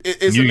 like.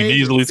 You can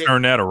easily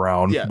turn that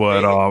around,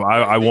 but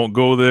I won't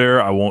go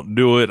there. I won't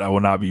do it. I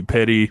will not be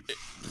petty.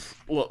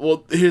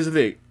 Well, here's the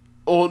thing.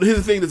 Here's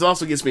the thing that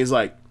also gets me is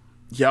like,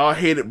 y'all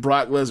hated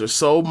Brock Lesnar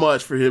so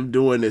much for him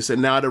doing this,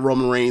 and now that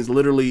Roman Reigns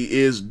literally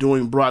is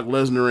doing Brock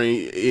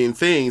Lesnar in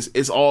things,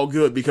 it's all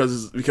good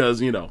because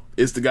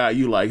it's the guy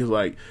you like. It's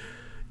like,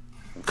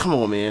 come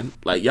on, man.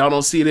 Like, y'all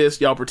don't see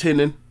this. Y'all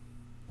pretending.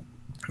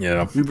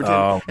 Yeah, we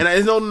pretend, and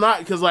it's not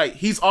because like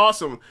he's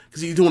awesome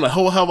because he's doing a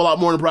whole hell of a lot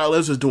more than Brock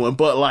Lesnar's doing.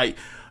 But like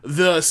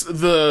the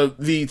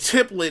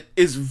template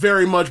is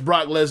very much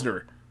Brock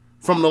Lesnar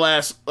from the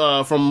last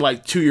from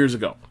like 2 years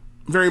ago,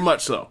 very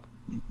much so.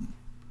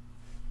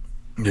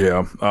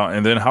 Yeah,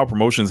 and then how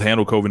promotions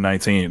handle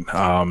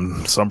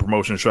COVID-19. Some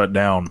promotions shut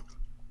down.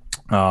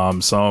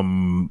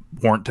 Some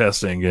weren't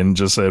testing and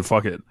just said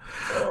fuck it.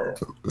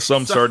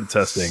 Some started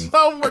testing.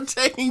 Some were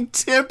taking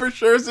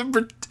temperatures in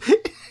their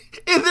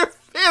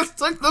fans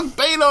took the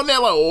bait on that.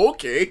 Like,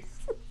 okay.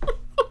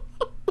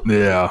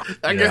 Yeah.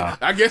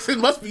 I guess it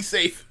must be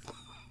safe.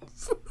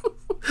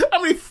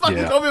 How many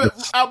fucking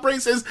COVID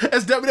outbreaks has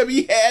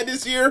WWE had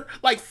this year?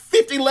 Like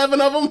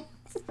 11 of them?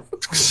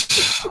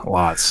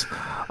 Lots.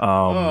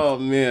 Oh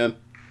man.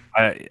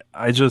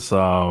 I just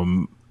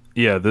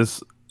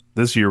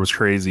this year was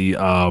crazy. We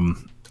got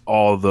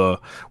a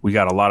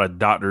lot of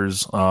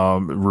doctors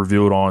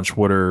revealed on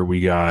Twitter.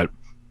 We got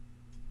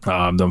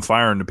them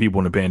firing the people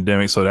in the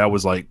pandemic, so that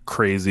was like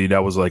crazy.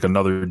 That was like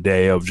another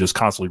day of just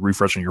constantly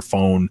refreshing your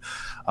phone.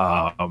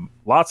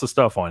 Lots of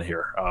stuff on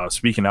here.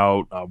 Speaking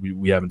out,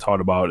 we haven't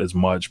talked about as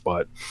much,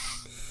 but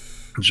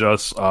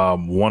just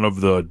one of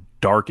the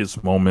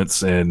darkest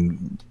moments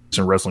in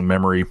wrestling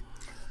memory.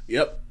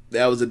 Yep,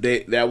 that was a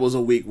day. That was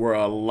a week where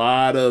a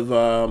lot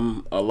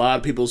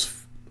of people's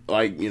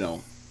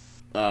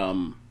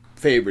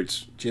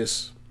favorites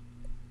just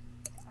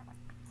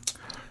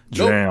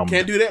jam.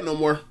 Can't do that no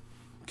more.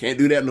 Can't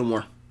do that no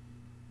more.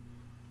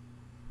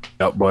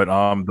 Yeah, but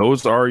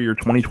those are your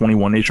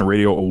 2021 Nation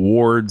Radio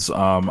Awards.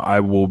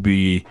 I will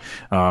be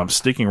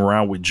sticking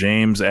around with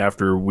James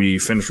after we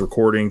finish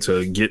recording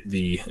to get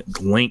the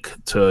link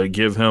to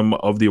give him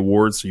of the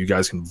awards so you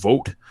guys can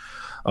vote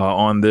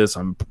on this.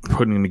 I'm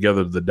putting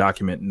together the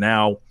document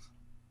now.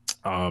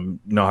 You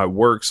know how it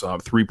works.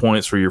 3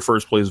 points for your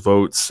first place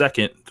vote.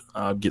 Second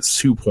gets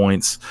 2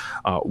 points,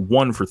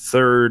 1 for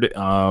third.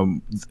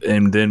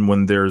 And then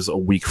when there's a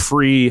week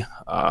free,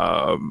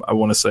 I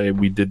want to say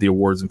we did the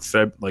awards in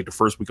the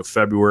first week of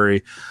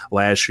February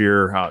last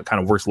year.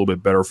 Kind of works a little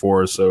bit better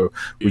for us, so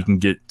we can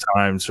get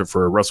times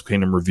for Wrestle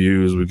Kingdom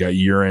reviews. We've got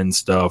year-end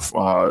stuff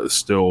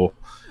still.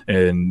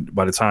 And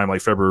by the time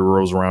like February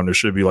rolls around, there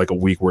should be like a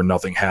week where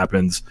nothing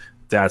happens.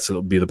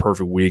 It'll be the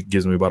perfect week.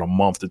 Gives me about a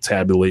month to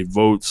tabulate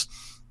votes.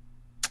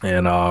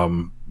 And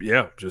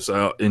just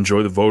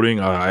enjoy the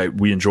voting.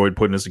 We enjoyed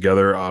putting this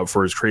together.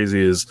 For as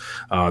crazy as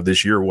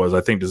this year was,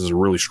 I think this is a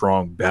really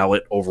strong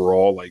ballot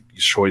overall. Like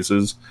these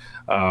choices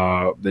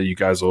that you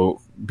guys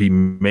will be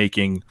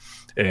making,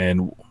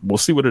 and we'll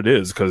see what it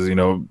is, because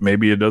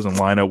maybe it doesn't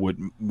line up with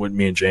what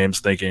me and James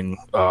think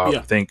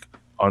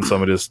on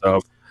some of this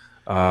stuff.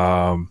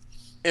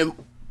 And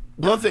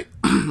one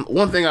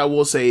thing I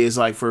will say is,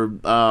 like, for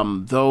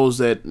those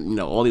that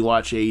only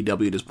watch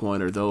AEW at this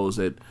point, or those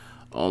that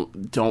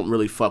don't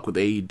really fuck with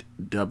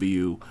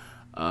AEW.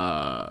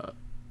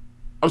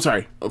 I'm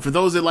sorry, for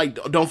those that like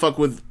don't fuck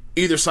with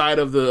either side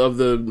of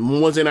the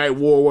Wednesday Night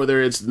War, whether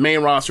it's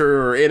main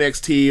roster or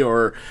NXT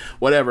or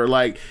whatever.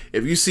 Like,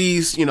 if you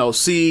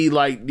see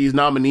like these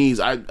nominees,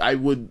 I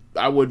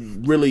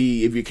would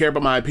really, if you care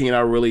about my opinion, I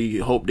really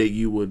hope that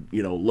you would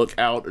look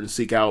out and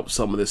seek out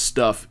some of this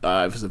stuff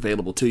if it's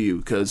available to you,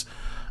 because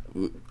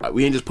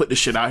we ain't just put this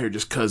shit out here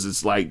just because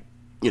it's like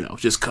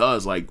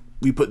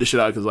we put this shit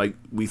out because like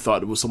we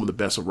thought it was some of the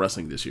best of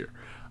wrestling this year,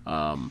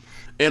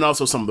 and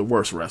also some of the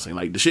worst wrestling.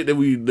 Like the shit that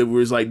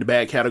was like the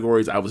bad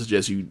categories, I would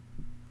suggest you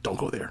don't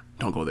go there.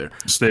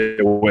 Stay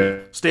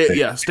away.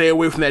 Stay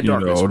away from that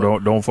darkness.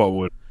 Don't fuck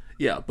with it.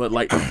 Yeah, but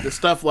like the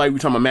stuff like we're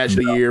talking about match of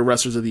the year,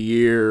 wrestlers of the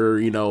year,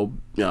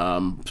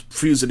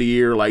 fuse of the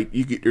year, like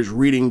there's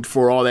reading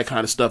for all that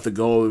kind of stuff to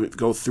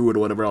go through it or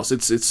whatever else.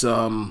 It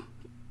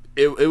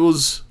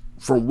was,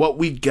 from what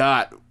we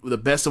got, the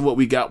best of what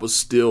we got was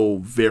still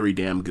very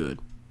damn good.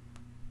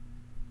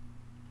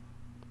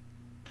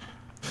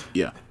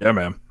 Yeah,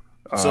 man.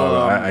 So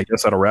I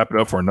guess that'll wrap it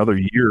up for another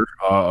year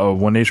of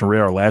One Nation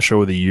Radio, our last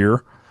show of the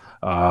year.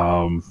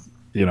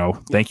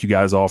 Thank you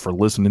guys all for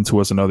listening to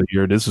us another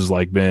year. This has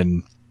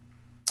been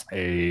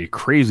a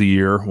crazy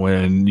year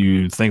when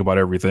you think about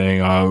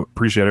everything.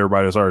 Appreciate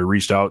everybody that's already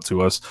reached out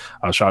to us.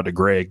 Shout out to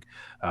Greg,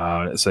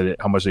 said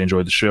how much they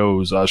enjoyed the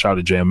shows. Shout out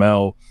to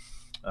JML.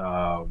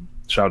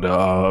 Shout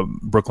out to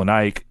Brooklyn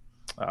Ike.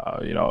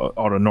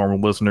 All the normal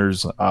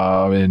listeners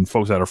and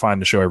folks that are finding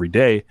the show every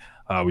day.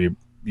 We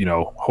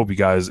hope you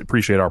guys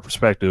appreciate our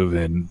perspective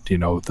and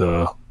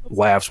the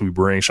laughs we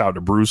bring. Shout out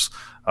to Bruce.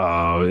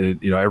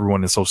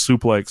 Everyone in So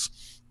Suplex.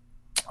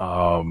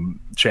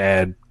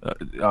 Chad.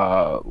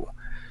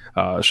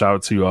 Shout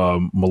out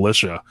to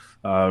Militia,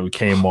 who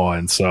came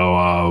on.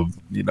 So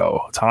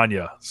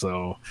Tanya.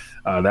 So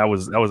that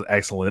was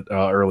excellent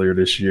earlier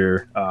this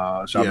year.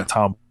 Shout out to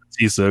Tom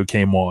Batista, who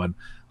came on.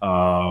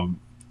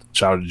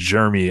 Shout out to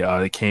Jeremy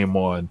that came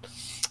on.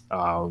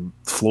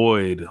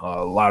 Floyd.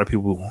 A lot of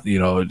people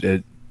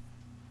it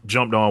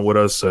jumped on with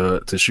us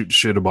to shoot the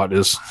shit about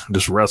this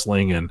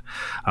wrestling. And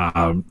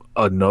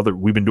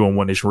we've been doing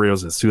One Nation Radio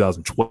since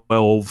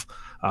 2012.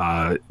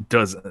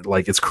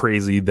 It's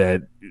crazy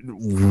that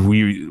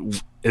we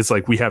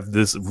have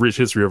this rich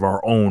history of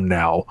our own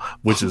now,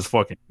 which is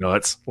fucking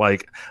nuts.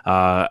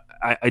 I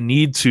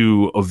need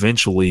to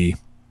eventually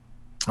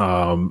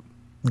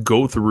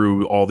go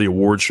through all the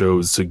award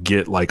shows to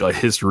get a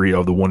history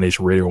of the One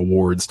Nation Radio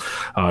Awards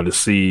to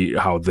see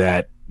how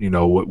that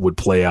what would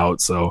play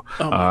out. So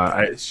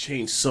it's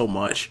changed so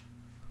much.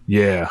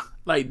 Yeah,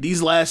 like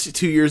these last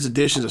 2 years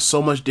editions are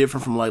so much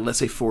different from let's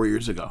say 4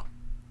 years ago.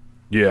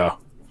 Yeah,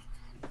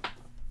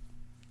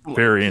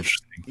 very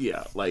interesting.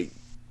 Yeah, can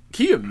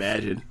you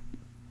imagine?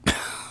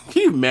 Can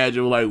you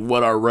imagine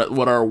what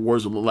our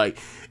awards would look like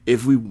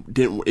if we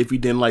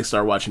didn't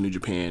start watching New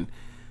Japan?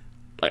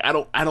 I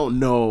don't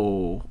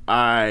know.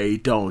 I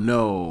don't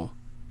know.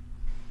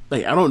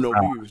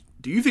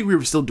 Do you think we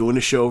were still doing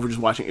the show if we're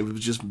just watching? If it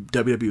was just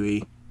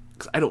WWE?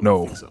 Because I don't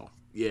think so.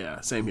 Yeah,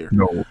 same here.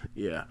 No.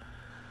 Yeah.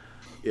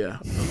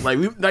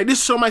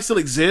 This show might still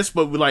exist,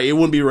 but it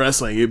wouldn't be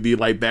wrestling. It'd be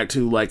back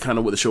to kind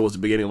of what the show was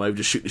at the beginning.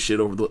 Just shoot the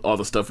shit over all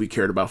the stuff we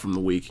cared about from the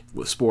week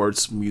with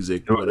sports,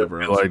 music, whatever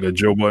else. Like a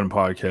Joe Budden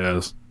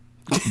podcast,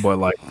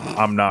 but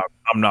I'm not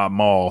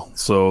Maul,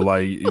 so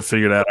you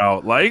figure that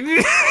out. But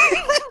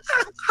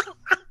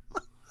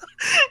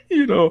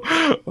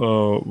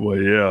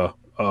yeah.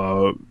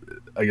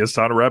 I guess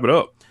time to wrap it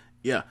up.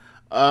 Yeah.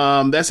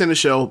 That's in the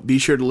show. Be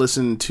sure to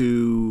listen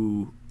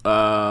to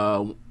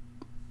I'm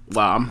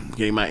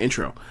getting my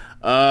intro.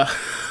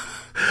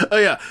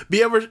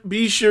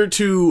 Be sure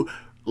to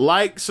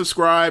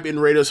subscribe, and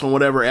rate us on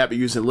whatever app you're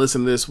using to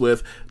listen to this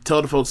with.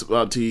 Tell the folks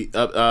about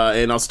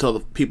and also tell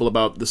the people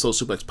about the Soul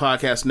Suplex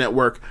Podcast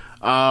Network.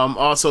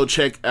 Also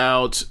check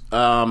out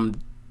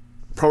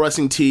Pro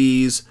Wrestling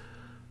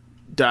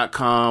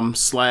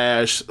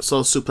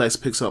Tees.com/Soul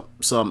Suplex picks up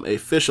some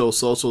official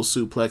Social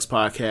Suplex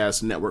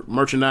Podcast Network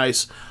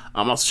merchandise.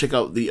 Also check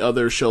out the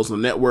other shows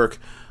on the network.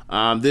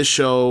 This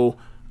show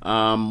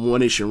One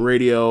Nation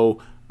Radio,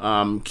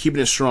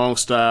 Keeping It Strong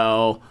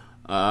Style,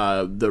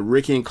 the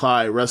Ricky and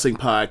Clyde Wrestling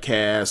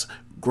Podcast,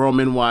 Grown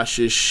Men Watch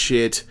This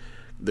Shit,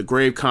 the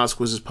Grave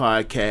Consequences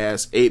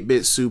Podcast,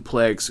 8-Bit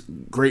Suplex,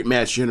 Great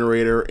Match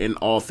Generator, and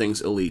All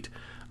Things Elite.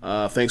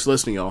 Thanks for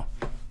listening, y'all.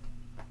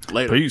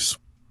 Later. Peace.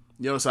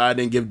 You notice I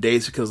didn't give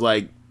dates because,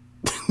 like,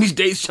 these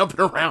dates jumping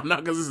around now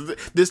because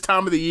it's this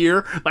time of the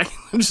year. Like,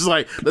 I'm just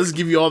like, let's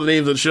give you all the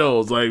names of the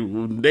shows. Like,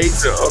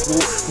 dates,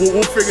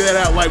 we'll figure that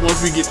out, like,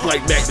 once we get,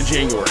 like, back to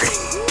January.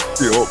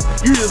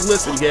 You just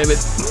listen, damn it.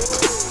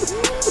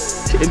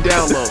 And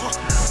download.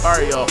 All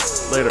right, y'all.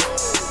 Later.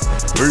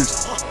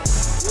 Peace.